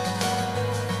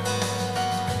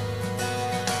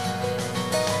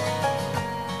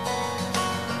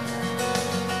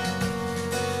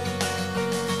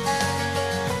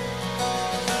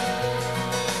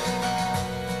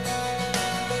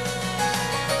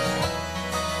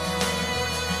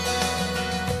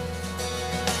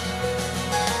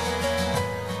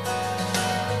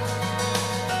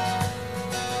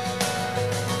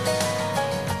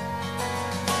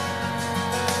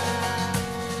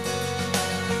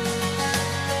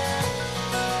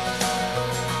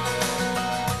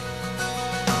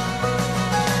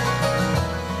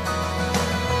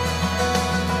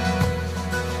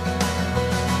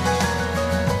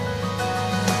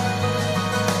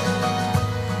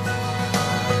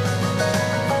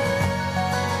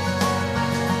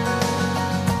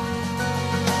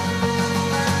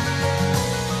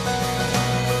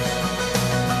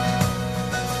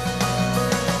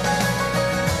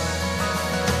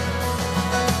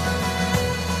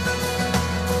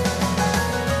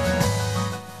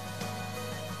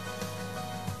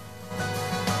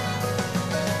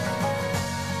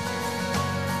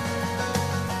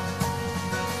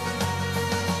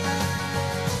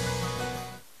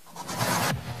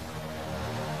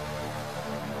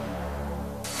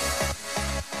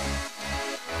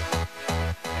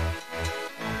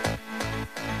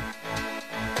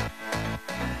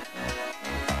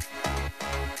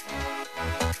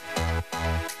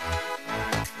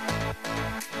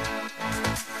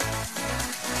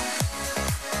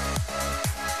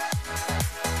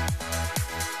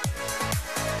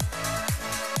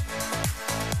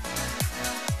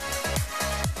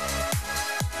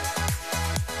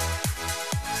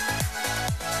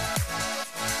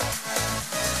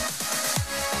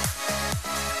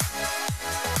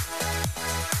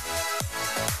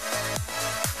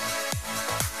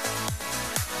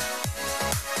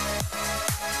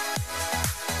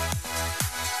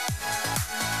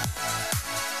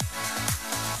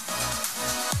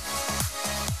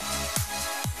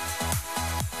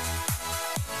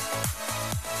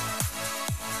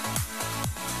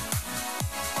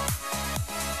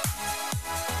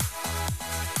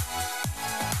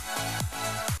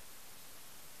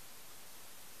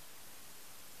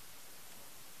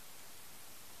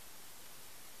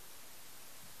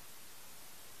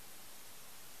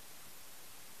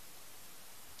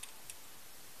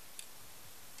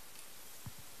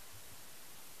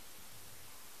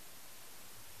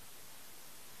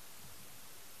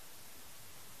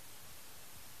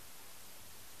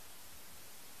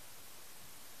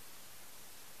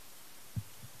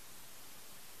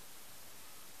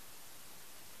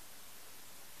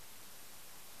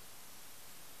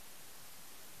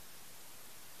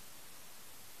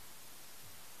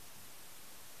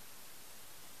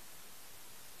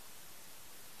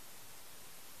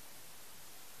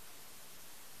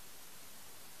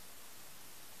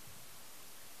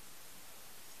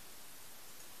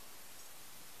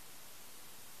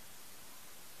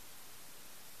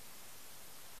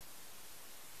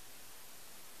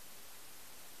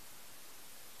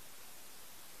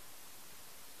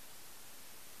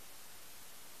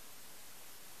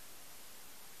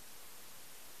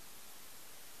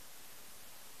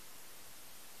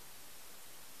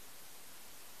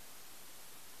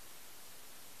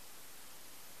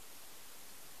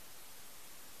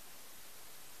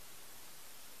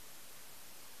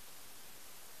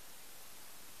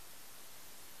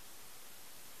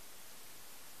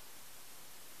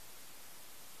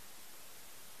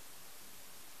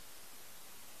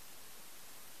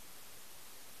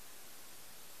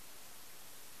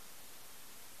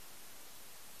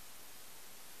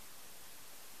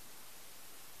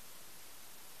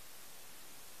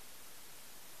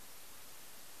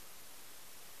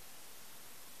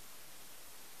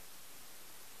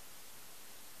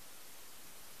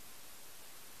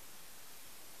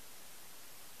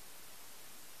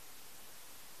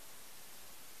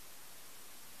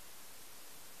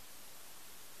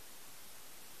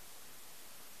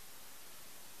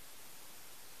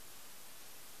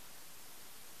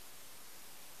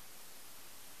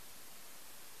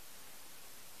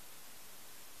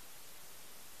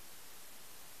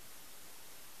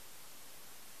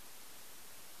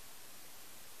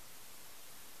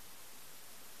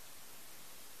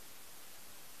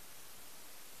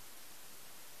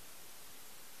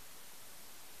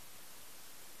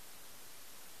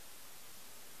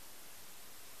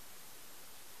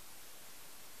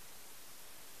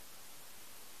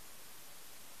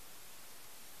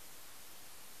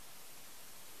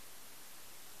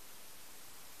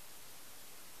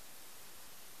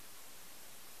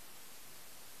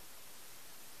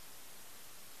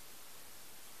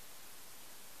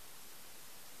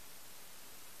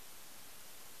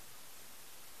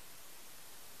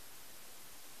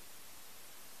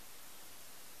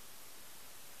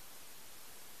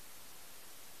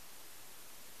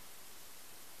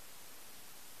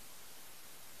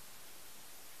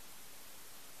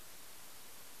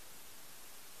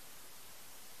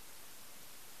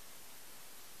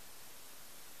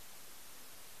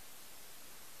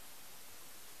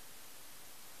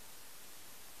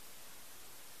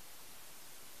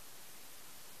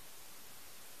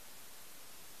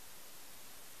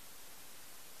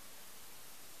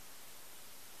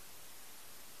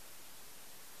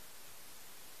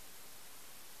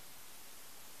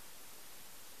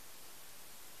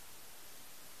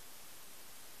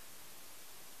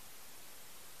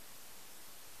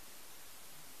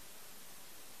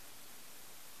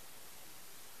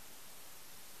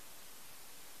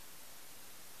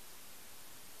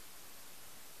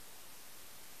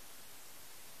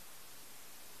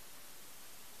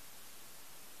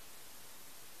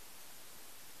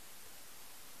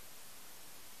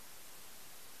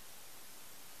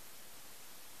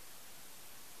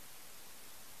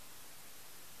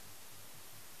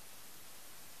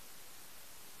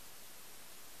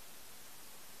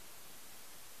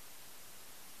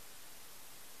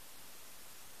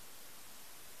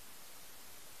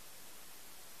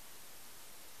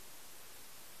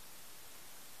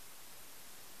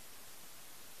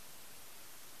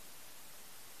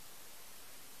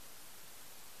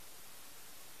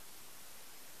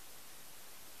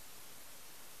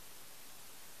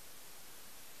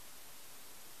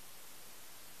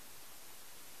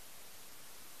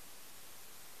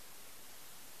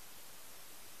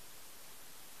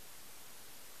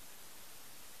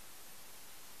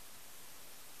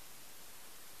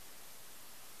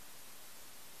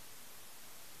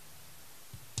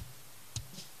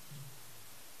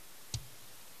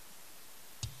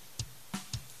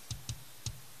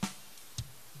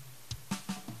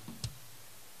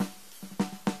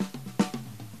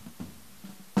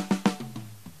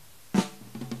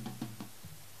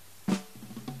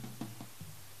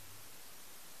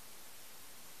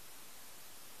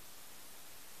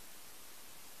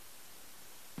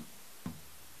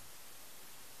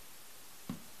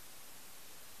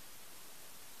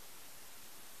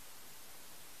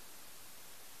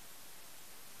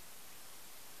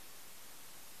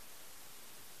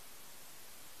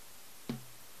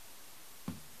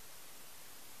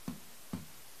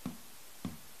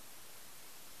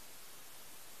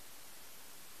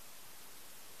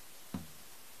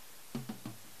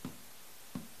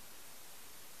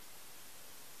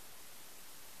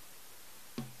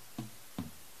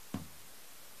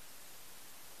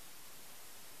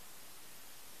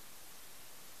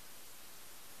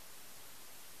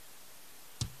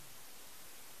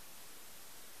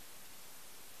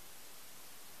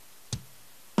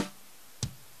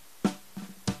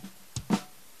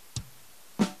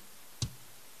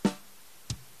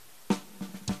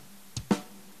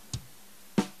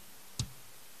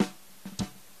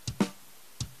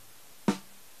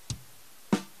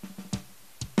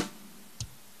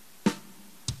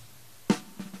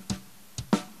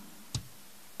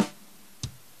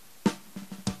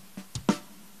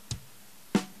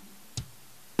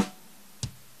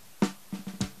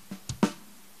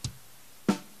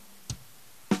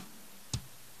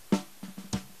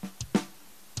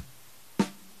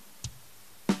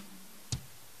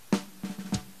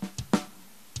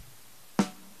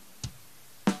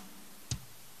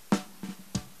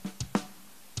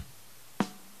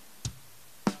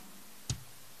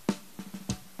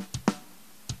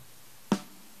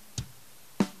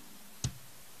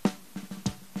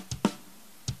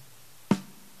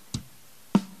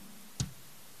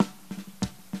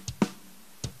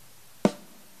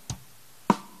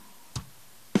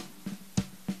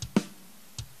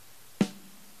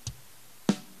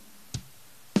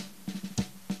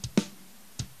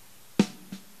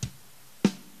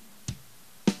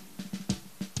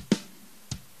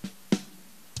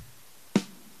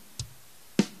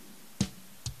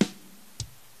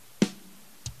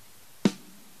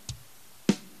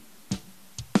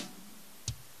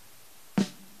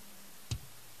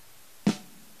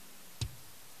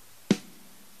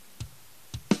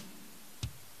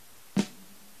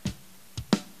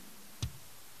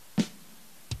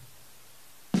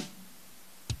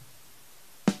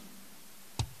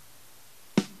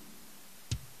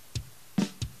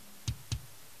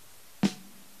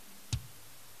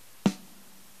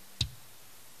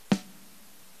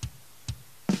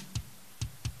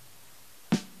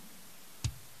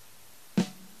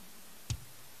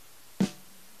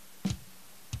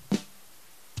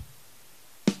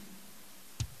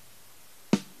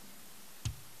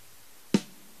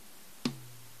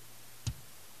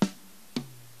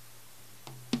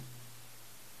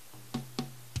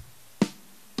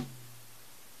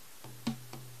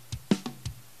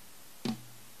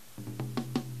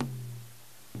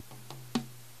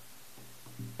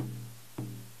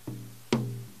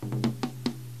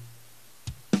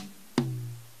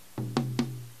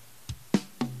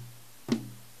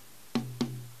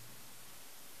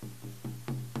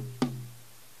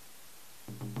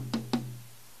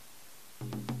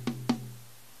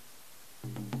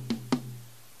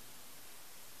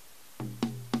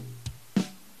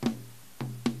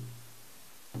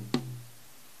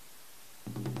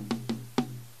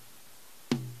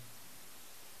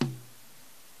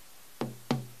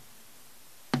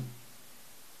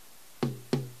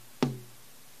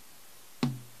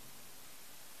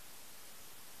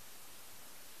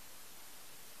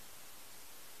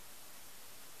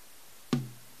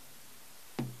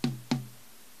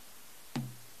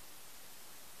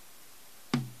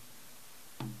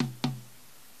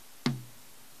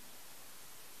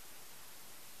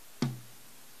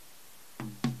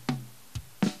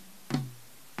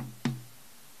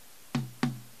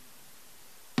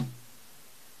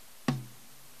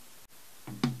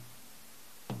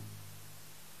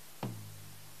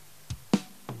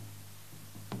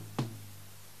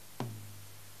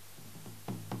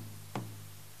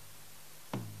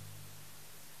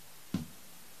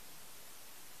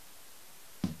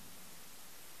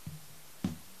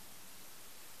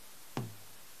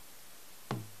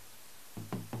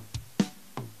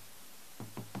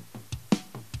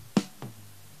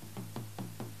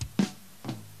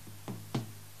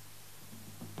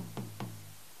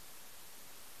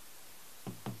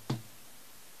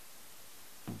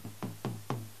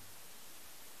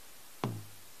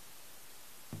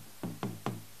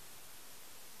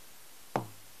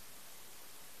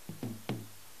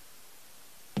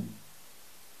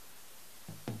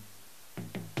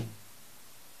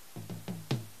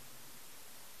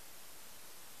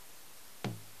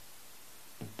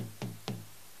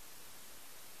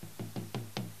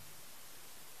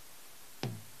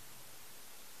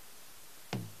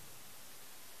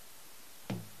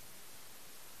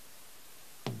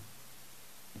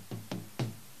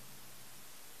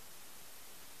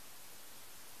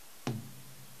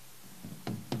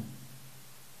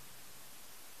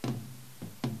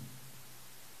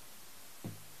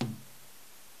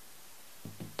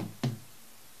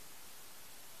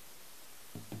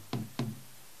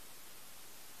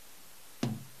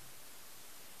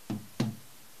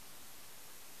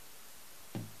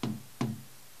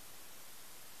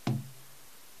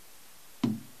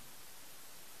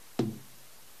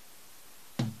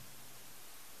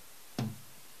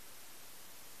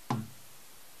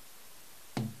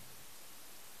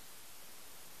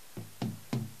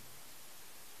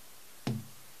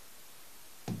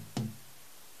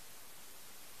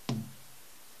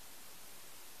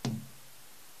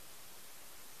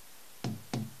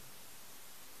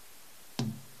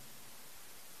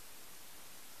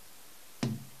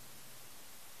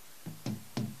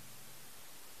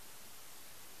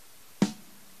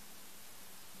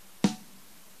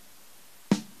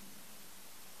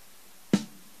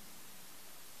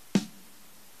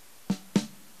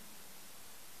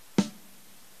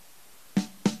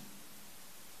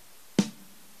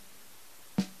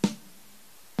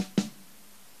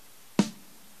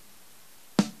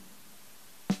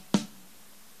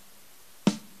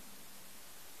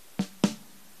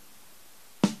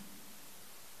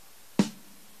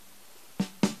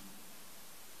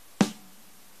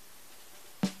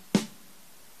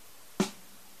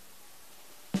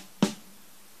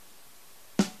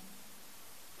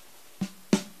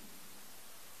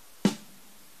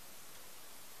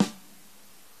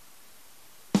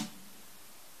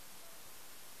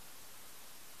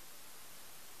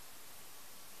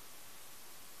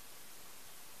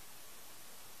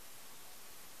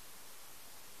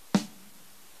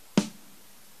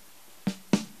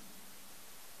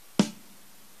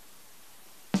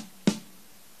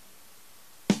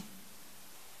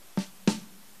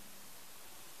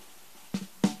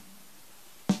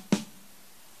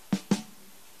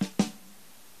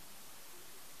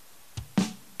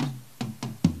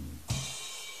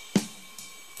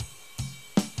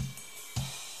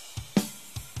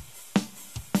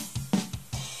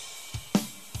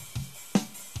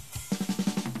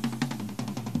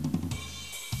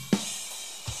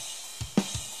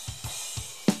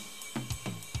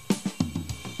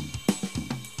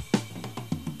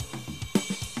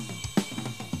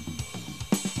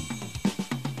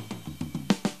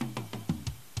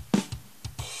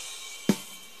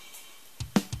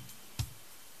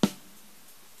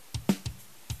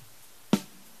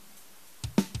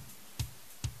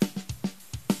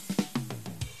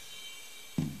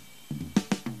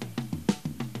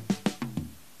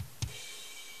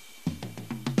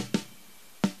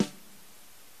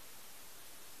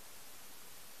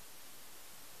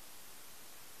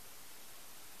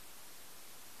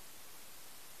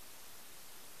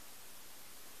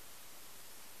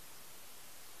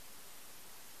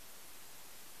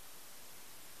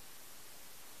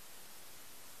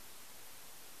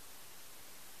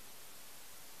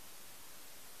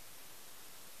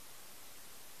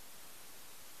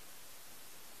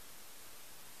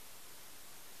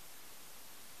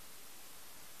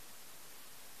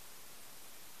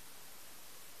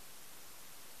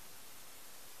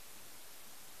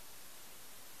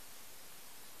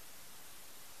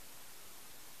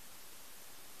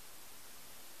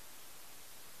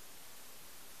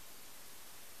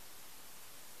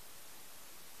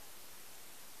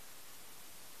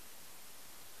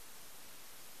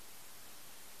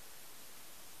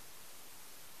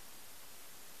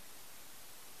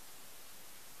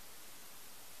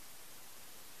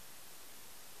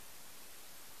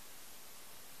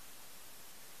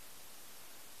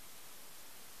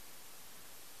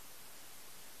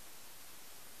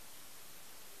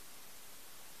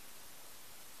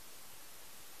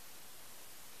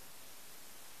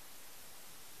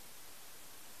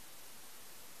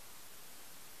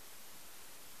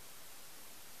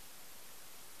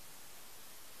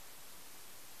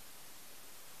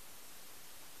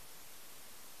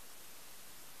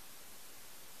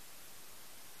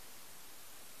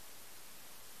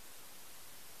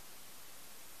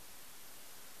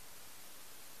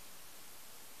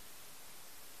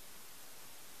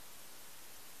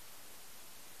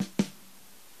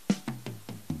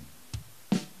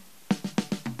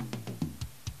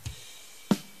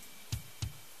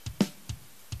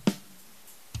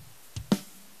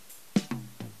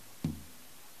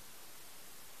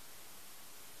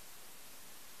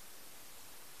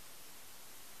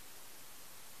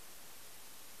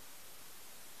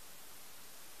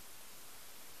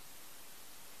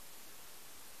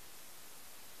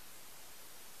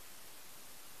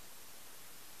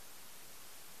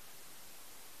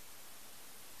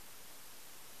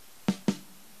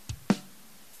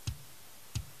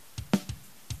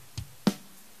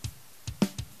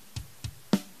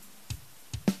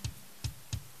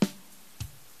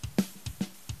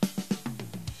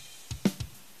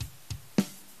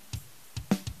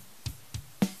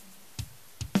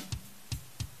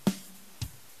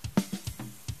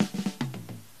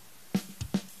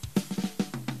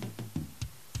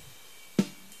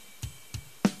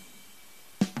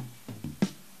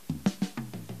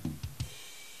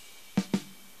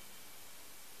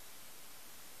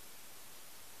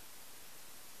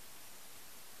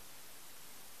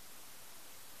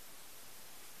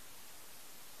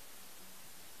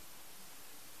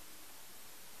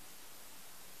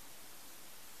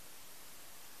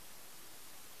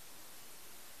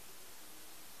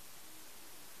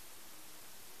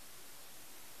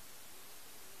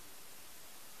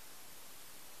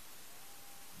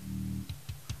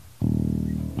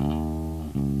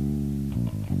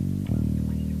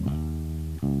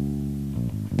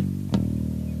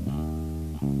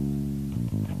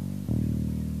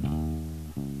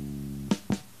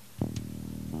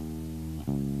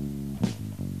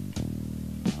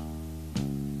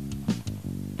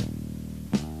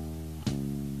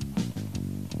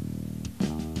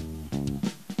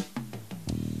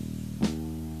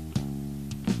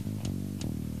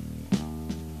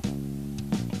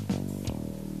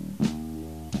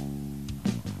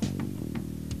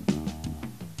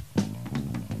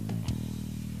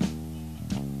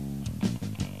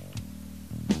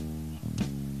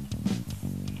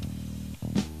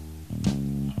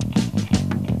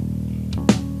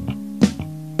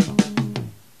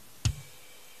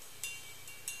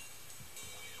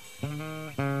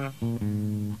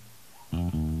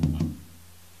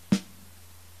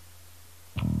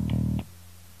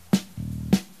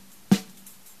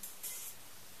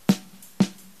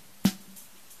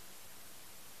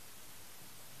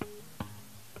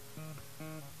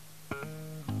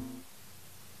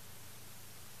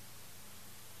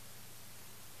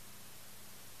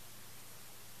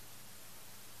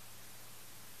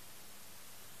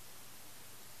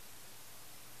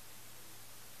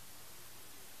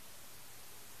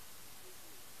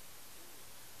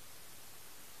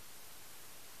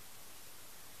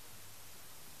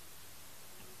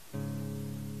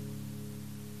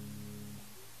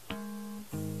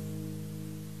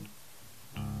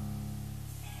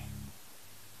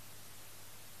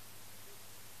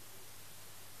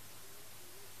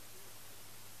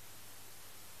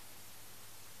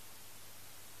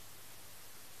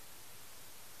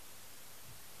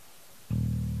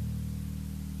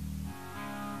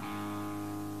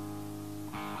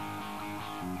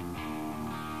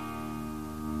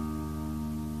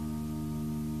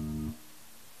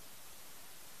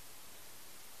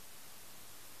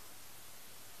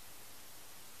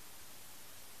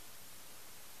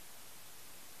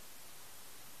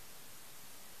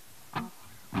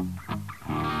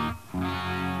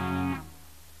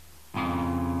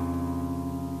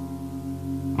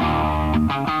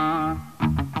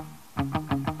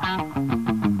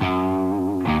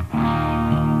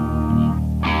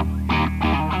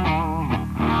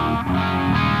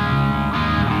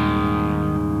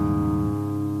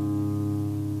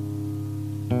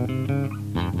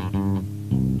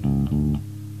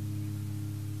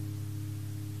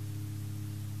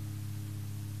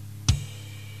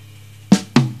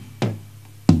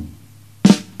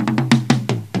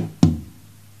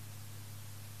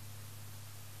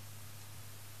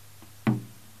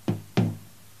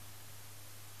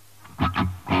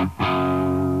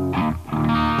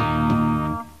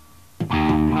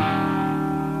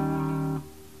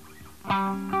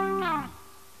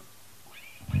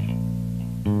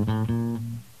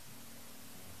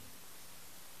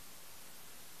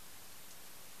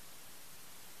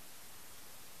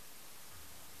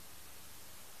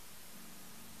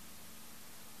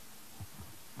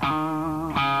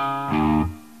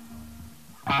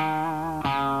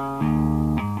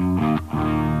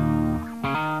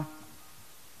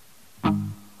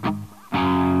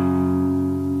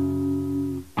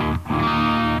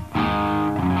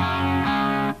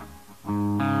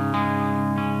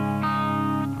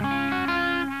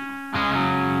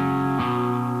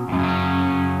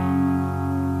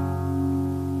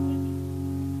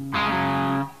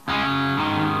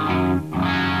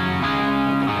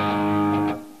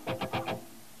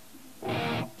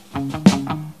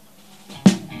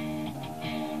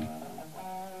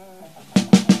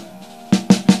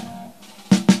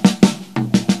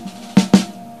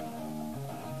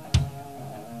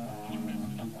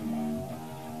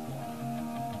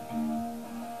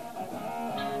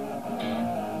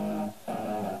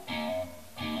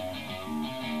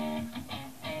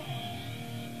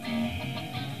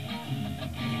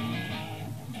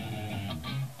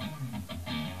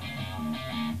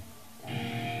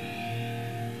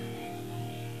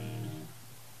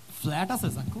 Flat আছে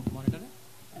Jakhu মনিটরে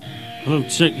Hello,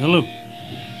 check. Hello.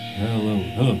 Hello.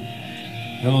 Hello.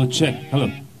 Hello, check. Hello.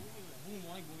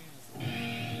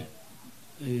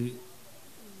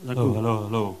 Hello. Hello.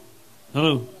 Hello.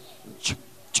 Hello. Check.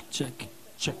 Check. Check.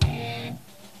 Check.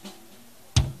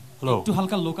 Hello. একটু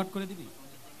হালকা লো কাট করে দিবি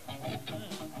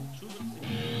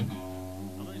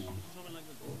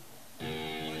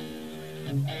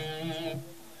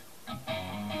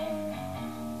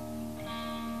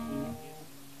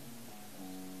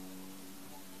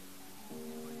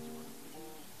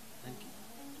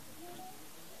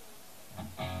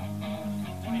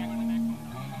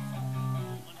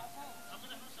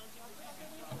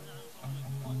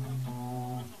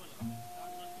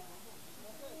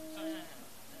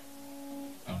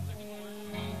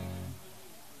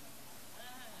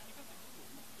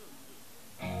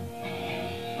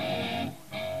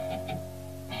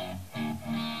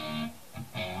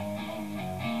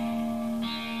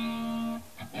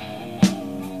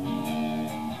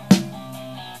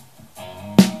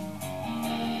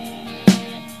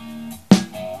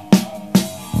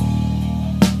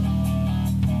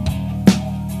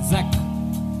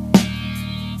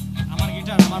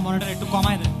আমার monitor একটু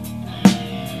কমায় দে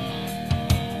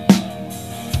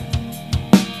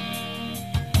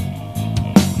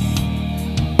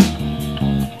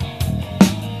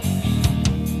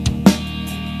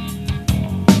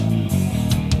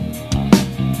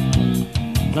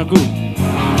Zaku,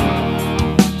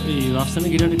 এই রাফসানের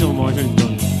গিটারটা একটু মনিটর দিতে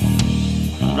হবে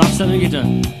রাফসানের গিটার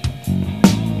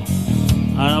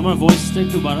আর আমার ভয়েসটা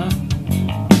একটু বাড়া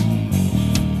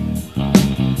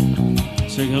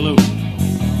Check, hello.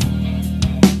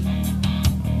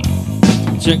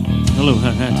 Check, hello,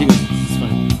 ঠিক আছে, it's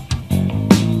fine.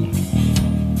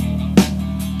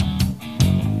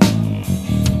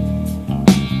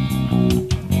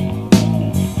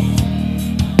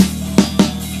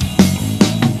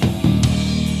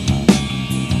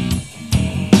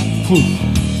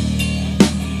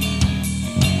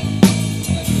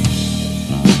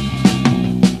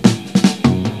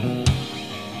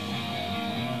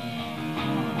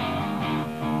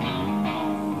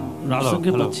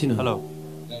 রাফসানকে পাচ্ছি না হ্যালো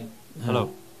হ্যালো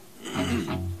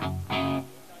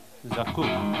জাকু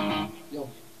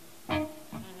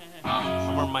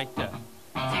আমার মাইকটা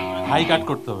হাই কাট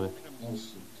করতে হবে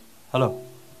হ্যালো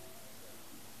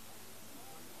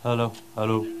হ্যালো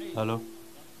হ্যালো হ্যালো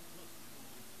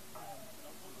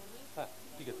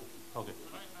ঠিক আছে ওকে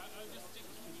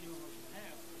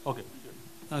ওকে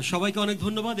সবাইকে অনেক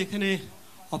ধন্যবাদ এখানে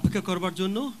অপেক্ষা করবার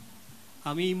জন্য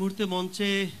আমি এই মুহূর্তে মঞ্চে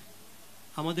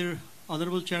আমাদের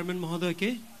অনারেবল চেয়ারম্যান মহোদয়কে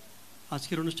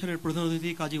আজকের অনুষ্ঠানের প্রধান অতিথি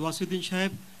কাজী ওয়াসিউদ্দিন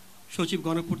সাহেব সচিব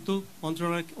গণপূর্ত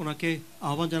মন্ত্রণালয় ওনাকে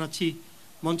আহ্বান জানাচ্ছি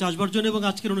মঞ্চে আসবার জন্য এবং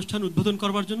আজকের অনুষ্ঠান উদ্বোধন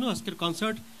করবার জন্য, আজকের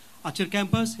কনসার্ট, আজকের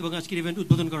ক্যাম্পাস এবং আজকের ইভেন্ট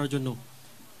উদ্বোধন করার জন্য।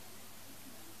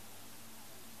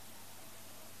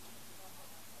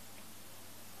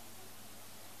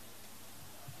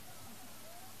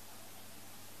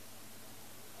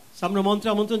 আমরা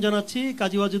মন্ত্রে আমন্ত্রণ জানাচ্ছি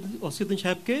কাজী ওয়াসিউদ্দিন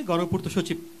সাহেবকে, গণপূর্ত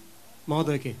সচিব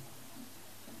মহোদয়কে।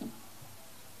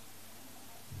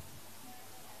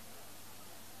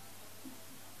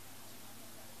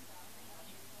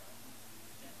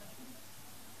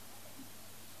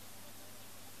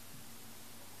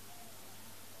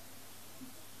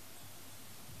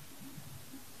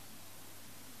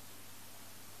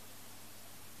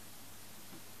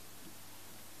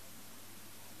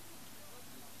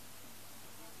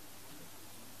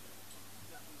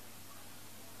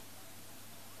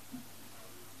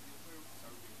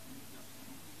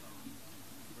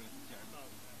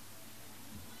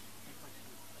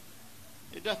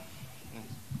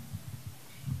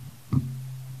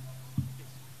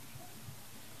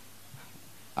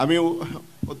 আমি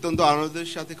অত্যন্ত আনন্দের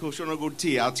সাথে ঘোষণা করছি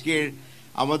আজকের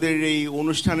আমাদের এই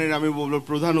অনুষ্ঠানের আমি বলবো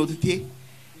প্রধান অতিথি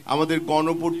আমাদের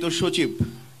গণপূর্ত সচিব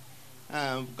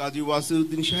কাজী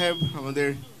ওয়াসিউদ্দিন সাহেব। আমাদের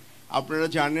আপনারা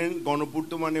জানেন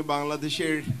গণপূর্ত মানে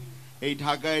বাংলাদেশের এই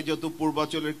ঢাকায় যত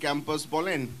পূর্বাঞ্চলের ক্যাম্পাস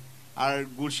বলেন আর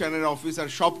গুলশানের অফিস আর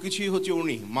সব কিছুই হচ্ছে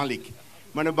উনি মালিক,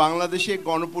 মানে বাংলাদেশে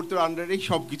গণপূর্তর আন্ডারেই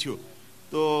সব কিছু।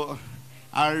 তো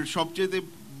আর সবচেয়ে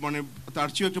মানে তার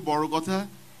চেয়েও একটা বড় কথা,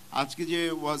 আজকে যে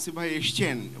ওয়াসি ভাই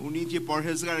এসছেন উনি যে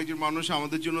পরহেজগার একজন মানুষ,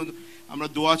 আমাদের জন্য আমরা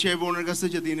দোয়া চাইবো ওনার কাছে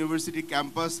যাতে ইউনিভার্সিটি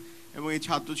ক্যাম্পাস এবং এই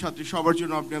ছাত্রছাত্রী সবার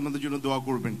জন্য আপনি আমাদের জন্য দোয়া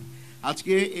করবেন।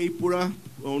 আজকে এই পুরা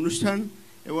অনুষ্ঠান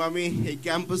এবং আমি এই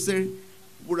ক্যাম্পাসের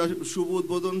পুরা শুভ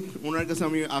উদ্বোধন ওনার কাছে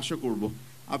আমি আশা করব,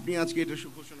 আপনি আজকে এটা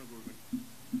ঘোষণা করবেন।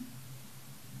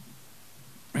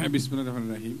 হ্যাঁ, বিসমিল্লাহির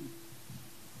রহমানির রহিম।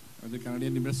 আমাদের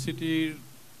কানাডিয়ান ইউনিভার্সিটির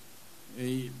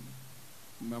এই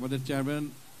আমাদের চেয়ারম্যান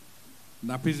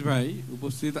নাফিস ভাই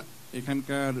উপস্থিত,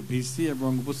 এখানকার ভিসি এবং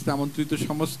উপস্থিত আমন্ত্রিত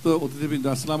সমস্ত অতিথিবৃন্দ,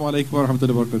 আসসালামু আলাইকুম ওয়া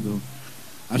রাহমাতুল্লাহি ওয়া বারাকাতুহু।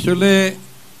 আসলে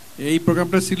এই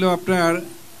প্রোগ্রামটা ছিল আপনার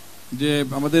যে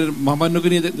আমাদের মহামান্যকে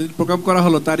নিয়ে যেদিন প্রোগ্রাম করা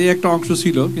হলো তারই একটা অংশ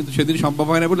ছিল, কিন্তু সেদিন সম্ভব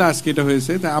হয় না বলে আজকে এটা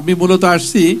হয়েছে। তা আমি মূলত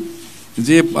আসছি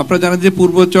যে আপনারা জানেন যে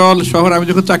পূর্বচল শহর, আমি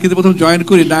যখন চাকরিতে প্রথম জয়েন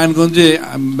করি নারায়ণগঞ্জে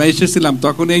ম্যাজিস্ট্রেট ছিলাম,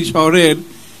 তখন এই শহরের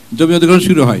জমি অধিগ্রহণ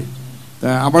শুরু হয়। তা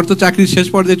আমার তো চাকরির শেষ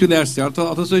পর্যায়ে চলে আসছে,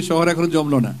 অথচ এই শহর এখনো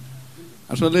জমলো না।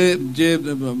 আসলে যে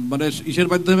মানে ইসের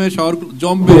মাধ্যমে শহর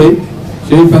জমবে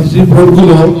সেই প্রাচীন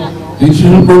পথগুলো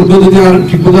যদি আর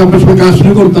ঠিকমতো আমরা সবাই কাজ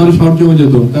শুরু করতাম তাহলে শহর জমে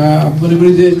যেত। তা আমি মনে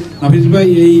করি যে নাফিস ভাই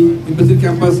এই ইউনিভার্সিটি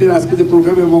ক্যাম্পাসের আজকে যে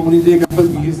প্রোগ্রাম এবং উনি যে ক্যাম্পাস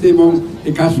গিয়েছে এবং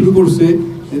এই কাজ শুরু করছে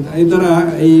এই দ্বারা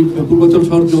এই পূর্বাঞ্চল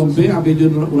শহর জমবে, আমি এই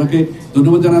জন্য ওনাকে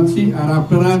ধন্যবাদ জানাচ্ছি। আর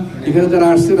আপনারা এখানে যারা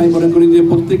আসছেন আমি মনে করি যে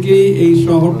প্রত্যেকেই এই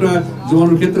শহরটা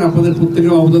জমানোর ক্ষেত্রে আপনাদের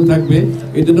প্রত্যেকের অবদান থাকবে।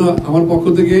 এই জন্য আমার পক্ষ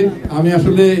থেকে আমি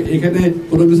আসলে এখানে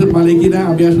কোনো কিছুর মালিকই না,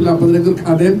 আমি আসলে আপনাদের একজন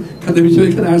খাদের বিষয়ে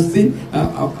এখানে আসছি।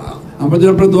 আমাদের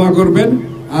আপনারা দোয়া করবেন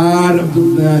আর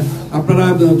আপনারা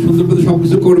সুন্দর করে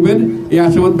সবকিছু করবেন এই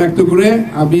আশাবাদ ব্যক্ত করে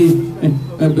আমি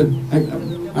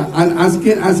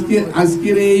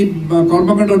আজকের এই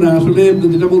কর্মকাণ্ড না, আসলে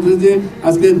যেটা বলতে যে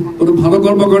আজকে কোনো ভালো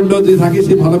কর্মকাণ্ড যে থাকে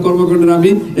সেই ভালো কর্মকাণ্ডের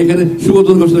আমি এখানে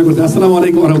শুভোদন ঘোষণা করছি। আসসালামু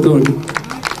আলাইকুম ওয়া রাহমাতুল্লাহি ওয়া বারাকাতুহু।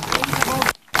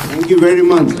 Thank you very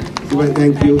much.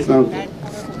 Thank you.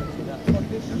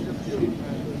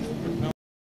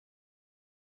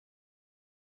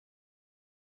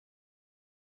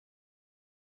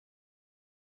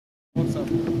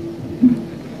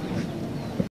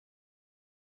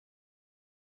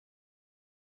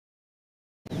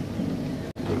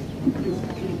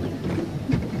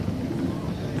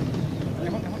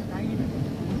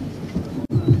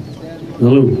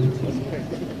 Hello.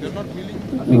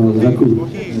 Rakul.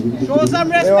 Show some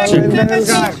respect.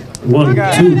 Check. 1,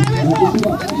 2.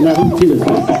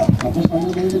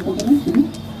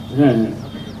 Yeah.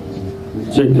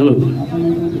 Check. Hello.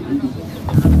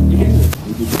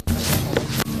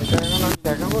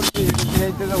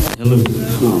 Hello.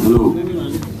 Hello.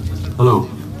 Hello.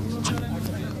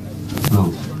 Hello.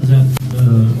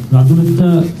 Raju একটা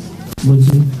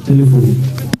বলছি telephone.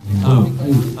 Hello.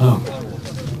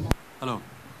 Hello.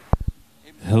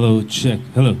 Hello check.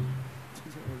 Hello,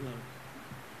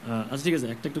 আচ্ছা ঠিক আছে,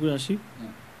 একটা একটা করে আসি।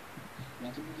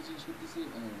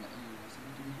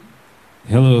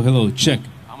 Hello hello check.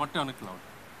 আমারটা অনেক loud.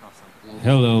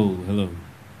 Hello hello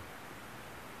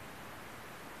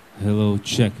hello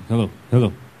check. Hello hello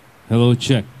hello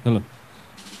check. Hello,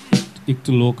 একটু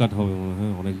লো কাট হবে মনে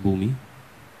হয়, অনেক বমি।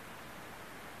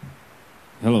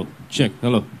 Hello check.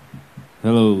 Hello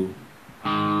hello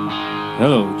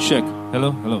hello check. Hello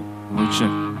hello Hello,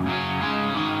 check.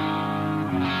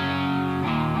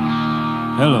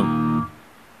 Hello.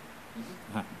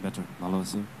 হ্যাঁ বেটার ভালো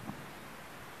আছে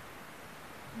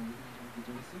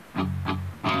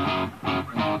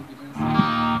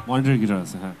মনিটর গিটার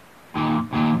আছে হ্যাঁ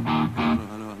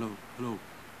hello hello hello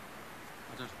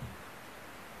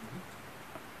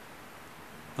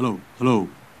hello hello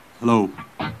hello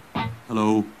hello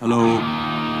hello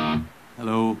hello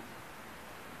hello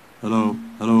hello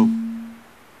hello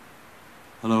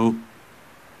hello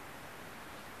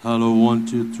hello 1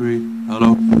 2 3 hello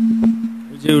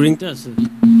ওই যে রিংটা আছে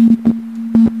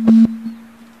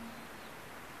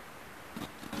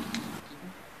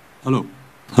hello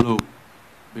hello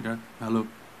better hello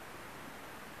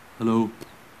hello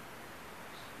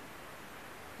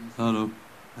hello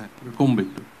হ্যাঁ কমবে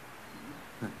একটু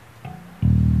হ্যাঁ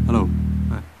হ্যালো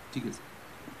হ্যাঁ ঠিক আছে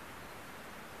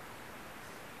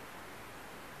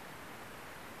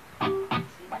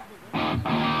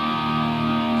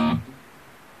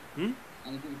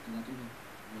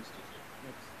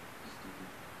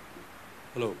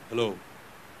Hello, hello,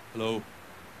 hello,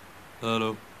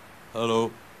 hello,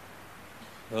 hello,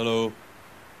 hello.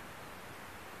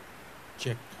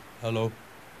 Check. Hello,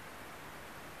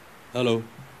 hello,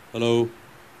 hello,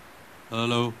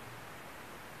 hello,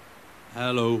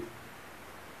 hello.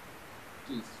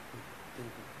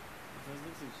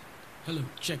 Hello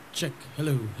check check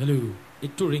hello hello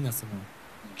একটু রিং আছে না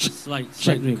Slight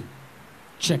check ring.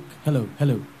 Check hello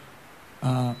hello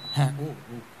হ্যাঁ ও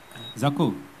Zako,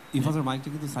 ইফাজের মাইকটা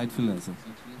কিন্তু সাইড ফিলে আছে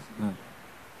হ্যাঁ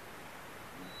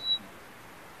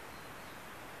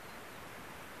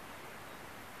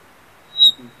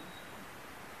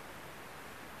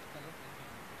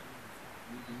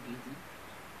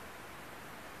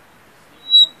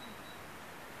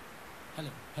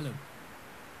হ্যালো হ্যালো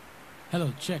হ্যালো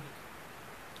চেক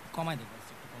কমাই দে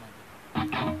একটু কমাই দে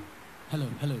hello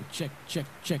hello check check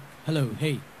check hello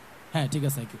hey হ্যাঁ ঠিক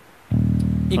আছে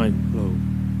Fine, hello.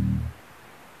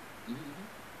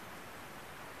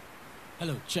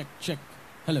 Hello, check, check.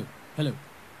 Hello, hello,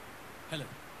 hello.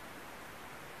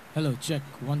 Hello, check.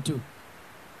 1 2.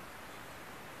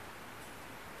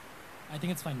 I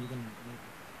think it's fine. We can.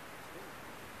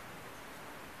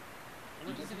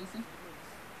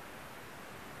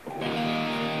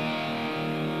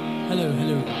 Hello,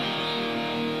 hello.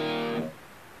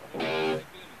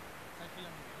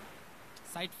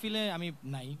 Side file আমি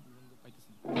নাই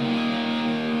পাইতেছি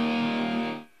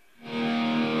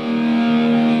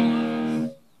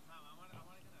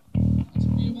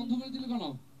বন্ধ করে দিলে কেন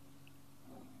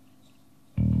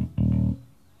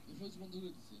এফওএইচ বন্ধ করে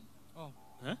দিছে ও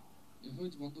হ্যাঁ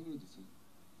এফওএইচ বন্ধ করে দিছে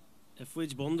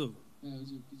এফওএইচ বন্ধ হ্যাঁ ওই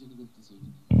যে কি জানি করতেছে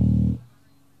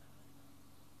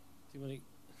মানে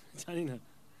জানি না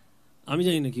আমি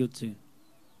জানি না কি হচ্ছে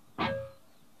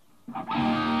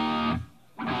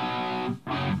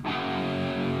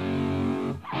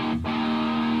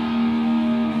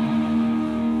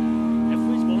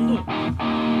এফওএইচ বন্ধ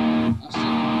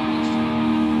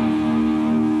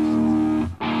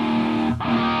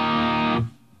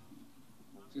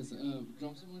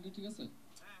ড্রামস মনিটর ঠিক আছে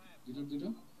গিটার দুটো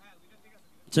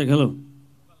চেক হ্যালো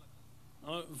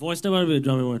আমার ভয়েসটা বাড়বে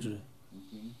ড্রামের মনিটরে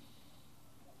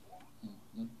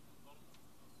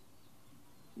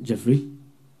জেফরি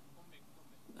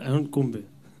এখন কমবে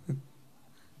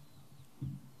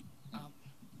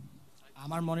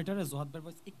আমার মনিটরে জোহাদ ভাইয়ের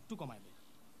ভয়েস একটু কমাই দে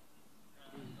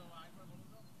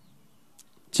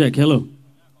চেক হ্যালো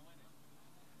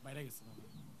বাইরে গেছে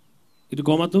একটু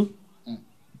কমাতো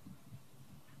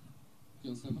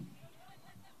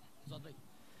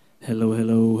হ্যালো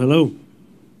হ্যালো হ্যালো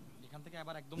এখান থেকে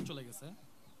আবার একদম চলে গেছে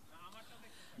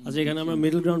আচ্ছা এখানে আমরা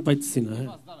মিডল গ্রাউন্ড পাইতেছি না হ্যাঁ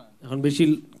এখন বেশি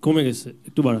কমে গেছে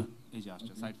একটু বাড়া এই যে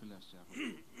আসছে সাইড ফিলে আসছে এখন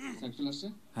সাইড ফিলে আসছে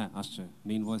হ্যাঁ আসছে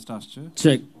মেইন ভয়েসটা আসছে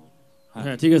চেক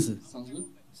হ্যাঁ ঠিক আছে সাউন্ডস গুড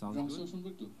ড্রামস শুনবো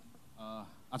একটু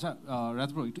আচ্ছা রাজ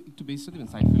ব্রো একটু একটু বেসটা দিবেন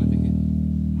সাইড ফিলে দেখে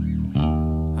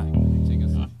হ্যাঁ ঠিক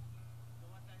আছে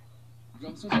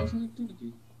ড্রামস শুনবো একটু নাকি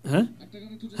হ্যাঁ একটা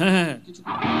গান একটু হ্যাঁ হ্যাঁ কিছু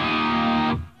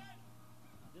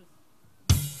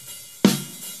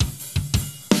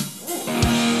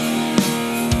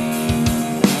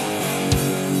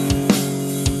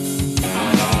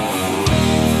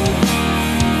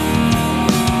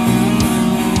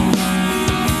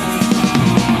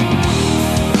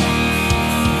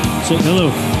হ্যালো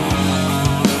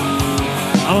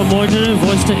আমার মনিটরের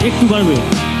ভয়েসটা একটু বাড়বে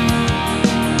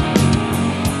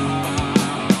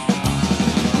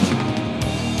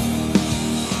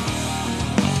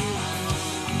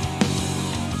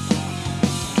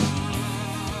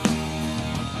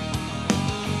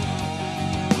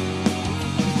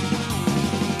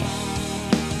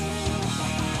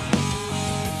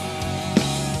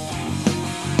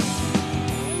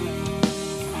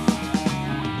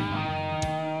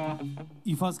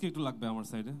ইফাজকে একটু লাগবে আমার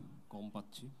সাইডে, কম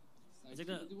পাচ্ছি।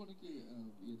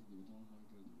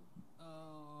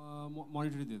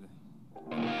 মনিটরি দিয়ে দে।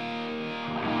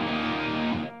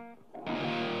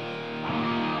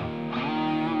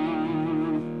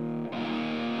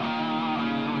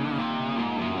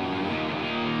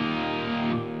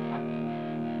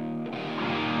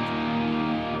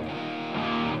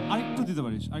 আরেকটু দিতে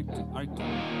পারিস, আরেকটু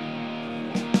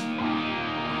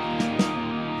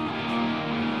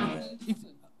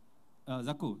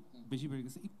জাকু বেশি বেড়ে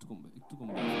গেছে, একটু কমবে।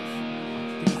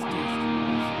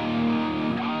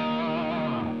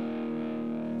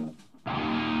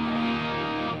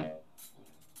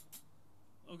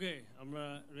 ওকে, আমরা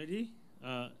রেডি?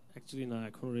 অ্যাকচুয়ালি না,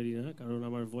 এখনো রেডি না, কারণ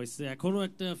আমার ভয়েসে এখনো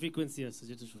একটা ফ্রিকোয়েন্সি আছে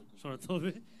যেটা সরাতে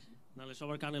হবে, নাহলে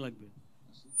সবার কানে লাগবে।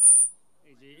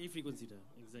 এই যে এই ফ্রিকোয়েন্সিটা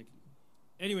এক্স্যাক্টলি।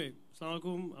 এনিওয়ে, আসসালামু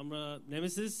আলাইকুম। আমরা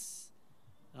নেমেসিস,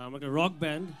 আমরা একটা রক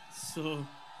ব্যান্ড।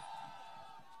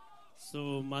 সো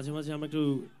মাঝে মাঝে আমরা একটু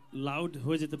লাউড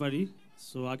হয়ে যেতে পারি,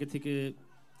 সো আগে থেকে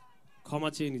ক্ষমা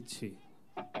চেয়ে নিচ্ছি।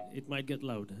 ইট মাইট গেট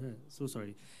লাউড, হ্যাঁ, so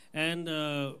sorry. And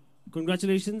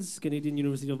congratulations Canadian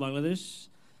university of Bangladesh,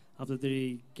 আপনাদের এই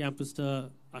ক্যাম্পাসটা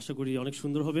আশা করি অনেক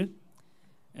সুন্দর হবে।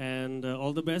 And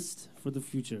all the best for the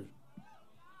future.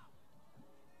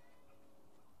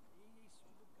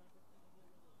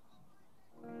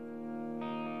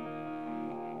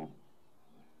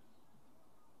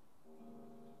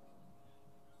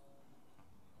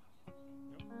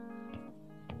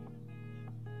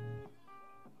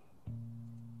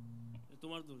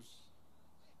 তোমার দোষ।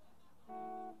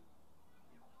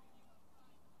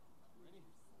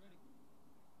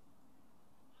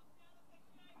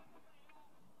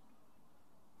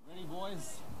 Ready, boys?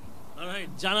 All right,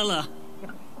 জানালা।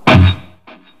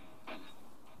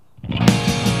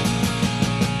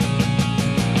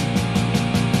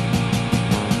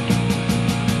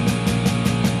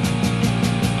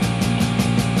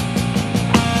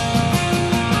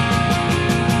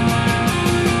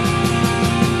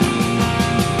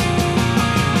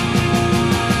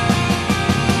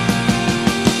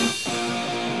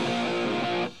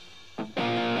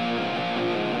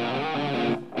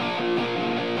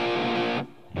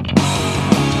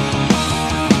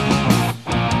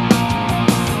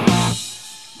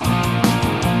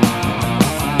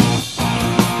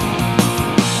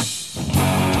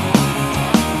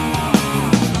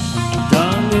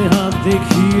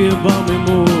 দেখিয়ে বামে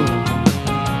মোর,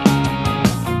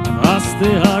 আস্তে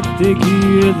হাঁটতে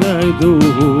গিয়ে দেয়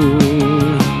দৌড়,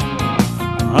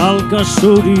 হালকা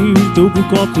শরীর তবু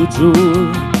কত জোর,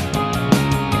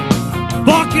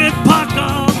 পকেট ফাঁকা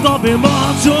তবে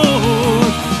মাজোর,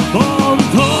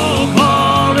 বন্ধ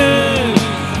ঘরে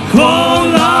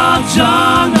খোলা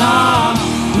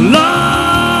জানালা,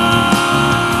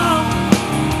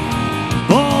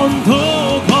 বন্ধ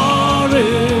ঘরে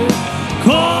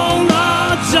খোলা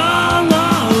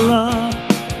জানালা,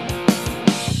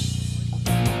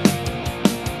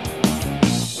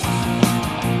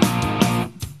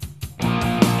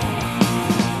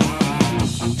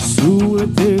 শুয়ে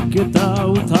থেকে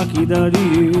তাও থাকি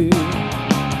দাঁড়িয়ে,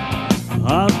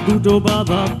 হাত দুটো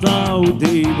বাঁধা তাও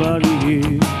দেই বাড়িয়ে,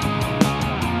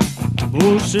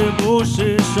 বসে বসে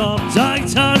সব যাই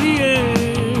ছাড়িয়ে,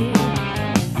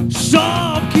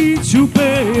 সব কিছু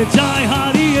পেয়ে যায়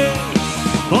হারিয়ে,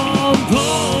 বন্ধ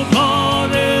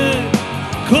ঘরে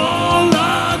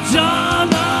খোলা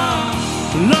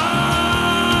জানালা,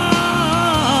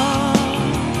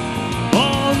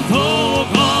 বন্ধ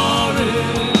ঘরে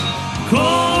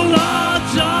খোলা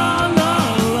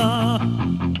জানালা।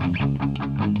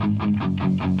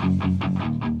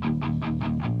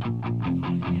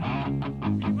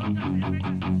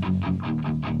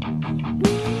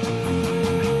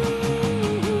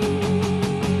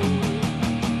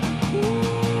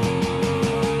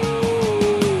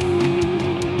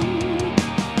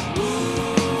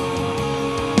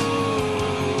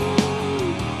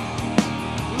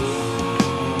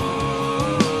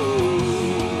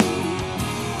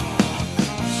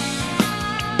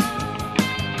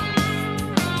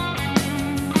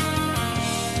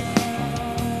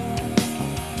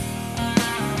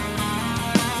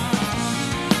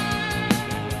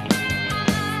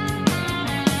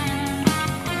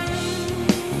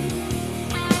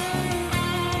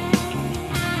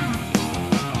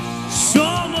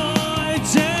 সময়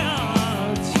যে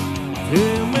আজ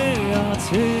থেমে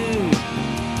আছে,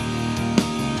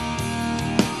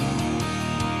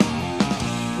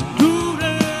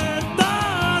 দূরে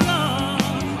তারা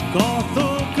কত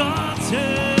কাছে,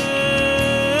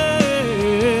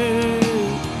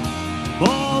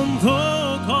 বন্ধ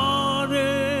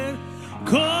ঘরে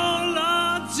খোলা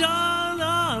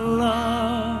জানালা।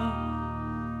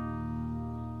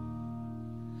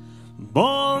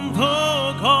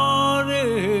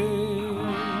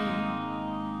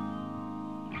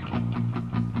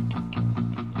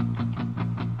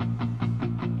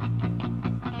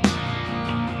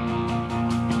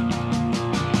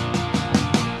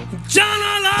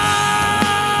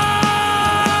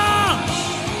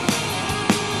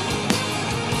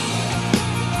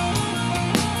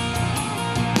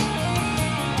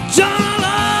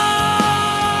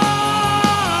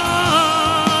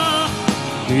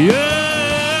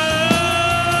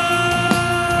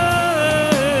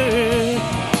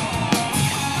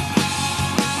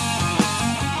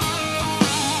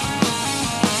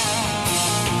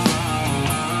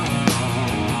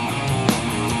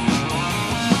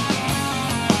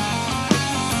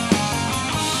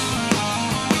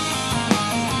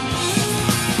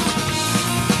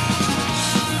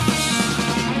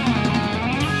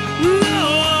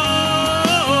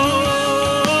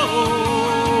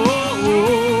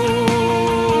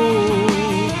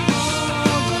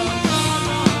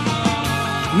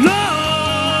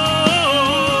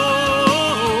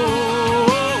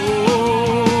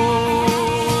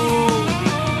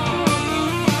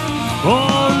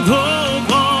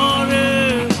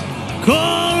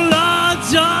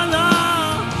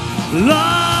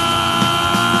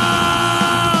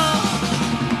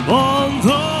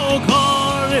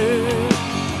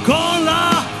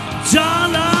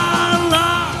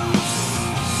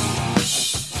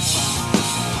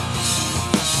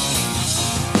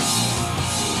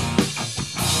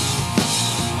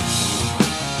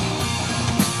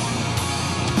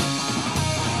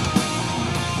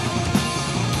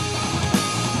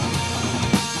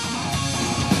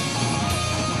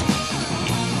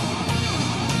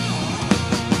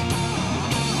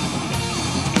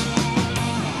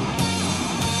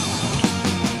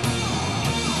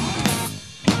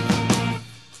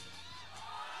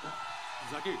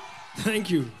 থ্যাংক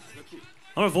ইউ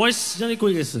আমার ভয়েস জানি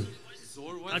কই গেছে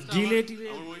আর ডিলে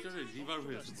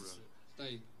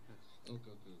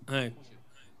হ্যাঁ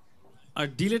আর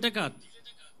ডিলেটা কাট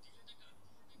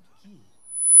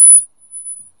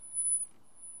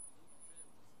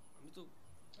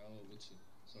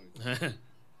হ্যাঁ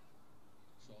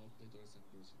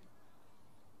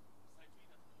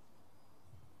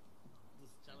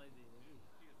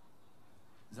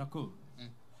জাকো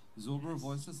জোবর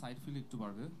ভয়েসে সাইড ফিল একটু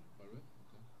বাড়বে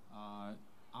আর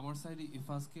আমার সাইডে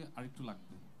ইফাজকে আরেকটু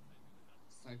লাগবে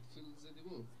সাইড ফিল যে দেব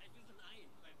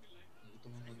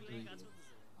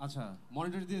আচ্ছা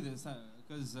মনিটর দিয়ে দে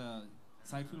cuz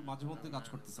সাইড ফিল মাঝে মধ্যে কাজ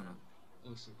করতেছে না ও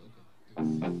শিট ওকে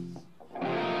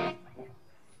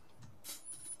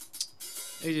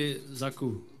এই যে জাকু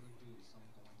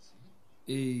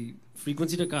এই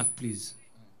ফ্রিকোয়েন্সিটা কাট প্লিজ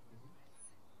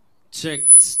চেক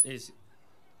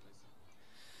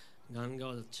গান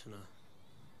গাওয়া যাচ্ছে না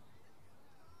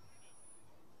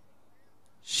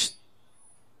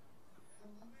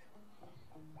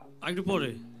একটু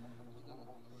পরে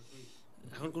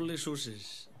এখন করলে শো শেষ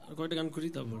আর কয়টা গান করি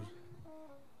তারপর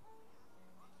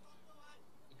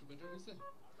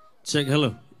চেক হ্যালো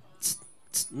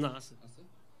না আছে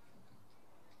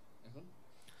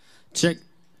চেক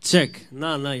চেক না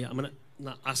না মানে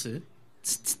না আছে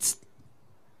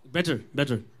বেটার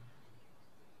বেটার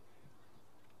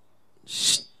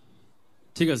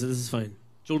ঠিক আছে দিস ইজ ফাইন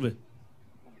চলবে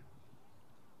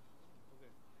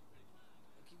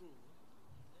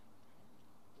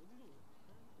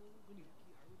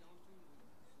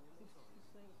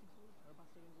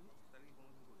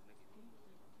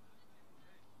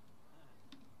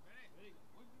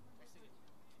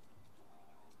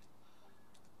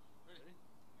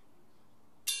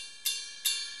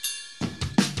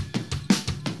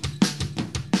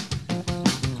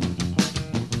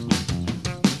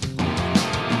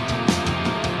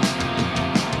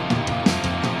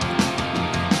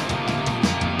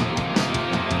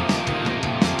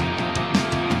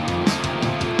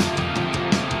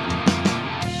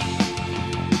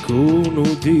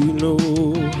কোনদিনও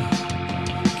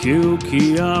কেউ কি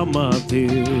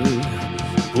আমাদের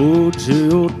বুঝে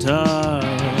ওঠার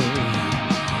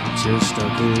চেষ্টা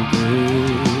করবে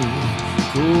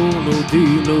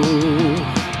কোনদিনও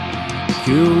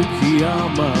কেউ কি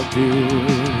আমাদের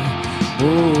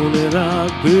মনে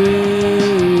রাখবে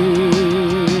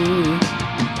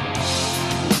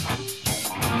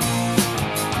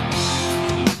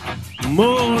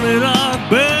মনে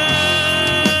রাখবে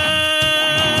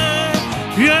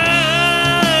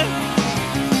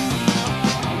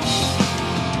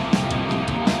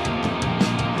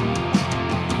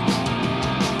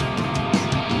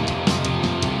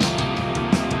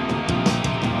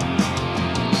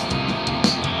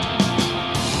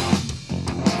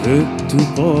একটু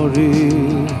পরে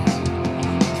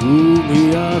তুমি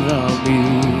আর আমি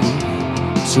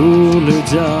চলে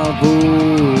যাব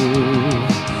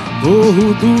বহু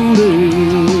দূরে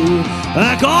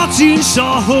এক অচিন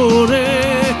শহরে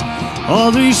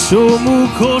অদৃশ্য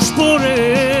মুখোশ পরে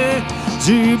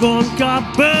জীবন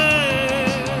কাঁপবে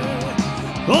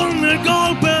অন্যের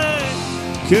গল্পে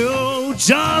কেউ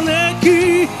জানে কি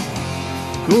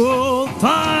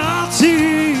কোথায় আছি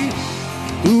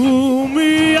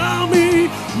তুমি আমি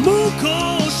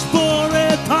মুখোশ পরে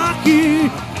থাকি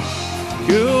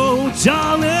কেউ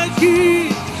জানে কি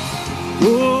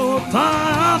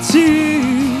কোথায় আছি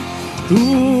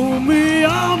তুমি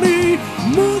আমি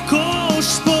মুখোশ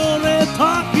পরে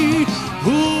থাকি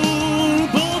ভুল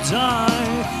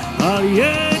বোঝায়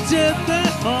হারিয়ে যেতে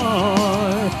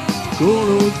হয়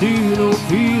কোনদিনও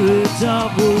ফিরে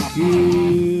যাব কি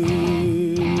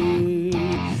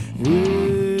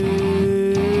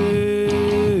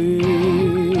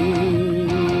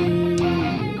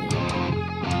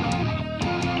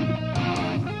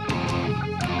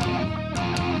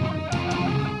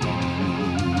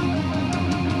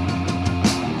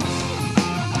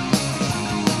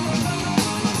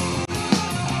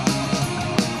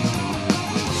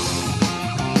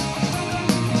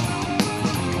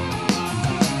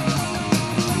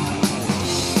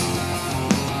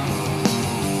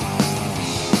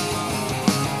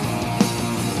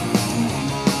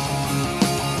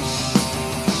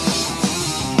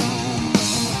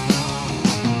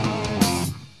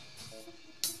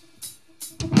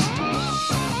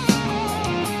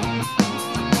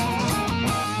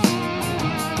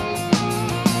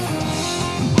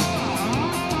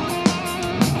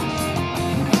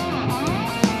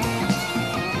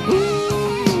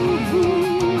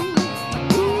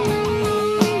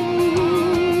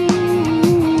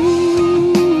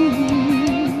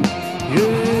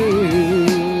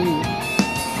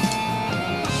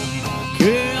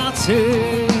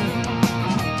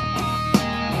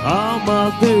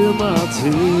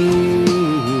মাঝে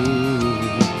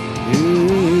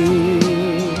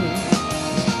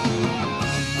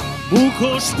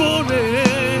মুখোশ পরে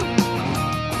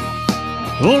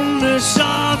অন্যের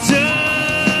সাথে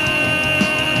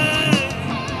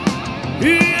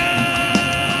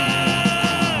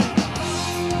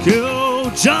কেউ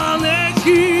জানে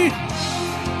কি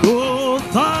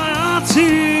কোথায়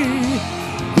আছি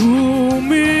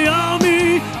তুমি আমি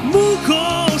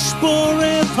মুখোশ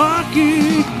পরে থাকি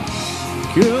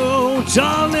কেউ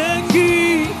জানে কি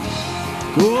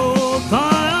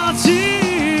কোথায় আছি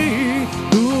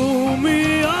তুমি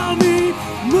আমি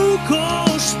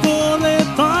মুখোশ পরে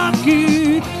থাকি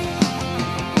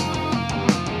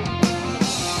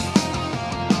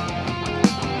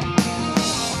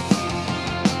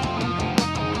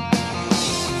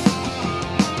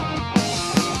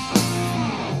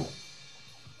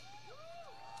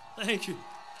Thank you.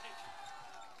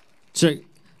 Check.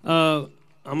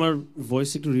 আমার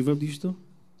ভয়েস একটু রিভার্ব দিস তো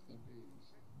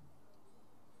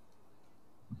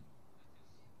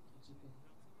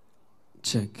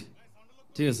চেক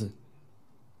ঠিক আছে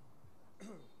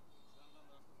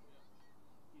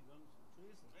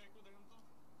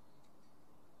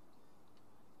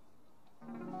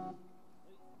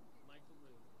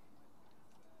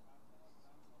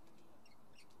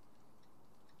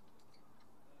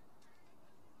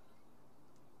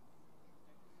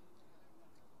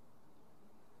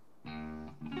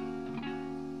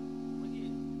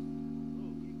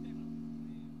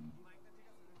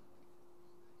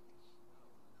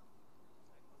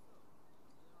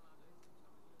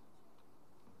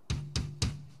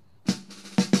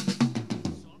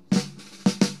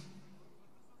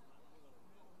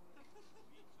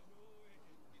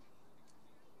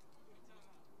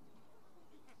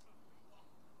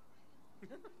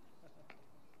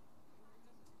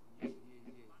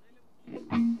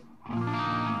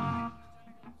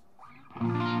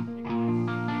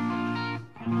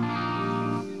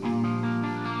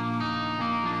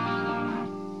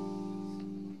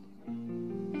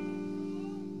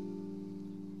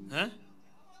হ্যাঁ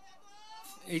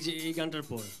এই যে এই গানটার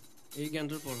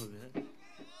পর হবে হ্যাঁ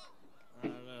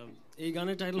আর এই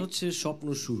গানের টাইটেল হচ্ছে স্বপ্ন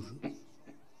সুর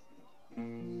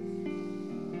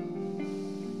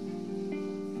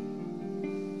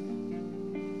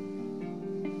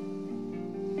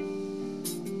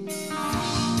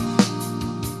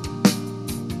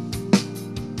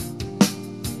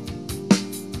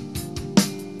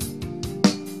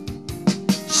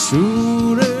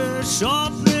সুরে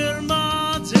স্বপ্নের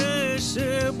মাঝে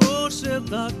সে বসে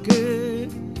থাকে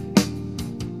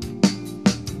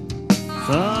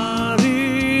তারি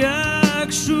এক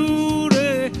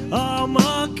সুরে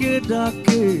আমাকে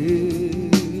ডাকে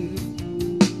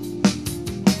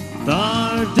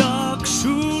তার ডাক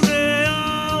সুরে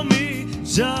আমি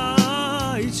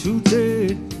যাই ছুটে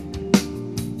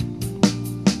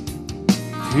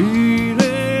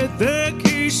ফিরে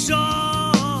দেখি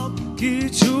সব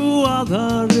কিছু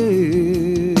আধারে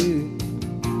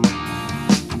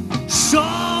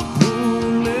সব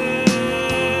ভুলে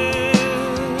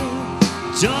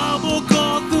যাব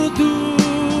কত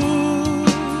দূর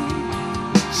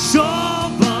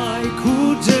সবাই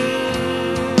খুঁজে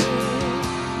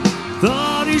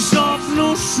তারই স্বপ্ন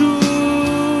সুর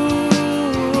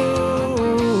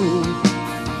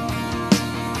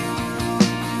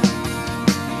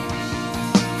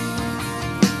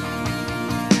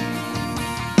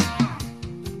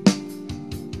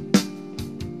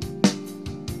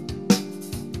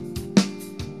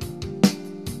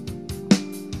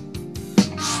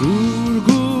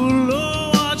সুরগুলো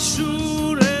আজ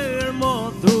সুরের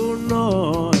মতো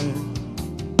নয়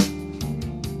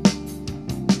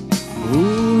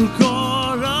ভুল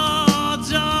করা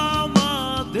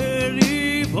আমাদেরই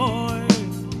ভয়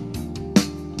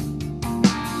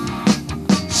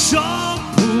সব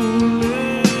ভুলে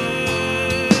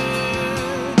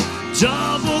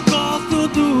যাব কত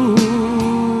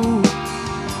দূর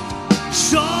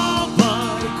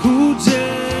সবাই খুঁজে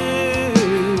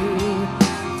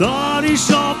তারই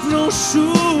স্বপ্ন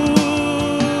সুর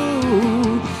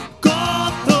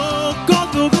কত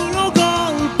কতগুলো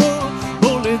গল্প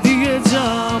বলে দিয়ে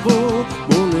যাব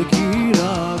বলে কি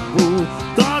রাখবো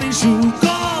তারই সুর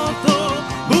কত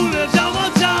ভুলে যাওয়া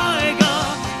জায়গা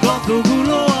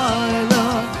কতগুলো আয়না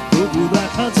তবু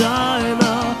দেখা যায়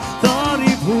না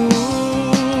তারই ভুল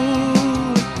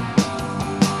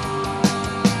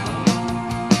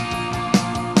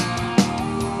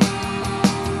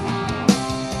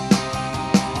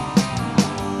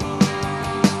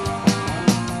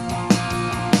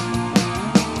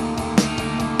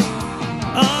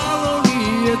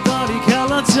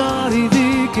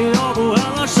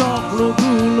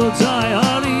স্বপ্নগুলো যায়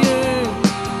হারিয়ে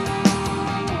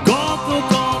কত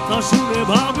কথা শুনে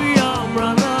ভাবি আমরা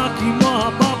নাকি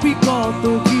মহাপাপী কত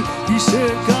কি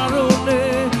কিসের কারণে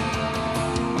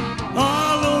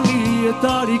আলো নিয়ে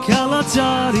তারি খেলা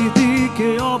চারিদিকে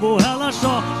অবহেলা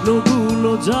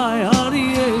স্বপ্নগুলো যায়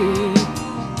হারিয়ে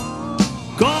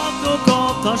কত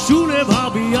কথা শুনে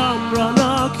ভাবি আমরা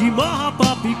নাকি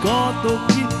মহাপাপী কত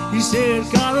কি কিসের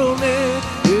কারণে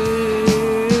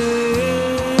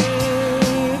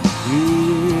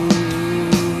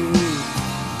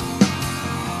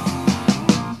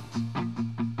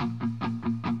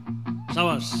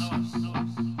সাবাস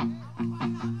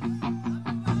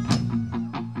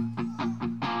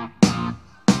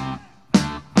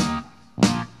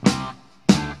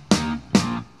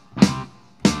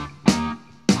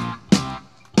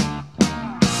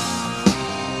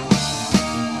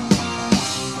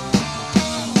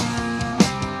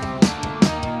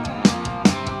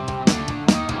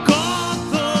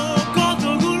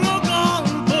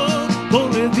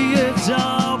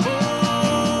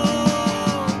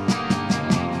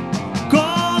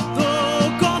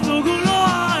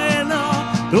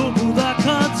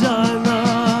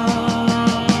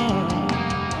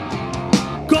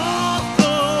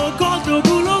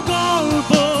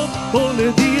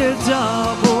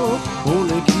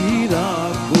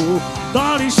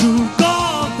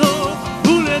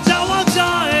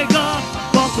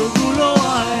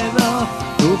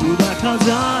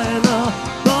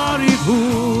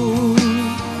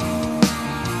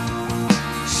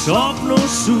স্বপ্ন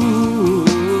সুর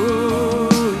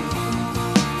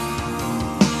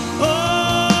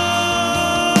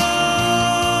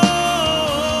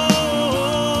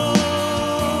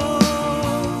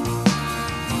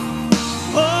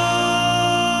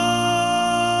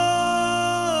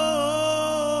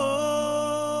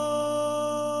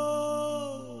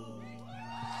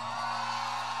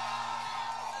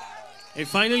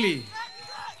finally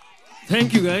thank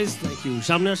you guys thank you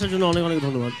সামনে আসার জন্য অনেক অনেক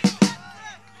ধন্যবাদ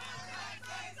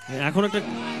এখন একটা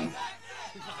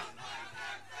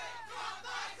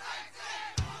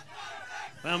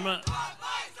আমরা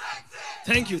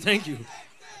thank you thank you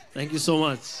thank you so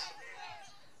much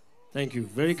thank you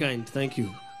very kind thank you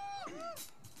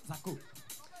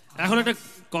এখন একটা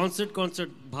কনসার্ট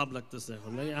ভাব লাগতেছে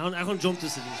এখন এখন এখন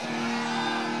জমতেছে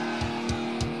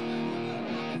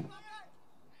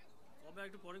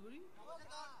একটু পরে করি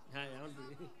হ্যাঁ এখন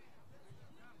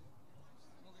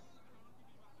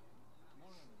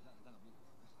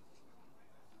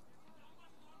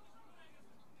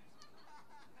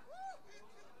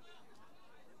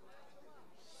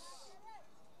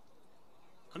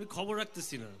আমি খবর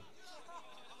রাখতেছি না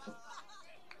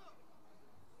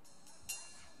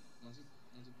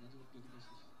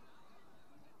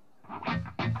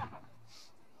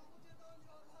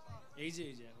এই যে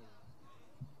এখন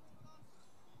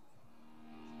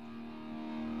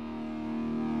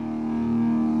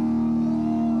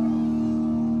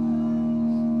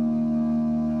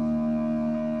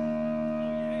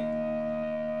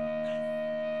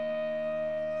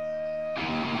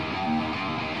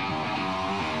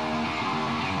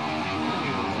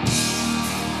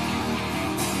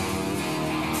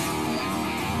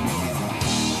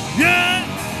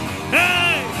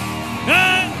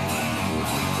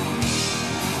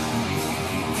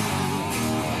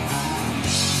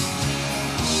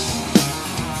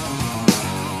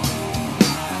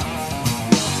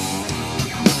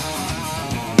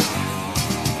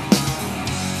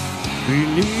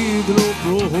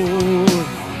প্রহর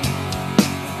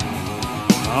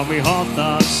আমি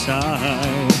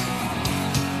হতাশায়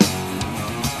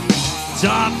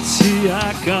যাচ্ছি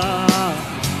একা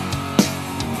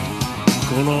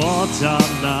কোনো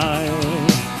অজানায়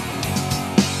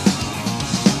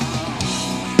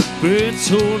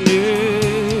পেছনে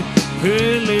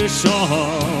ফেলে সহ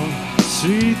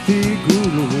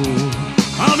স্মৃতিগুলো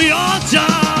আমি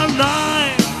অজানায়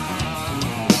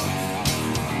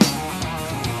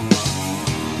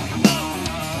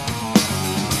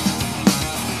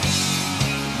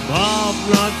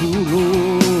ভাবনাগুলো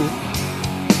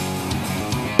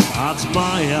আজ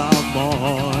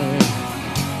মায়াময়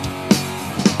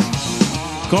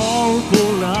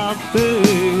কল্পনাতে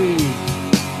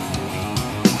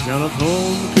যেন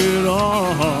থমকে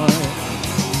রয়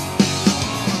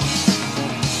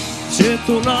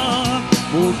চেতনা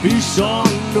ও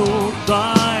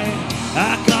বিষণ্ণতায়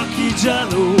একাকী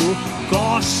যেন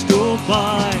কষ্ট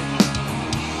পায়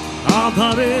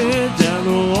আধারে যেন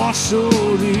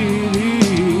অশরীরী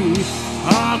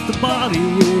হাত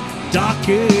বাড়িয়ে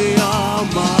ডাকে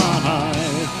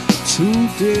আমায়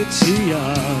ছুটেছি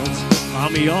আজ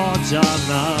আমি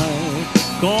অজানায়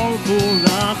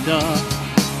কল্পনাটা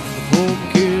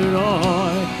ভমকে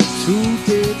রয়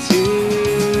ছুটেছে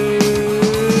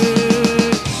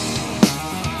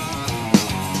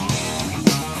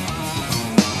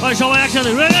সবাই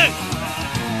একসাথে রেডি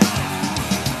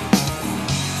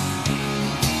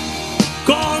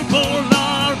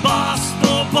কল্পনার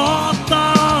বাস্তবতা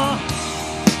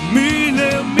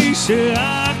মিলে মিশে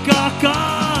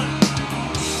একাকার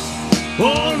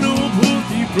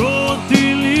অনুভূতি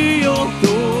প্রতিনিয়ত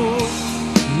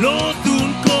নতুন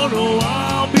কোনো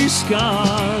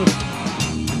আবিষ্কার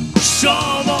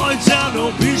সময় যেন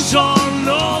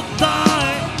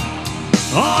বিষণ্ণতায়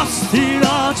অস্থির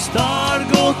আজ তার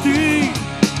গতি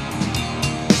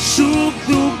সুখ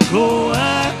দুঃখ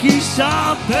একই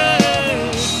সাথে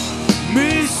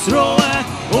মিশ্র এক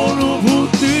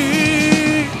অনুভূতি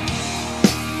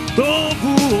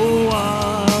তবুও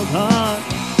আধার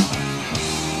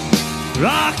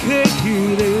রাখে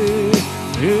ঘিরে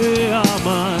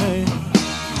আমায়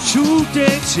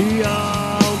ছুটেছি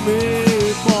আমি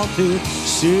পথে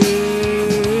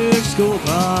শেষ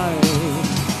কোথায়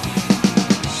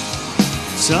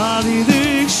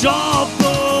চারিদিক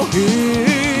শব্দহীন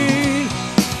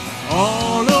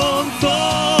অনন্ত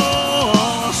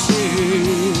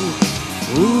অসীম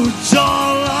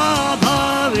উজ্জ্বল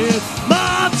আধারের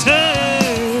মাঝে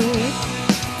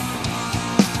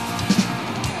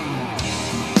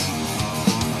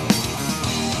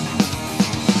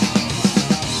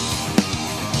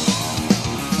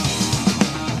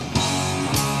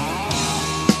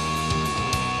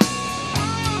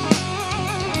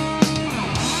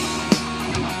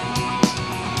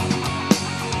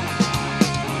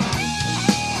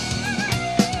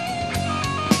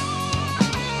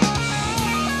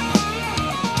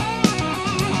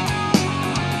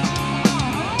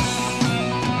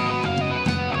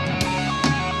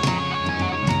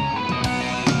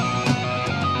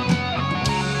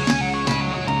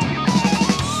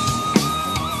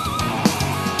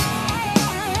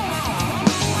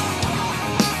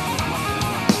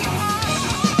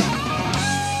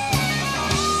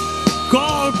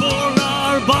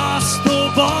কল্পনার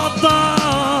বাস্তবতা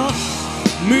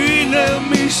মিলে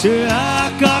মিশে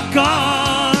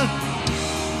একাকার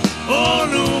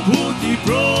অনুভূতি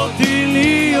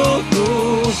প্রতিনিয়ত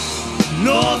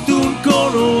নতুন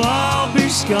কোনো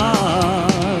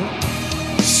আবিষ্কার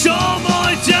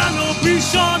সময় যেন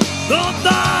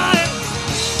বিষণ্ণতায়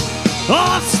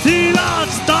অস্থির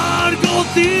আজ তার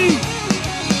গতি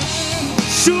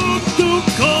সুখ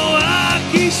দুঃখ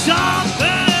একই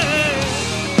সাথে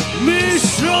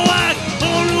মিশ্র এক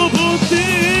অনুভূতি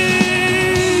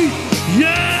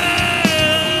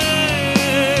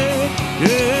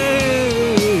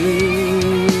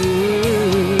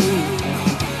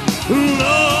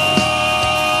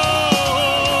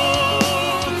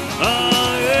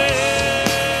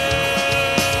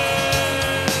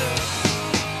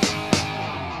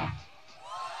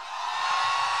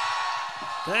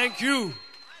Thank you.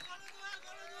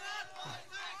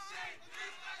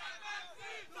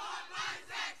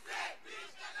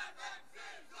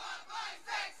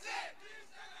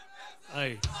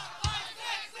 Hey.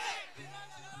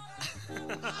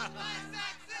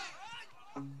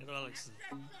 Hello, Alex.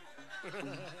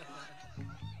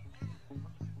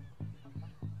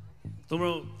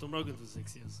 তোমরাও কিন্তু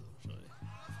সেক্সি আছো সবাই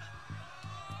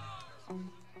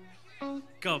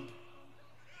কাম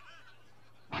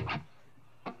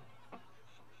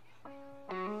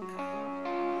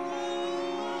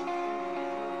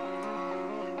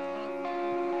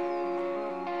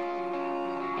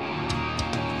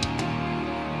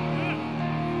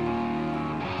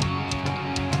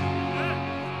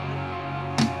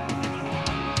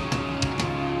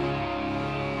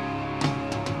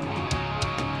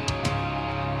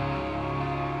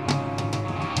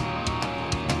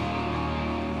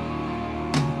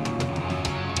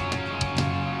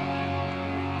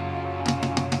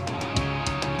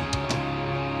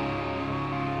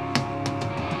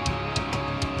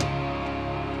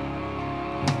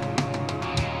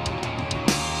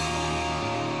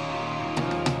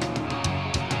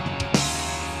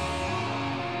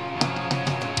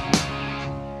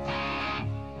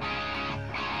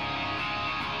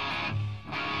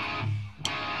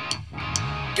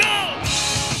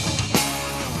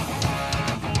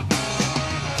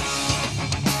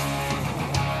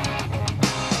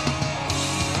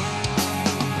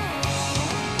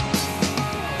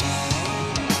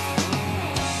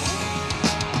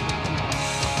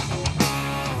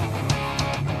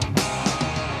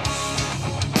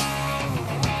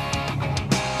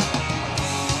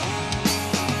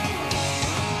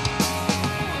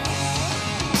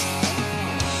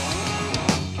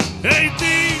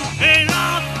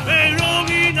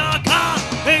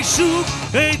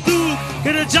এই দুঃখ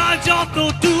কেটে যায়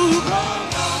যতটুক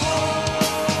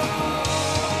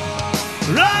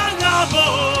রাঙাবো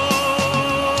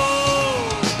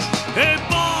এই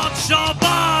পথ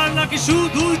সবার নাকি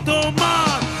শুধুই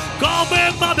তোমার কবে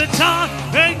পাবে ছাড়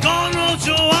এই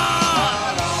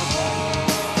গণজোয়ার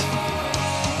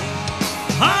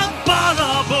হাত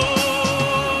বাড়াবো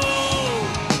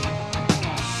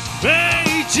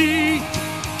এই জিত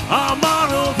আমার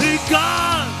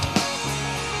অধিকার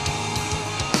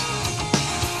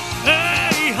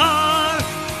এই হার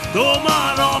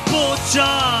তোমার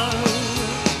অপচার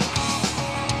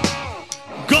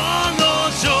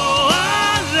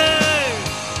গণজোয়ারে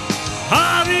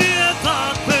হারিয়ে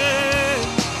থাকবে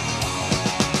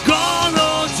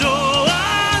গণজোয়ারে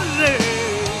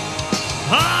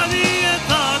হারিয়ে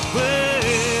থাকবে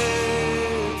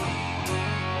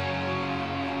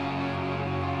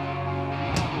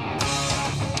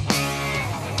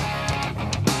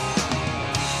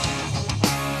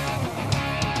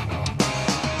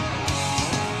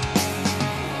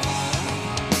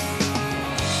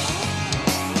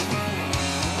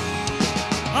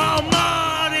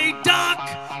আমার এই ডাক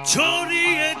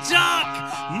ছড়িয়ে যাক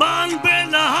মানবে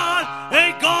না হার এই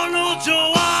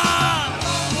গণজোয়ার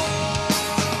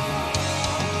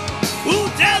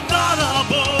উঠে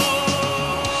দাঁড়াবো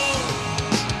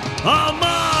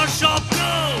আমার স্বপ্ন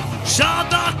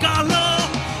সাদা কালো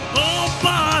ও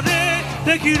পারে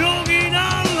দেখি রঙিন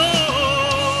আলো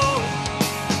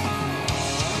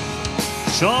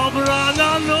সব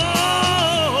রাঙানো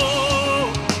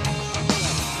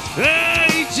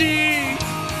এই জিত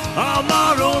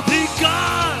আমার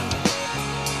অধিকার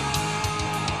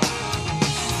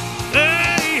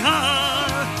এই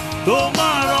হার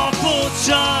তোমার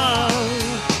অপচার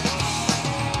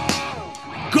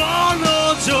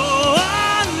গণজোয়ারে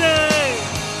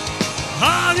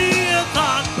হারিয়ে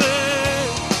থাকবে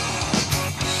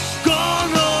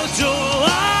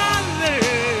গণজোয়ারে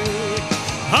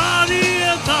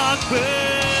হারিয়ে থাকবে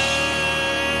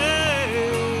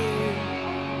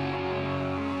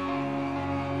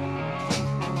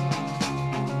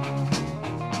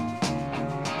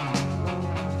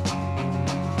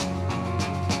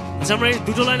আচ্ছা আমরা এই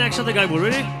দুটো লাইন একসাথে গাইবো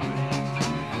রেডি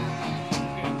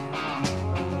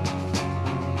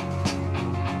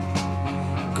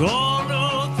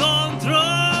গণতন্ত্র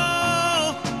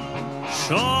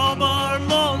সবার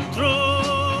মন্ত্র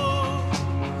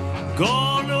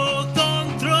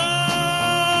গণতন্ত্র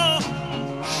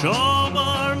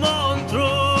সবার মন্ত্র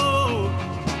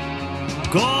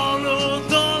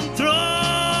গণতন্ত্র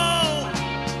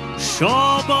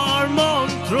সবার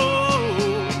মন্ত্র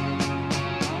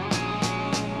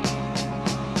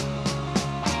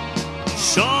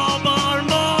সবার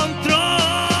মন্ত্র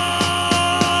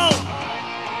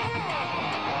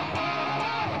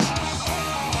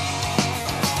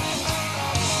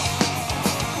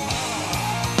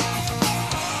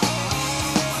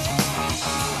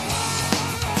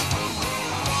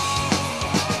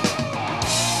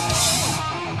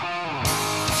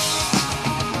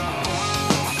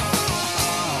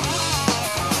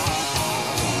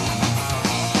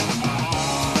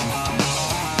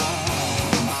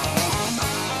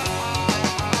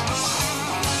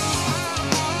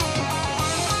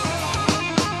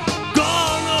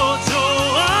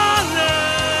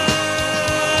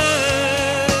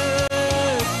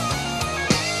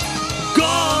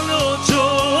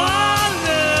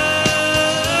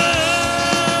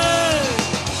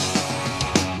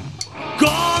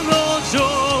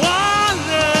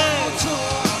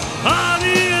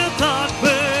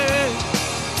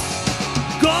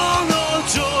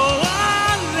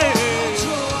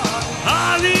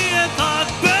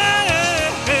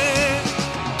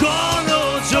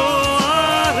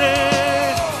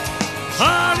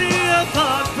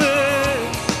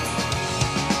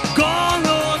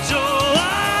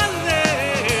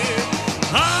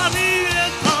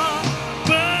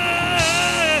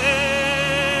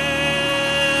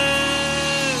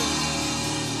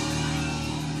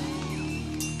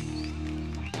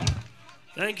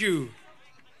Thank you.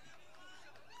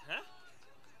 Huh?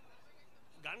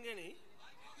 গান গাইনি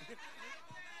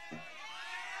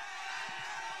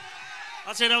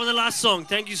আচ্ছা এটা আমাদের last song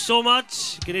thank you so much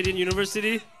Canadian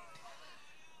University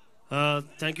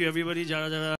thank you everybody যারা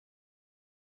যারা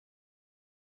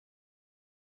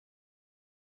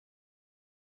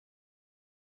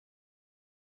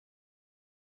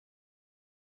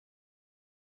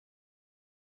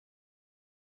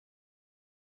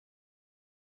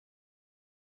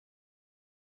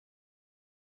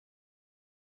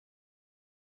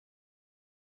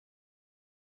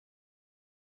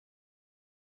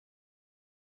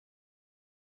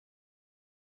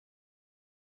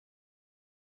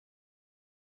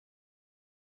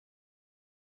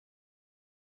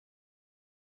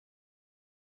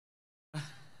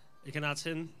এখানে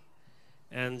আছেন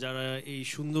অ্যান্ড যারা এই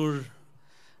সুন্দর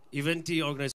ইভেন্টটি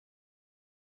অর্গানাইজ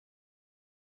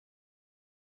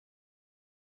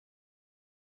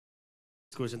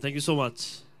করেছেন। Thank you so much.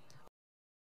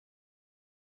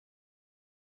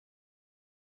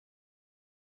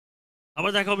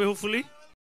 আবার দেখা হবে হোপফুলি।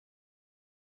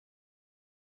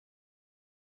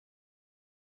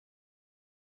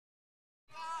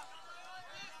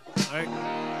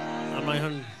 আমরা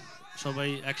এখন সবাই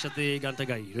একসাথে এই গানটা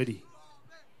গাই। রেডি?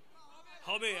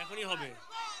 হবে, এখনই হবে।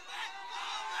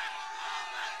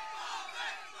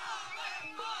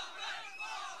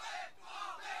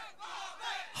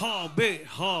 হবে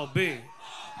হবে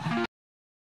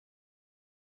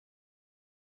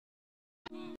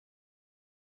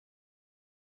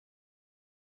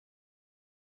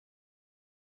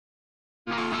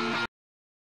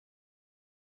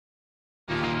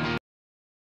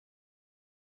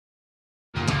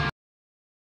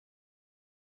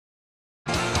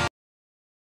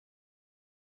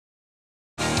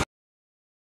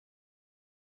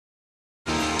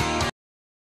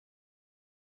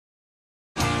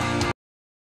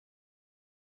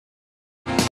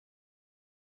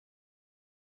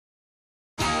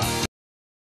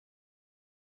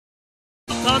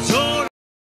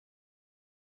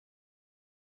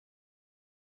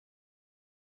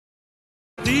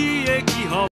দিয়ে কি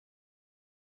হবে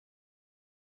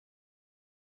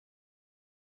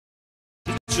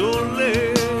চলে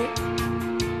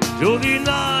যদি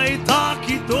নাই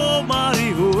থাকি তোমারই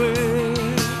হয়ে।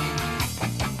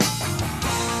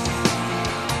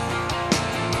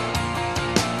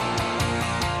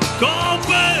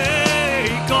 কবে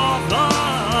কথা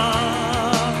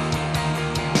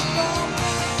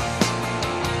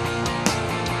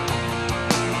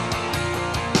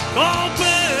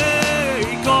কবে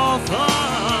কথা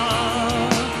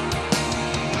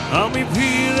আমি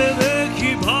ফিরে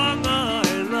দেখি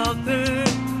ভাঙায় রাতে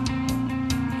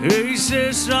এই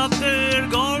শেষ রাতের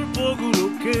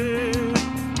গল্পগুলোকে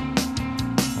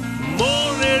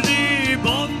মনেরই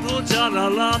বন্ধ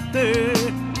জানালাতে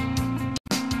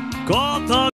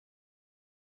কথা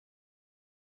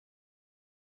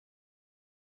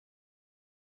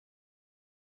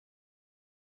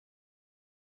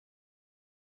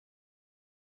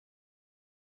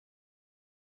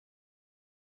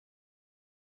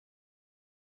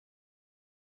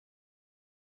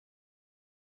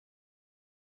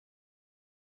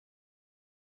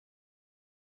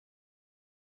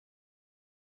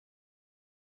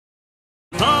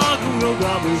কথাগুলো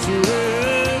গাবো সুরে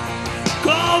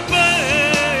কবে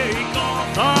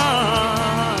কথা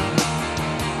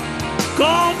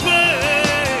কবে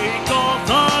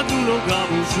কথাগুলো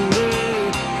গাবো সুরে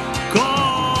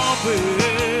কবে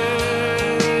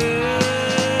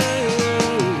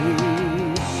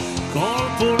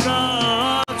কল্পনা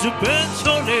আজ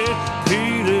পেছনে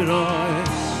ফিরে রয়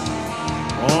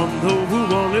অন্ধ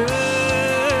ভুবনে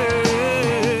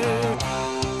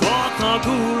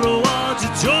কথাগুলো আজ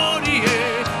জড়িয়ে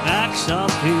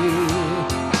একসাথে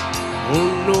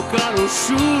অন্য কারো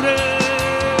সুরে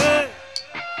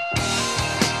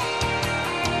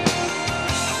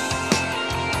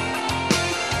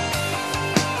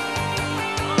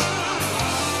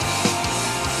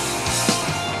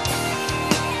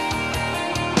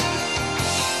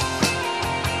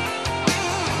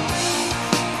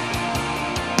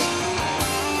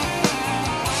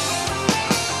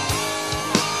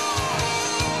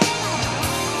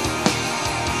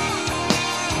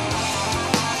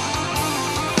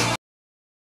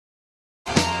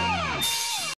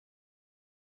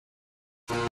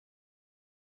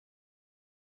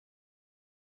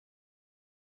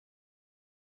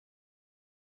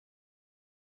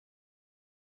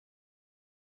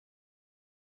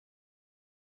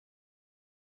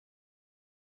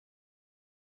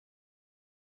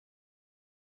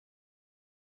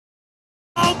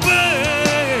কবে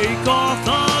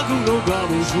কথাগুলো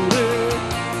গাবো সুরে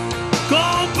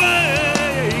কবে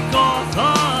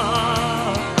কথা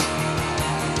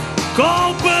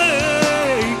কবে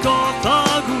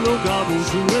কথাগুলো গাবো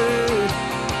সুরে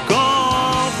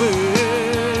কবে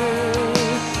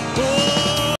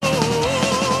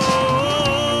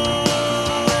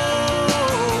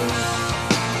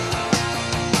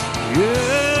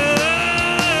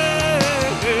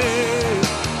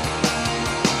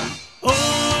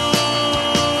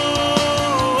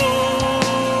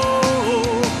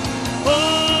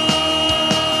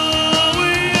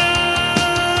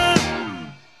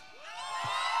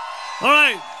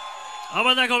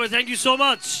আবার দেখা হবে। Thank you so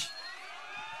much.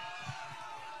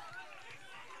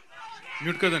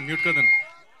 Mute করে দেন, মিউট করে দেন।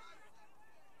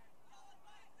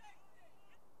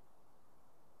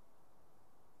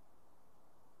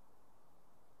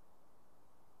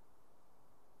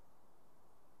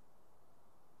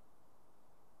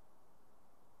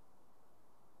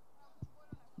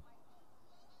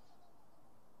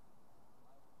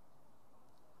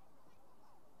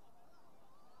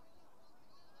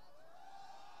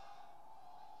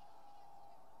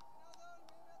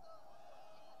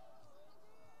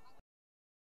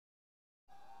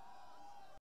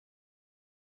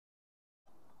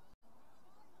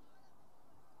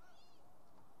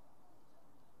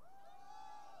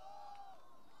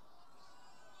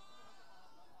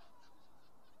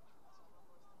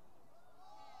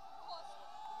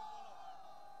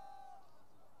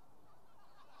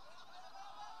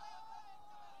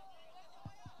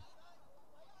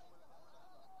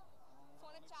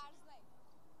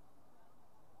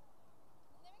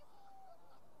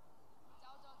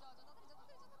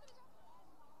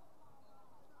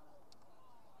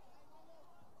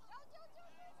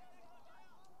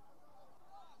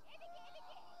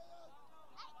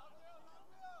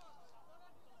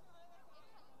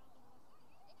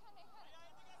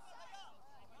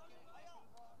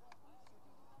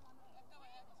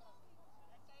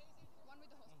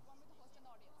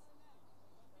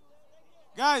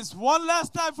 Guys, one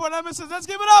last time for Nemesis. Let's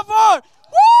give it up for.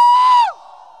 Woo!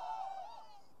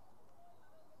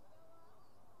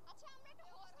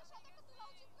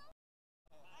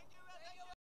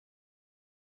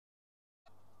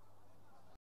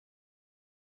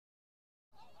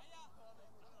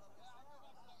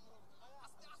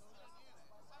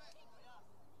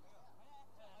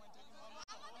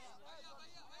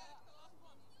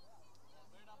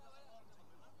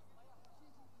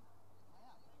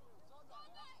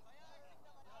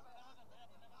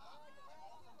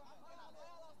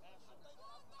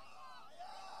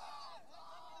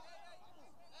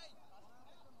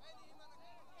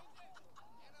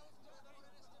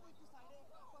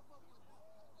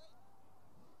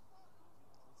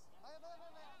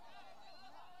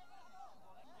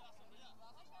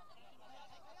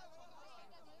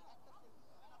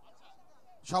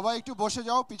 সবাই একটু বসে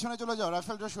যাও, পিছনে চলে যাও,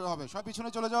 রাইফেল ড্র শুরু হবে। সবাই পিছনে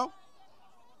চলে যাও,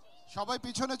 সবাই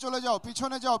পিছনে চলে যাও,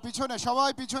 পিছনে যাও, পিছনে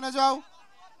সবাই পিছনে যাও,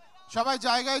 সবাই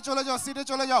জায়গায় চলে যাও, সিটে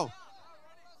চলে যাও।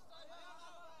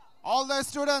 অল দ্য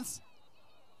স্টুডেন্টস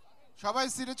সবাই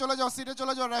সিটে চলে যাও, সিটে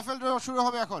চলে যাও, রাইফেল ড্র শুরু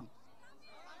হবে এখন।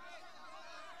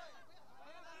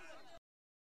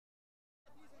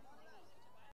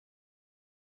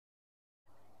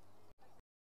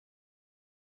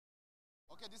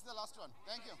 Okay, this is the last one.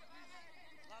 Thank you.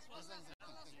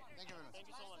 Thank you very much. Thank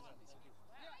you so much.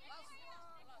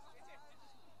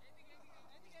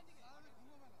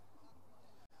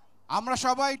 আমরা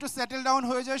সবাই একটু সেটেল ডাউন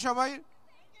হয়ে যাই। সবাই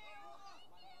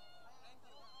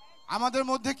আমাদের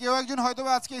মধ্যে কেউ একজন হয়তো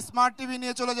আজকে স্মার্ট টিভি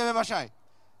নিয়ে চলে যাবে বাসায়।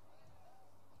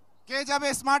 কে যাবে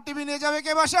স্মার্ট টিভি নিয়ে যাবে?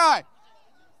 কে বাসায়?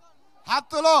 হাত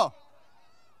তোলো।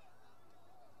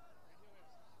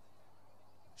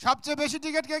 সবচেয়ে বেশি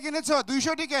টিকিট কে কিনেছো?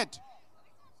 200 টিকিট।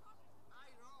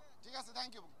 ঠিক আছে,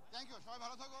 থ্যাংক ইউ, থ্যাংক ইউ, সবাই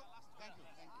ভালো থাকো। Thank you,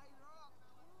 thank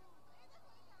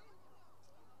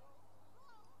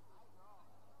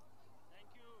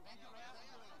you.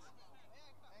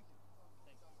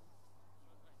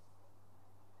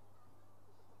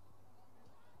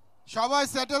 সবাই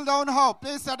সেটেল ডাউন হও,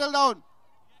 প্লিজ সেটেল ডাউন।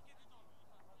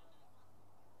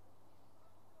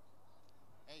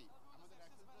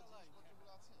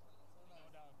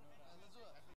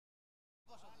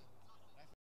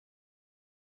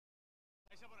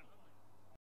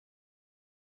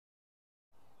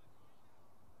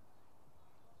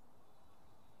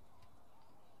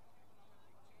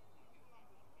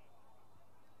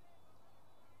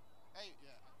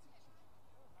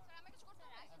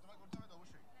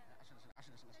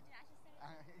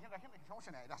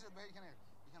 সমস্যা নেই, রাশেদ ভাই এখানে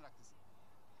রাখতেছি।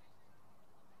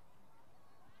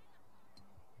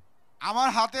 আমার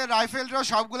হাতে রাইফেলটার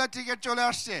সবগুলা টিকিট চলে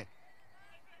আসছে।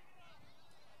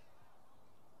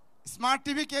 স্মার্ট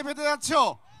টিভি কে পেতে যাচ্ছ?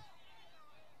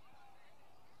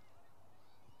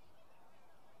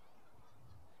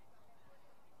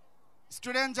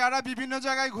 স্টুডেন্ট যারা বিভিন্ন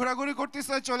জায়গায় ঘোরাঘুরি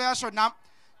করতেছে চলে আসো। নাম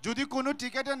যদি কোনো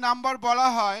টিকিটের নাম্বার বলা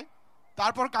হয়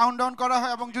তারপর কাউন্টডাউন করা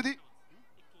হয়, এবং যদি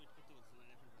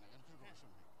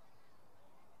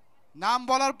নাম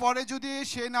বলার পরে যদি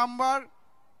সেই নাম্বার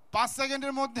 5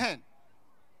 সেকেন্ডের মধ্যে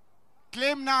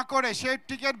ক্লেম না করে সেই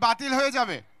টিকিট বাতিল হয়ে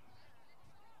যাবে।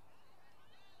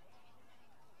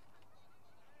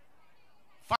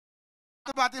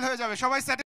 বাতিল হয়ে যাবে। সবাই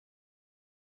সেট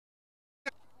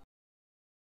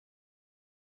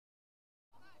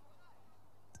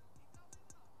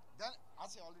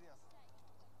আছে, অলরেডি আছে।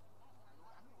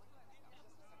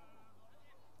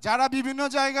 যারা বিভিন্ন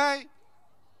জায়গায়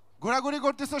ঘোরাঘুরি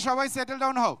করতেছো সবাই সেটেল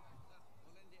ডাউন হও।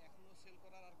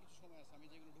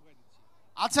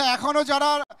 আচ্ছা, এখনো যারা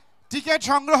টিকিট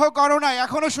সংগ্রহ করো না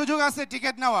এখনো সুযোগ আছে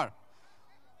টিকিট নেওয়ার।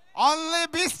 অনলি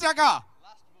 20 টাকা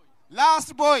লাস্ট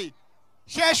বই,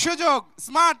 শেষ সুযোগ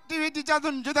স্মার্ট টিভি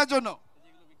জেতার জন্য।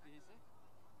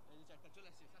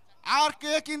 আর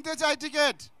কে কিনতে চায়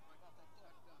টিকিট?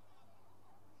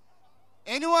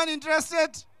 Anyone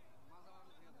interested?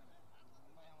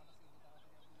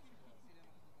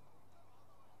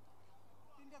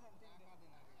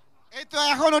 এই তো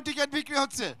এখনো টিকিট বিক্রি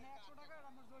হচ্ছে।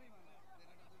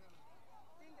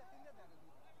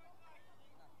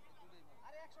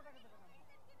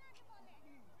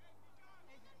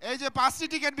 এই যে 5টি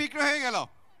টিকিট বিক্রি হয়ে গেল।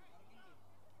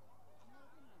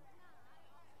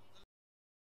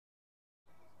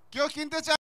 কেউ কিনতে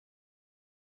চায়?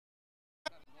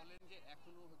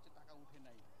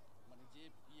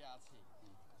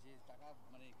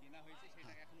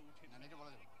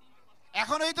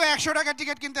 এখনোই তো 100 টাকা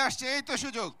টিকিট কিনতে আসছে, এই তো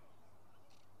সুযোগ।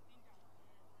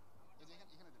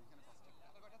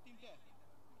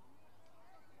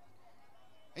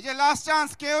 এই যে লাস্ট চান্স,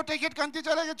 কেউ টিকিট কিনতে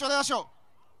চলে আসো,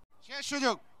 শেষ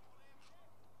সুযোগ।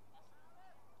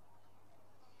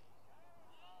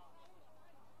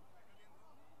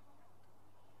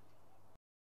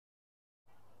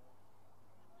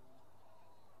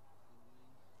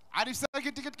 আরিফ স্যার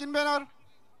কি টিকিট কিনবেন?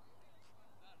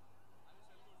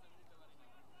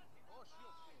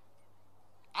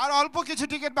 আর অল্প কিছু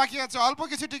টিকিট বাকি আছে, অল্প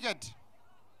কিছু টিকিট।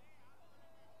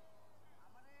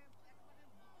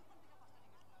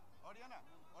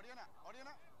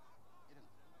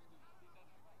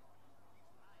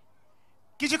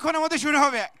 কিছুক্ষণের মধ্যে শুরু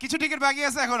হবে, কিছু টিকিট বাকি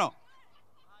আছে এখনো।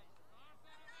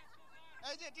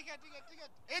 এই যে টিকিট টিকিট টিকিট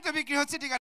এই তো বিক্রি হচ্ছে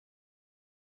টিকিট।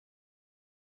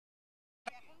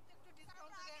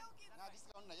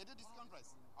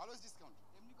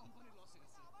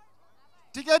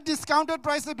 টিকিট ডিসকাউন্টেড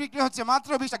প্রাইসে বিক্রি হচ্ছে মাত্র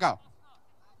 20 টাকা,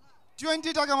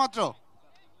 20 টাকা মাত্র।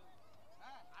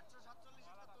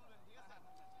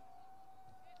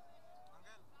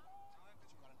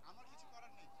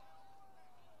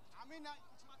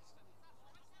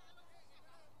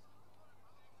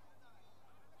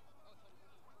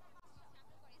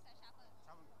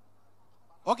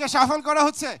 ওকে, শাফল করা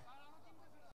হচ্ছে।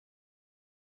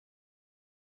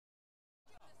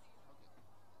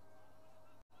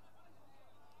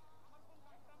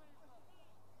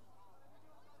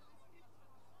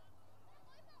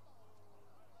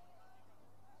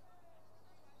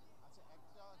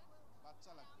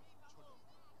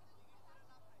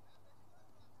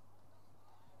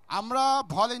 আমরা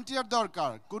ভলেন্টিয়ার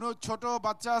দরকার। কোনো ছোট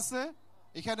বাচ্চা আছে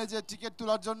এখানে যে টিকিট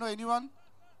তোলার জন্য? এনিওয়ান?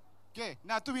 কে?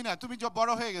 না তুমি না, তুমি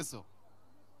বড় হয়ে গেছো।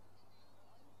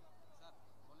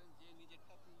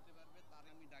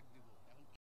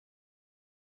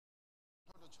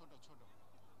 ছোট ছোট ছোট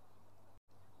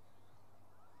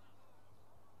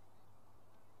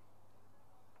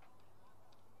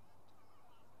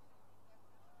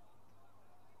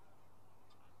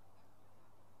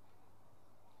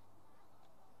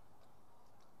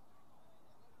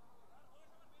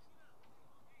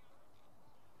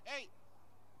এই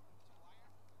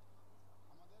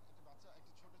আমাদের একটা বাচ্চা,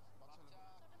 একটা ছোট বাচ্চা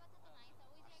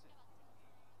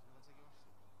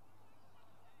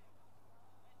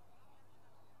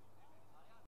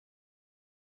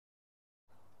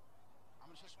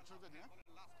আমরা শেষ শুরু করি না?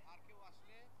 লাস্ট আর কেউ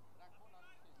আসলে রাখবো না,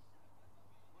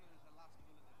 বলে দিন লাস্ট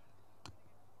বলে দেন।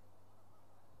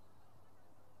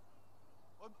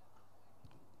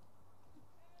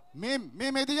 মিম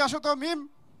মিম এদিকে আসো তো, মিম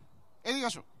এদিকে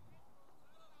আসো।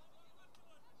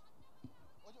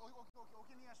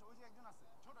 ওকে নিয়ে আসো, ওই যে একজন আছে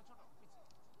ছোট ছোট।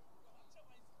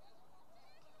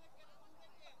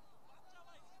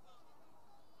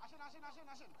 আসেন আসেন আসেন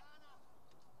আসেন।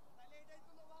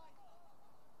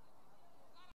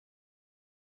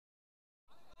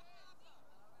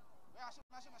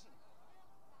 আসেন আসেন আসেন।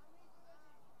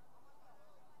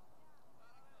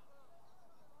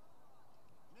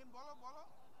 মিম বলো বলো।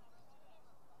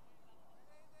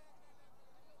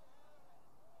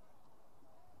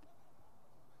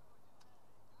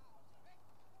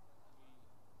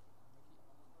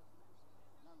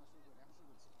 না না শুরু করি, এখন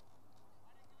শুরু করছি।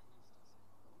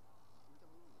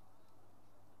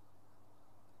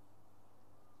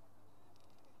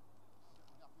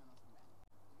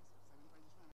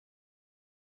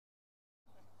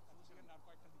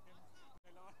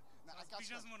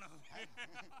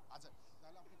 আচ্ছা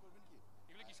তাহলে আপনি করবেন কি?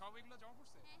 এগুলো কি সব এগুলো জমা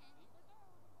পড়ছে?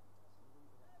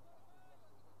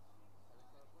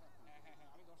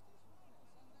 আমি 10 থেকে শুরু করব,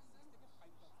 6 থেকে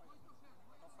 5 টপ 5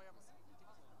 আছে, টপ 5 আছে, ঠিক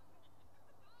আছে।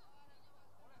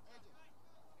 এই যে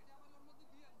এটা আমার ওর মধ্যে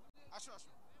দিয়ে আসো আসো,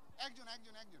 একজন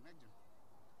একজন একজন একজন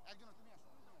একজন তুমি আসো,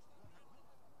 তুমি আসো, তুমি থাকো,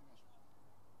 তুমি আসো।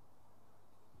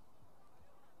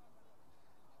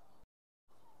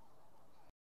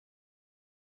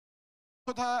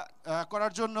 কথা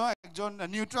করার জন্য একজন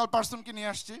নিউট্রাল পারসনকে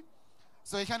নিয়ে আসছি।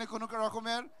 সো এখানে কোনো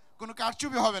রকমের কোনো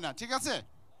কারচুপি হবে না, ঠিক আছে?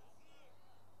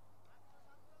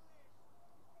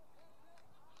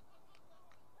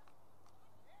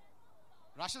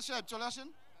 রাশেদ সাহেব চলে আসেন।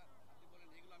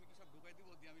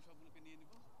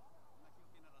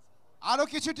 আরো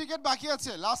কিছু টিকিট বাকি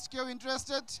আছে, লাস্ট কেউ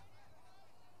ইন্টারেস্টেড?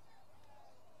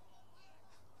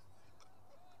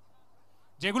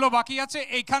 যেগুলো বাকি আছে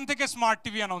এইখান থেকে স্মার্ট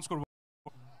টিভি অ্যানাউন্স করব।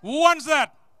 Who wants that?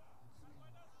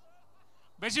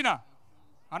 বেশি না,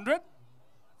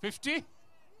 150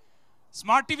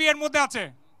 স্মার্ট টিভি এর মধ্যে আছে,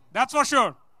 that's for sure.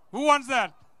 Who wants that?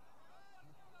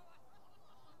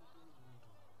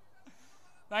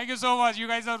 Thank you so much, you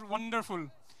guys R wonderful.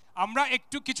 আমরা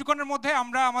একটু কিছুক্ষণের মধ্যে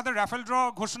আমরা আমাদের র্যাফেল ড্র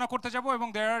ঘোষণা করতে যাব এবং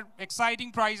দেয়ার আর এক্সাইটিং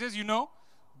প্রাইজেস, ইউ নো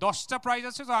 10টা প্রাইজ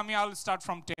আছে। তো আমি I will start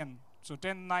from 10, so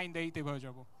 10 9 8 হয়ে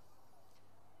যাব।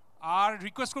 আর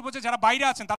রিকোয়েস্ট করবো যে যারা বাইরে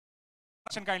আছেন তারা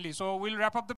আছেন kindly, so will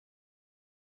wrap up the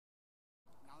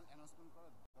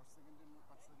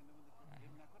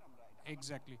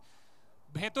exactly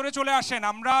ভেতরে চলে আসেন।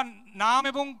 আমরা নাম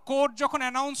এবং কোড যখন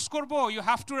অ্যানাউন্স করব, you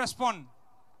have to respond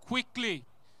quickly,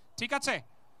 ঠিক আছে?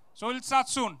 So will start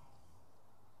soon.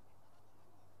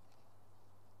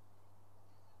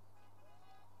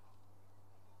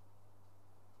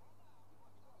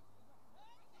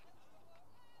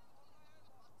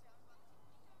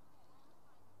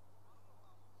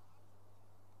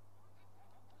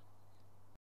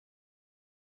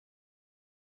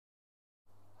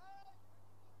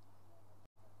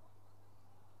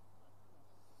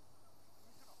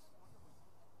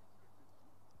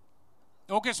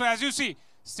 Okay, so as you C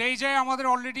স্টেজে আমাদের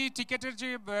অলরেডি টিকেটের যে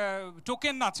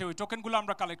টোকেন আছে, ওই টোকেনগুলো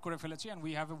আমরা কালেক্ট করে ফেলেছি, and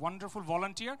we have a wonderful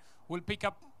volunteer will pick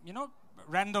up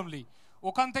randomly.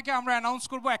 ওখান থেকে আমরা অ্যানাউন্স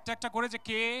করবো একটা একটা করে যে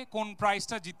কে কোন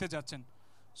প্রাইজটা জিততে যাচ্ছেন।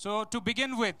 So to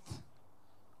begin with,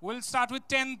 will start with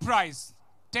 10th prize.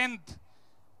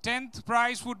 10th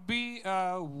prize would be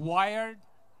wired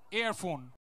earphone.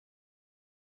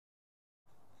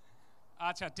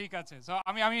 আচ্ছা, ঠিক আছে। সো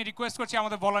আমি রিকোয়েস্ট করছি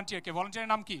আমাদের ভলান্টিয়ারকে।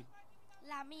 ভলান্টিয়ারের নাম কি?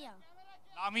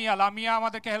 লামিয়া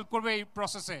আমাদেরকে হেল্প করবে এই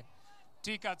প্রসেসে,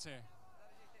 ঠিক আছে?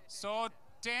 সো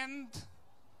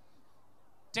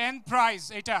 10th প্রাইজ,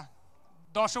 এটা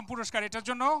 10ম পুরস্কার। এটার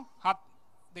জন্য হাত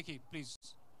দেখি প্লিজ।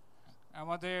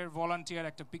 আমাদের ভলান্টিয়ার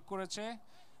একটা পিক করেছে।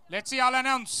 Let's see, Al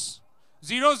announce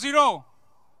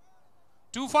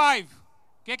 0025।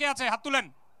 কে কে আছে হাত তুলেন?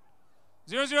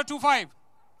 0025,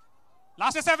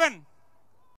 লাস্টে 7।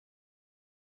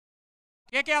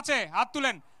 কে কে আছে হাত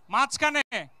তুলেন?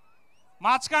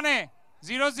 মাঝখানে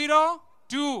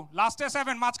 002, লাস্টে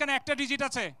 7, মাঝখানে একটা ডিজিট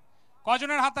আছে।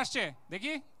 কয়জনের হাত আসছে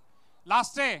দেখি?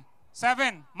 লাস্টে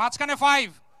 7, মাঝখানে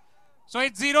 5। So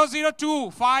it's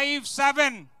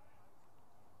 002557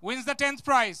 wins the 10th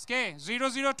prize. কে?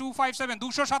 00257,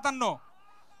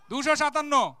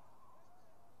 257।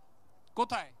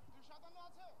 কোথায়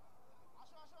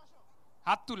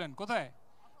হাত তুলেন? কোথায়?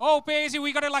 ও, পেয়েছি,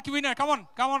 we got a lucky winner. Come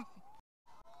on,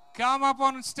 come up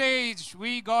on stage,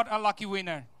 we got a lucky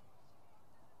winner.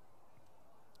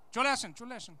 চলে আসেন।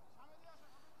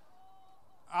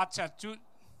 আচ্ছা,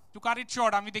 টু কাট ইট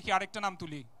শর্ট, আমি দেখি আরেকটা নাম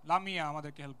তুলি। লামিয়া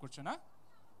আমাদেরকে হেল্প করছে না?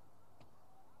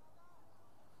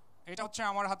 এটা হচ্ছে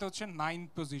আমার হাতে হচ্ছে 9th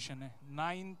পজিশনে।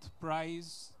 9th প্রাইজ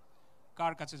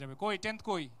কার কাছে যাবে? কই 10th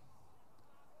কই?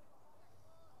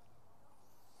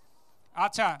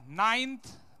 আচ্ছা, 9th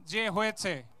যে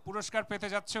হয়েছে পুরস্কার পেতে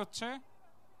যাচ্ছে হচ্ছে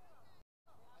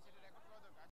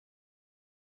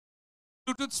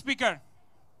ব্লুটুথ স্পিকার,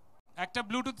 একটা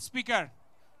ব্লুটুথ স্পিকার।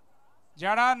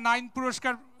 যারা 9th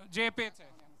পুরস্কার যে পেয়েছে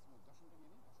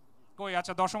কই?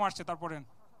 আচ্ছা, 10ম আসছে তারপরে।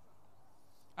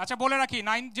 আচ্ছা, বলে রাখি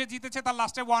 9 যে জিতেছে তার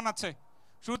লাস্টে 1 আছে,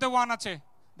 শুরুতে 1 আছে।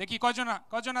 দেখি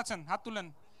কয়জন আছেন? হাত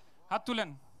তুলেন।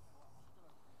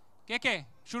 কে কে?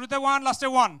 শুরুতে 1, লাস্টে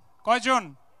 1। কয়জন?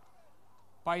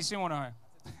 পাইছি মনে হয়।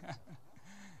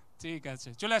 ঠিক আছে,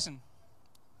 চলে আসেন।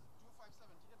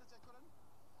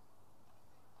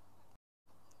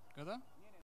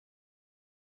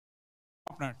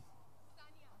 আপনার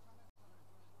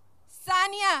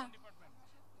Sania,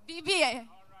 BBA।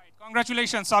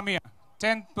 Congratulation Samia,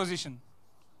 10th position.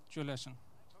 চলে আসেন।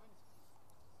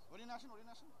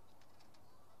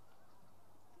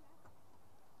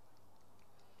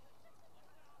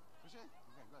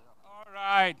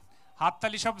 অলরাইট,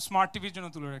 হাততালি সব স্মার্ট টিভির জন্য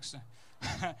তুলে রাখছে।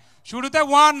 শুরুতে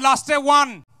 1, লাস্টে 1,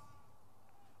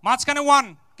 মাঝখানে 1।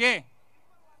 কে?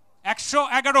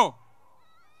 111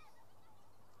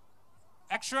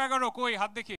 কই?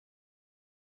 হাত দেখি।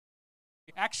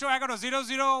 111,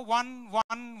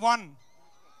 00111।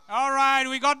 Alright,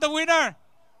 we got the winner.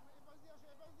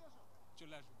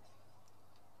 চলে আসুন।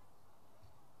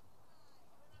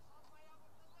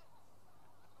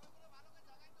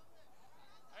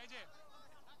 এই যে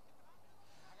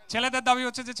ছেলেদের দাবি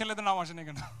হচ্ছে যে ছেলেদের নাম আসেনি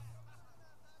কেন?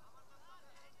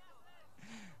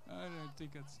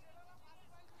 ঠিক আছে,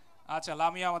 আচ্ছা,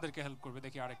 লামিয়া আমাদেরকে হেল্প করবে।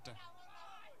 দেখি আরেকটা।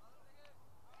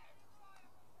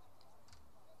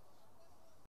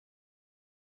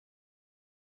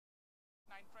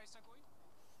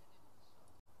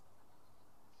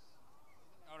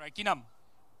 কি নাম?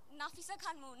 Nafisa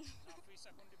খানমুন,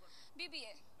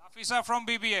 BBA। Nafisa from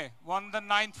BBA won the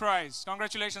 9th prize.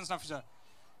 Congratulations, Nafisa.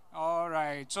 All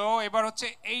right, so এবার হচ্ছে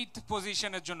 8th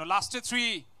পজিশনের জন্য লাস্টে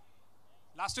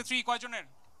 3 কয়জনের?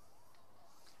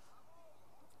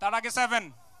 তার আগে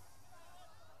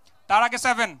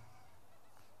 7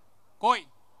 কই?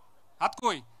 হাত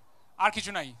কই? আর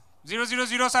কিছু নাই।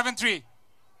 00073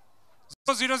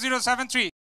 00073।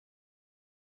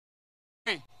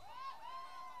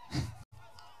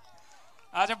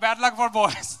 আচ্ছা, bad luck for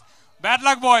boys. Bad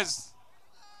luck, boys.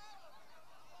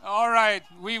 All right,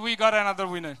 we got another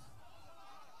winner.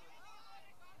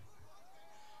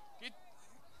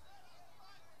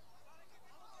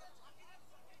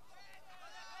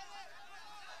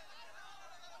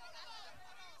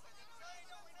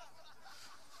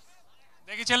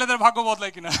 দেখি ছেলেদের ভাগ্য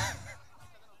বদলায় কিনা।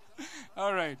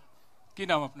 অলরাইট, কি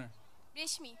নাম আপনার?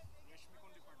 রেশমি,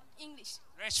 English.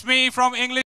 Reshmi from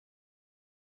English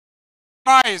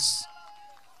prize.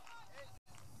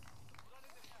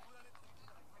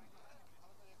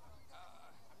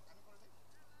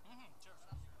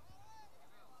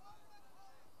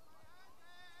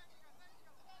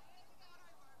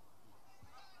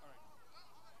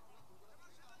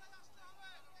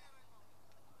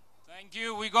 Thank you.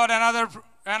 We got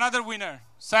another winner.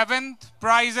 7th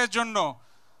prize এর জন্য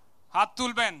হাত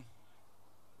তুলবেন।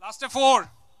 লাস্টে 4,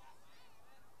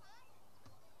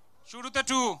 শুরুতে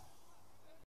 2,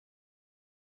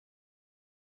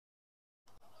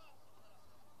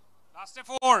 লাস্টে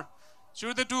 4,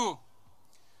 শুরুতে 2।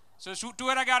 সো 2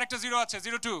 এর আগে আরেকটা 0 আছে,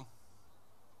 02,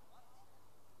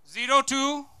 02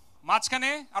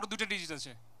 মাঝখানে আরো দুটো ডিজিট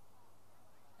আছে।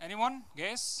 Anyone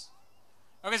guess?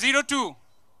 ওকে, 02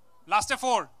 লাস্টে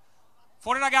 4,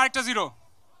 4 এর আগে আরেকটা 0।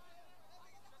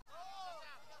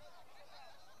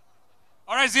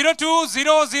 Alright,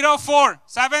 02004,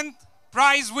 7th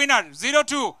prize winner,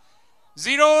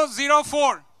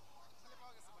 02004.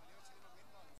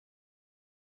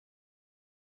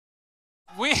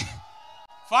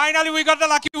 Finally we got the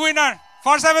lucky winner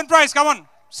for 7th prize. Come on,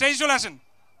 stage চলে আসেন।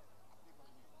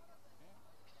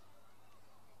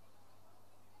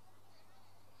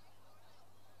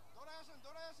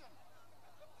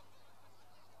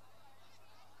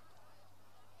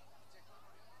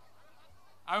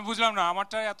 আমি বুঝলাম না,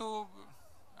 আমারটা এত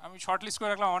আমি শর্ট লিস্ট করে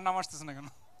রাখলাম, আমার নাম আসতেছে না কেন?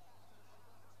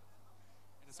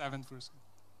 এটা 7th পুরস্কার।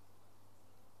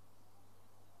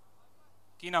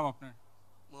 কি নাম আপনার?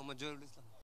 মোহাম্মদ জহিরুল ইসলাম।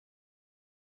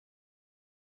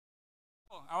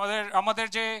 আমাদের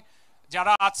যে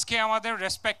যারা আজকে আমাদের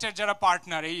রেসপেক্টেড যারা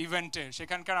পার্টনার এই ইভেন্টের,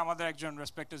 সেখানকার আমাদের একজন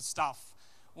রেসপেক্টেড স্টাফ,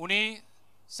 উনি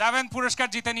 7th পুরস্কার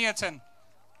জিতে নিয়েছেন।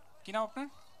 কি নাম আপনার?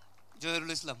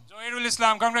 জহিরুল ইসলাম। জহিরুল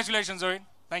ইসলাম, congratulation Zahir,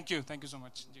 thank you so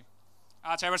much. জি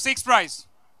আচ্ছা, এবার 6th প্রাইজ।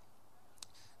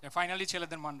 ফাইনালি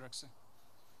ছেলেদের মান রাখছে।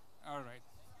 অলরাইট,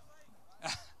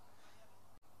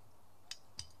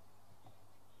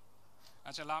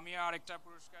 আচ্ছা লামিয়া আরেকটা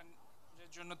পুরস্কারের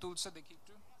জন্য তুলছে, দেখি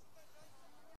একটু।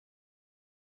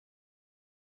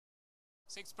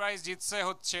 6th প্রাইজ জিতছে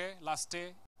হচ্ছে লাস্টে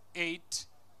 8।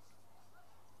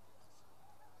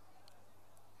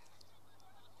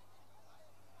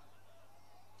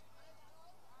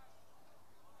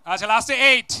 আচ্ছা লাস্টে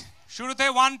 8, শুরুতে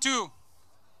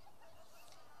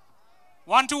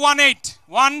 1218,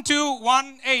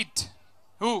 1218।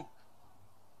 হু?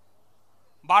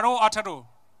 1218,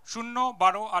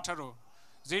 01218,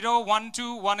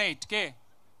 01218। কে?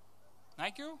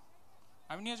 নাই কেউ?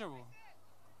 আমি নিয়ে যাবো।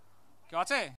 কেউ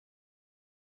আছে?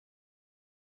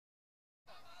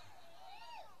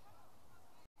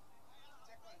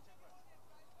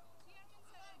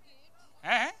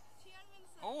 হ্যাঁ,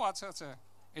 ও আচ্ছা আচ্ছা,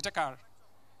 এটা কার?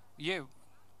 ইয়ে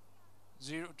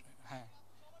 0, হ্যাঁ,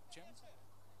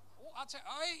 ও আচ্ছা,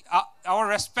 our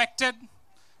respected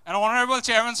and honorable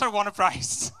chairman sir won a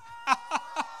prize.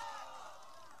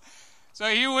 So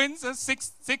he wins a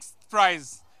sixth prize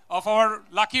of our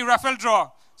lucky raffle draw.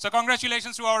 So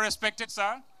congratulations to our respected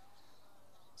sir.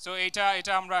 So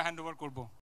এটা আমরা হ্যান্ড ওভার করব।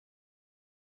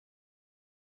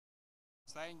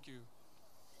 Thank you.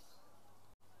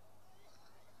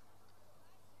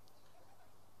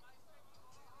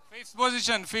 Fifth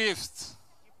position, fifth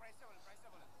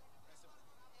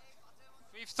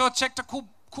হচ্ছে একটা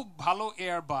খুব ভালো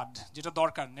airbud, যেটা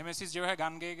দরকার। Nemesis যেভাবে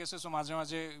গান গেয়ে গেছে, সো মাঝে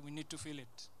মাঝে we need to feel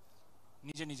it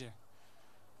নিজে নিজে।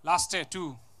 লাস্টে 2,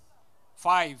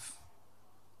 5,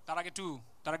 তার আগে 2,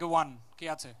 তার আগে 1। কে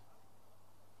আছে?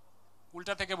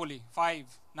 উল্টা থেকে বলি, 5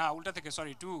 না, উল্টা থেকে,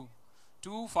 সরি, 2,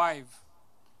 2, 5।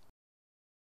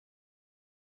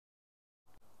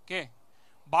 কে?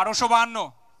 1252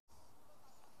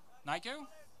 নাই কেউ?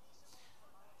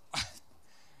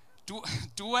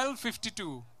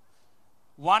 1252,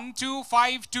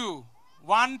 1252,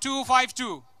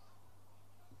 1252।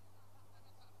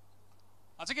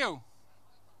 আচ্ছা কেউ?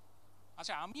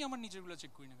 আচ্ছা, আমি আমার নিজেরগুলো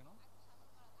চেক করি না কেন?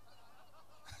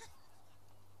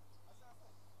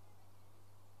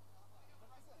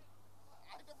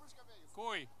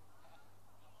 কই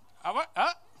আবার?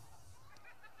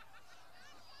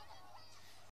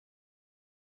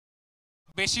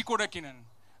 বেশি করে কিনেন।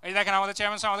 এই দেখেন, আমাদের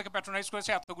চেয়ারম্যান স্যার আমাদেরকে প্যাট্রোনাইজ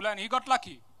করেছে এতগুলো, and he got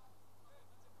lucky.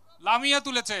 Lamia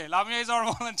তুলেছে, Lamia is our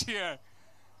volunteer.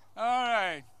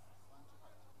 Alright,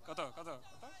 কত কত কত?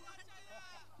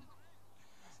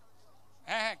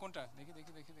 হ্যাঁ হ্যাঁ, কোনটা? দেখি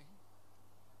দেখি দেখি দেখি।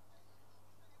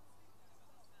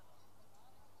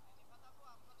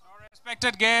 Our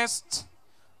respected guest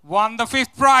won the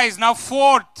 5th prize. Now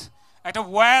 4th একটা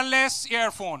ওয়্যারলেস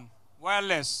ইয়ারফোন,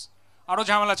 ওয়্যারলেস, আরো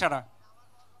ঝামেলা ছাড়া।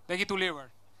 দেখি তুলি এবার।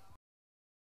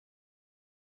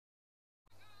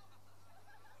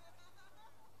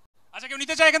 আচ্ছা কেউ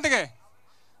নিতে চায় এখান থেকে?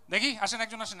 দেখি আসেন,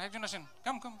 একজন আসেন, একজন আসেন,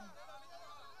 কাম কাম।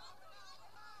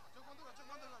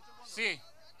 সি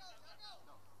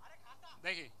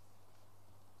দেখি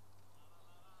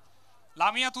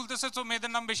লামিয়া তুলতেছে, তো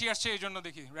মেয়েদের নাম বেশি আসছে এই জন্য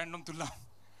দেখি র্যান্ডম তুললাম।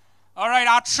 অলরাইট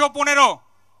 815।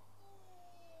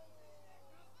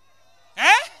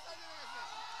 হ্যাঁ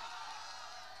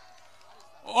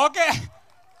ওকে,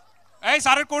 এই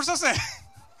স্যারের কোর্স আছে,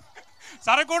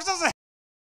 স্যারের কোর্স আছে।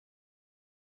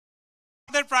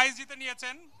 প্রাইজ জিতে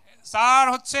নিয়েছেন স্যার,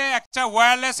 হচ্ছে একটা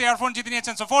ওয়্যারলেস ইয়ারফোন জিতে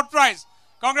নিয়েছেন। So 4th prize,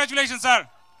 congratulation sir.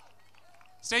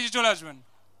 স্টেজে চলে আসবেন।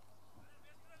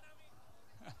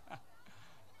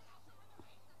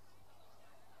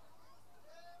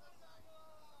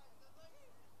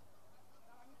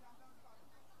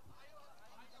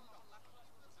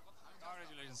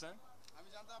 Congratulation sir. আমি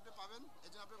জানতাম আপনি পাবেন,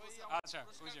 এজন্য আপনি বলছেন। আচ্ছা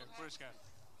ওই যে পুরস্কার।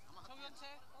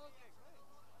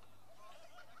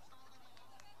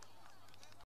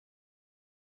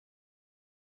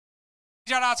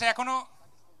 যারা আছে এখনো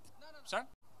স্যার,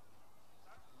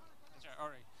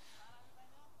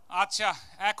 আচ্ছা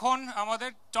এখন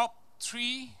আমাদের টপ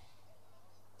 3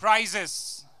 প্রাইজেস,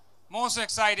 মোস্ট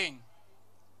এক্সাইটিং।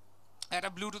 একটা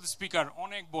ব্লুটুথ স্পিকার,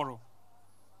 অনেক বড়,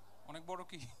 অনেক বড়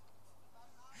কি?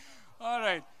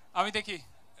 অলরাইট, আমি দেখি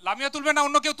লামিয়া তুলবে না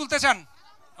অন্য কেউ তুলতে চান?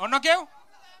 অন্য কেউ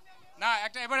না,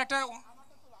 একটা এবার একটা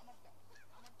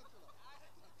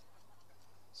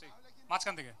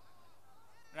মাঝখান থেকে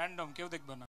র্যান্ডম, কেউ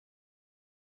দেখবে না।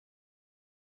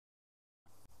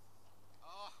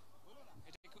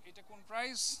 এটা কোন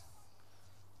প্রাইজ?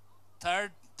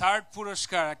 থার্ড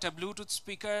পুরস্কার, একটা Bluetooth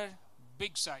speaker,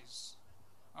 big size.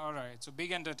 Alright, so big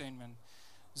entertainment.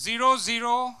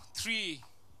 003,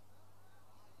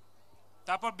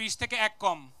 তারপর 20 থেকে 1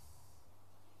 কম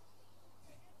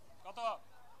কত?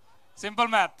 Simple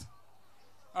math.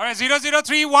 অলরাইট,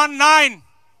 00319।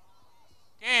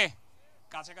 কে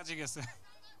কাছাকাছি গেছে?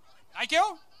 আই কেউ?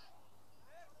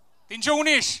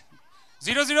 319।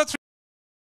 003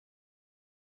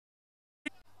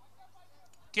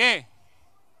 কে?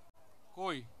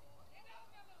 কই?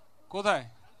 কোথায়?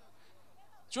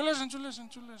 চলে আসেন, চলে আসেন,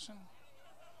 চলে আসেন।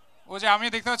 ও যে আমি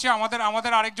দেখতে পাচ্ছি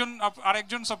আমাদের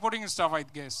আরেকজন supporting staff, I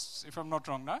guess, if I am not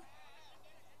wrong, না?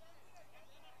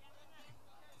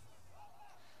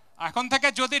 এখন থেকে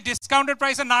যদি ডিসকাউন্টেড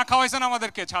প্রাইসে না খাওয়াইছেন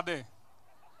আমাদেরকে ছাদে,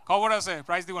 খবর আছে,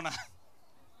 প্রাইস দিব না।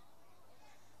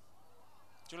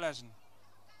 চলে আসেন।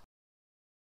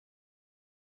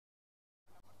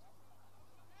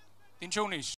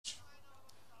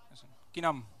 কি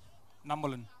নাম? নাম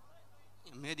বলেন।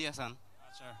 মেহেদি হাসান।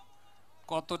 আচ্ছা,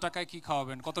 কত টাকায় কি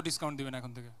খাওয়াবেন? কত ডিসকাউন্ট দিবেন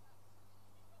এখন থেকে?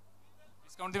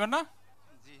 ডিসকাউন্ট দিবেন না?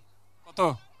 জি। কত?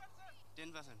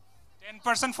 10%।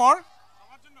 10% ফর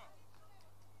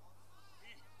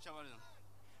সবার জন্য।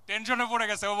 টেনশনে পড়ে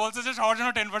গেছে, ও বলছে যে সবার জন্য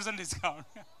 10% ডিসকাউন্ট।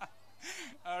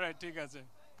 অলরাইট, ঠিক আছে,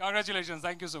 congratulation,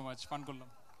 thank you so much, fun করলাম।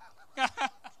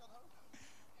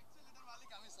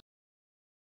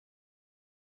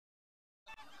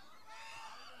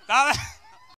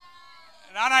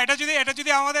 না না, এটা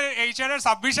যদি আমাদের এইচআর এর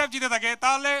সাব্বির সাহেব জিতে থাকে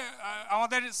তাহলে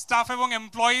আমাদের স্টাফ এবং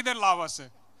এমপ্লয়িদের লাভ আছে।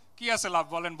 কি আছে লাভ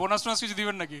বলেন? বোনাস টোনাস কিছু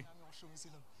দিবেন নাকি?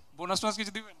 বোনাস টোনাস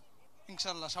কিছু দিবেন?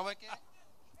 ইনশাআল্লাহ সবাইকে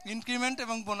ইনক্রিমেন্ট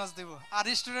এবং বোনাস দেব, আর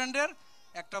রেস্টুরেন্টের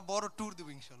একটা বড় ট্যুর দেব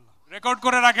ইনশাআল্লাহ। রেকর্ড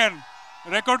করে রাখেন,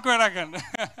 রেকর্ড করে রাখেন।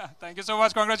 Thank you so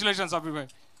much, congratulation Sabbir ভাই।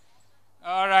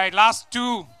 Alright, last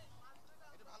 2।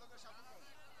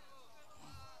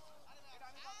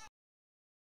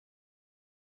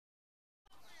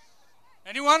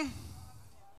 এনিওয়ান?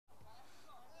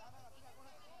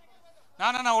 না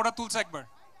না না, ওটা তুলছে একবার।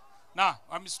 না,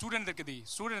 আমি স্টুডেন্টদেরকে দিই।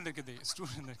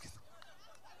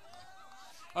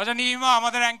 আচ্ছা, নিমা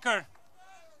আমাদের anchor,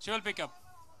 she will pick up.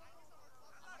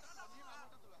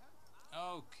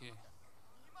 Okay.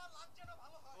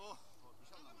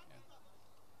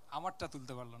 আমারটা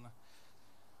তুলতে পারলো না।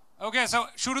 ওকে, সো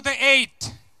শুরুতে 8,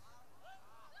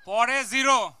 পরে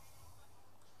 0,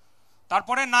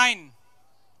 তারপরে 9।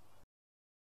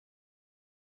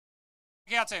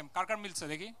 কে আছে? কার মিলছে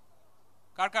দেখি?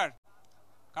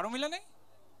 কারো মিলে নেই?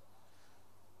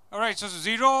 অলরাইট, সো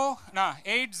 0 না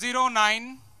 809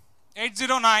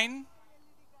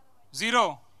 0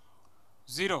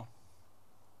 0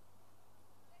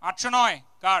 809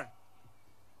 কার?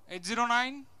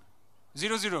 809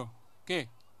 00 কে?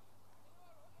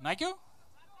 নাই কেউ?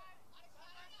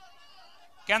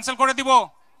 ক্যান্সেল করে দিব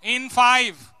ইন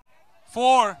 5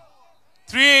 4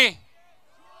 3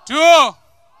 2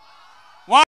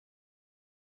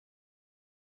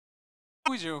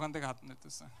 ওই যে ওখান থেকে হাত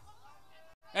নিতেছে।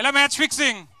 এটা ম্যাচ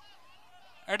ফিক্সিং,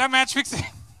 এটা ম্যাচ ফিক্সিং।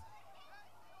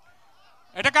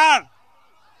 এটা কার?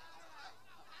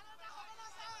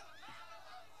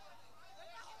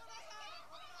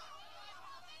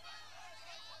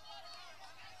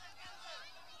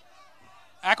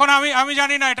 এখন আমি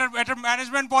জানি না এটার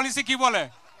ম্যানেজমেন্ট পলিসি কি বলে।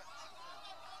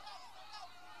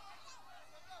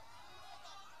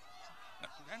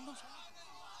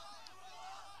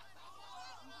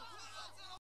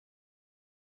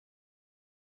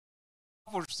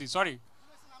 সরি,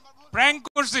 প্র্যাঙ্ক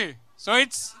করছি। সো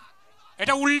ইটস,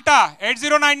 এটা উল্টা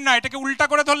 809 না, এটাকে উল্টা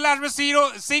করে ধরলে আসবে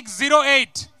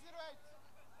 608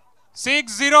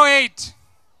 608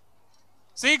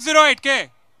 608 কে?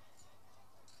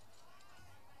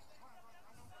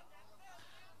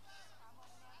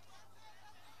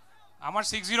 আমার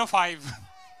 605,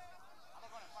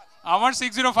 আমার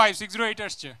 605 608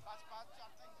 আসছে।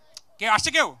 কে আসছে?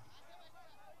 কেউ?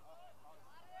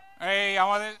 এই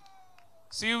আমাদের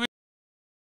সিইউবি।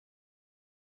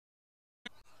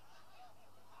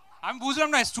 আমি বুঝলাম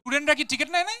না, স্টুডেন্টরা কি টিকিট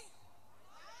নেয় নাই?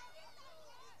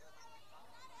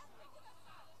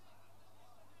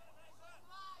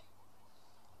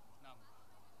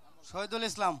 শহীদুল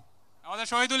ইসলাম, আমাদের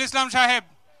শহীদুল ইসলাম সাহেব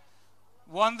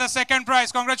won the second prize.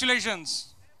 Congratulations.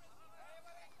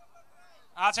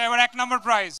 আচ্ছা, এবার 1 নম্বর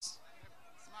প্রাইজ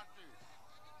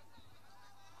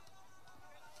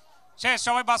শেষ।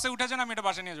 সবাই বাসে উঠে যান, আমি এটা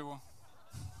বাসে নিয়ে যাবো।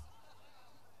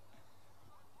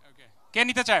 ওকে, কে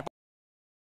নিতে চায়?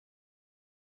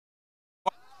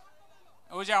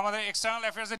 ওই যে আমাদের এক্সটার্নাল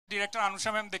অ্যাফেয়ার্স এর ডিরেক্টর আনুষা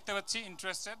ম্যাম দেখতে পাচ্ছি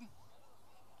ইন্টারেস্টেড।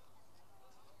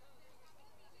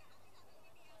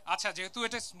 আচ্ছা, যেহেতু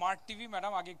এটা স্মার্ট টিভি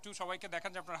ম্যাডাম, আগে একটু সবাইকে দেখান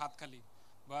যে আপনার হাত খালি,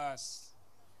 বাস।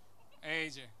 এই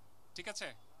যে, ঠিক আছে,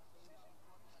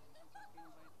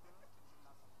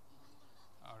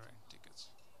 অলরাইট, ঠিক আছে।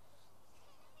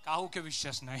 কাউকে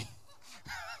বিশ্বাস নাই।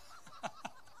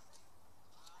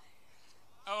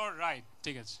 অলরাইট,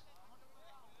 ঠিক আছে।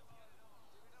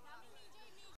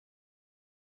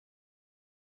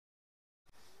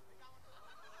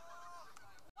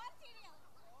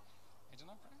 এটা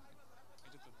না,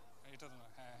 এটা তো না,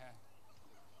 হ্যাঁ হ্যাঁ।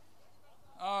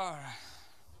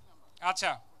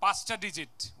 আচ্ছা, 5টা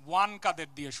ডিজিট 1 কাদের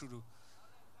দিয়ে শুরু?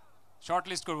 শর্ট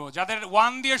লিস্ট করবো। যাদের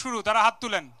 1 দিয়ে শুরু তারা হাত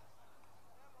তুলেন।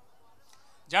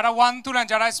 যারা 1 তুলেন,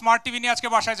 যারা স্মার্ট টিভি নিয়ে আজকে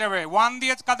বাসায় যাবে, 1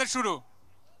 দিয়ে কাদের শুরু?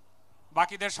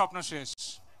 বাকিদের স্বপ্ন শেষ।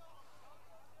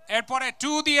 এরপরে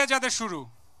 2 দিয়ে যাদের শুরু,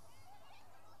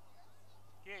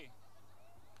 কে?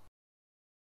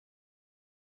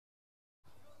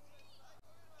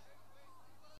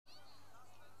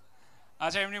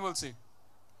 আচ্ছা, এমনি বলছি।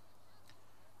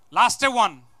 লাস্টে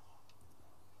 1,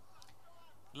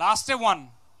 লাস্টে 1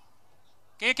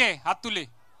 কে কে? হাত তুলি।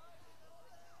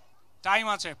 টাইম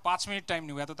আছে, 5 মিনিট টাইম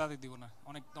নিব, এত তাড়াতাড়ি দিব না,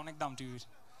 অনেক অনেক দাম টিভির।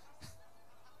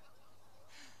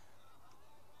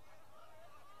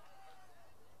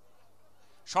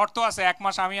 শর্ত আছে, 1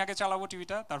 মাস আমি আগে চালাবো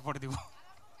টিভিটা, তারপরে দিব।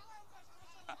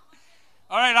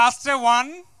 অলরাইট, লাস্টে 1,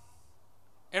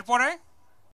 এরপরে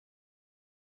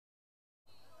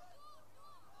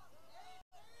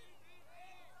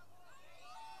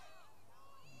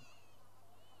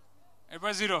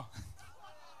এরপরে 0,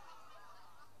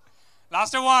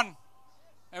 লাস্টে 1,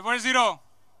 এরপরে 0,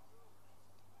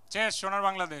 শেষ। সোনার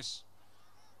বাংলাদেশ।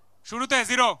 শুরুতে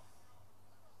 0।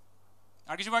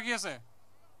 আর কিছু বাকি আছে?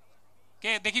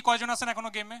 কে দেখি কয়জন আছেন এখনো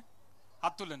গেমে?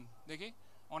 হাত তুলেন দেখি।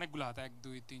 অনেকগুলো হাত, 1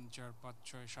 2 3 4 5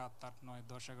 6 7 8 9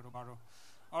 10 11 12।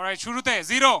 অলরাইট, শুরুতে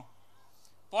 0,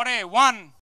 পরে 1,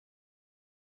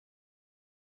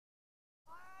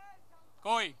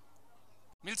 কই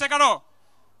মিলছে কারো?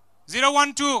 0 1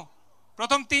 2,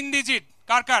 প্রথম 3 ডিজিট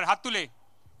কার কার? হাত তুলে।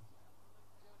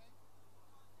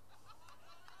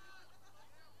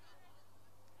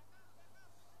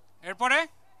 এরপরে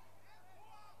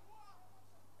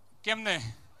কেমনে,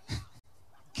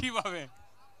 কিভাবে?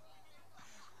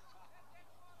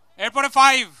 এরপরে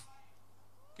 5,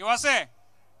 কেউ আছে?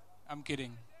 আই এম কিডিং,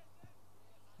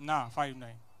 না 5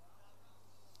 নাই।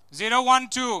 0 1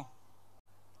 2,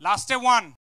 লাস্টে 1,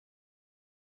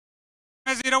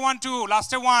 0 1 2,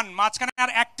 লাস্টে 1, মাঝখানে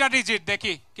আর একটা ডিজিট,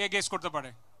 দেখি কে গেস করতে পারে।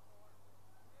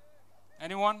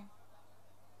 Anyone?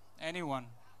 Anyone?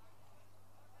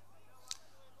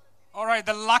 Alright,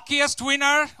 the luckiest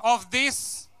winner of this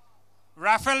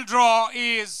raffle draw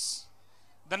is,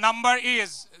 the number is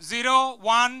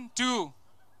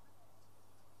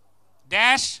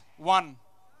 012-1.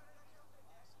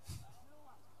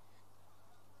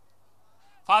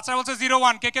 ফাঁচা বলছে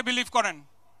 01, কে কে বিলিভ করেন?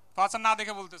 ফাঁচা না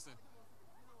দেখে বলতেছে,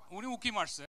 উনি উকি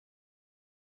মারছে।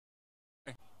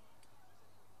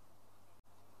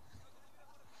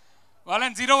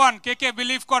 বলেন 01 কে কে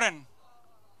বিলিভ করেন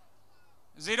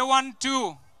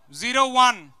 012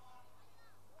 01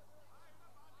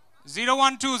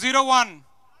 01201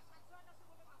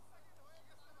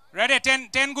 রেডি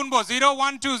 10 গুনবো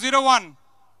 01201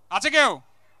 আছে কেউ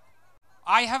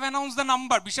I have announced the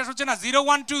number বিশ্বাস হচ্ছে না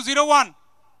 01201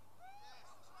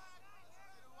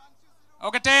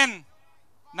 okay 10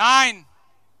 9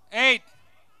 8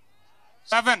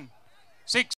 7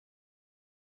 6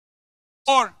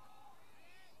 4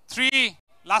 3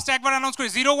 লাস্ট একবার অ্যানাউন্স করি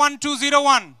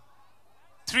 01201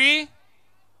 3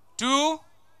 2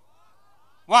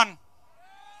 1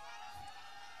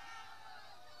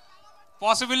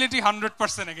 possibility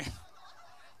 100% again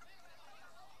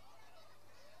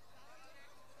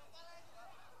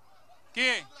কে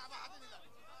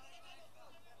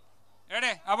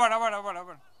রেডি আবার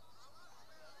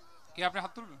কে আপনি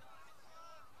হাত তুলবেন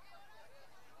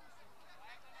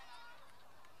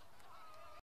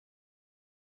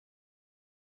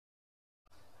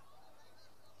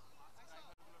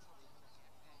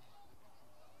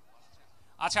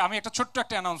আচ্ছা আমি একটা ছোট্ট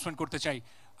একটা অ্যানাউন্সমেন্ট করতে চাই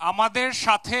আমাদের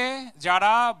সাথে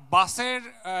যারা বাসের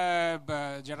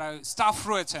যারা স্টাফ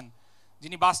রয়েছেন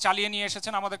যিনি বাস চালিয়ে নিয়ে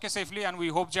এসেছেন আমাদেরকে সেফলি অ্যান্ড উই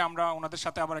হোপ যে আমরা ওনাদের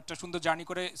সাথে আবার একটা সুন্দর জার্নি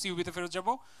করে সিইউবিতে ফেরত যাব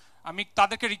আমি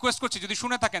তাদেরকে রিকোয়েস্ট করছি যদি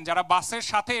শুনে থাকেন যারা বাসের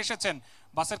সাথে এসেছেন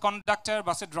বাসের কন্ডাক্টর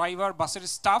বাসের ড্রাইভার বাসের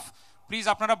স্টাফ প্লিজ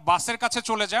আপনারা বাসের কাছে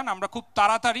চলে যান আমরা খুব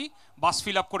তাড়াতাড়ি বাস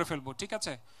ফিল আপ করে ফেলবো ঠিক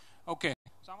আছে ওকে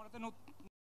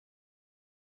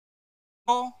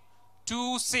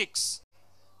 26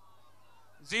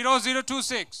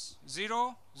 0026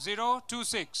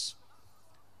 0026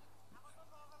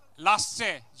 last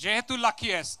say jehetu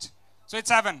luckiest so it's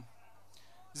 7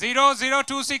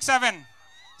 00267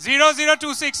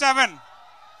 00267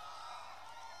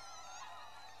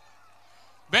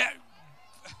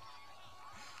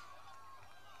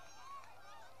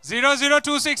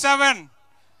 00267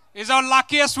 is our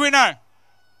luckiest winner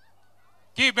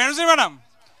ki Benazir madam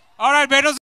all right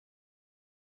Benazir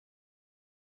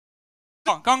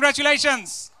congratulations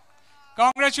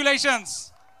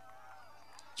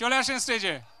চলে আসেন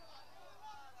স্টেজে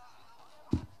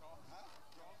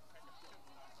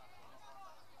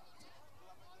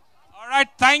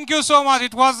alright thank you so much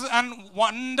it was an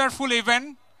wonderful event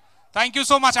thank you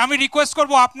so much আমি request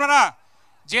করব আপনারা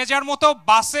যে যার মতো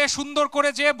বাসে সুন্দর করে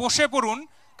যে বসে পড়ুন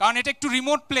কারণ এটা একটু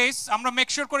রিমোট প্লেস আমরা মেক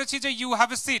শিওর করেছি যে ইউ হ্যাভ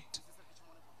এ সিট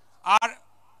আর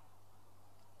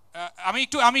আমি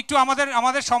একটু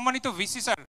আমাদের সম্মানিত ভিসি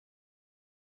স্যার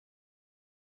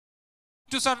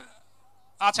স্যার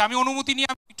আচ্ছা আমি অনুমতি নিয়ে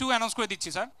একটু অ্যানাউন্স করে দিচ্ছি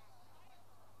sir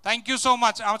thank you so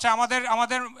much আচ্ছা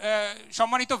আমাদের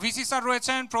সম্মানিত ভিসি স্যার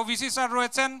রয়েছেন প্রো ভিসি স্যার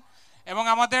রয়েছেন এবং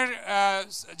আমাদের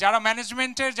যারা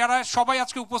ম্যানেজমেন্টের যারা সবাই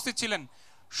আজকে উপস্থিত ছিলেন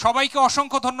সবাইকে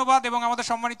অসংখ্য ধন্যবাদ এবং আমাদের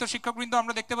সম্মানিত শিক্ষকবৃন্দ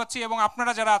আমরা দেখতে পাচ্ছি এবং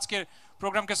আপনারা যারা আজকের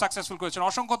প্রোগ্রামকে সাকসেসফুল করেছেন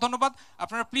অসংখ্য ধন্যবাদ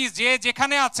আপনারা প্লিজ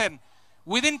যেখানে আছেন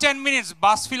within 10 minutes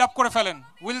bus fill up করে ফেলেন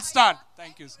we'll start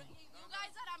thank you sir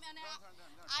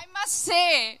I must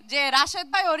say যে রাশেদ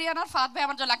ভাই ওরিয়ানার ফাদ ভাই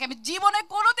আমার জন্য লাগে আমি জীবনে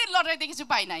কোনোদিন লটারিতে কিছু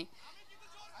পাই নাই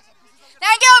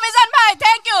thank you মিজান ভাই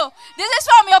thank you this is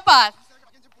from your part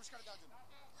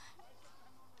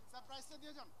সারপ্রাইজটা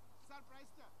দিয়ে যান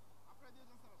সারপ্রাইজটা আপনারা দিয়ে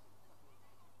যান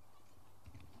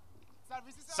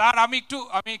স্যার আমি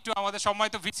একটু আমাদের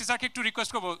সম্মানিত ভিসি স্যারকে একটু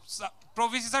রিকোয়েস্ট করব প্রো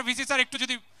ভিসি স্যার একটু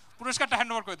যদি পুরস্কারটা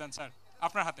হ্যান্ড ওভার করে দেন স্যার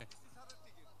আপনার হাতে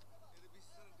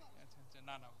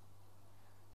না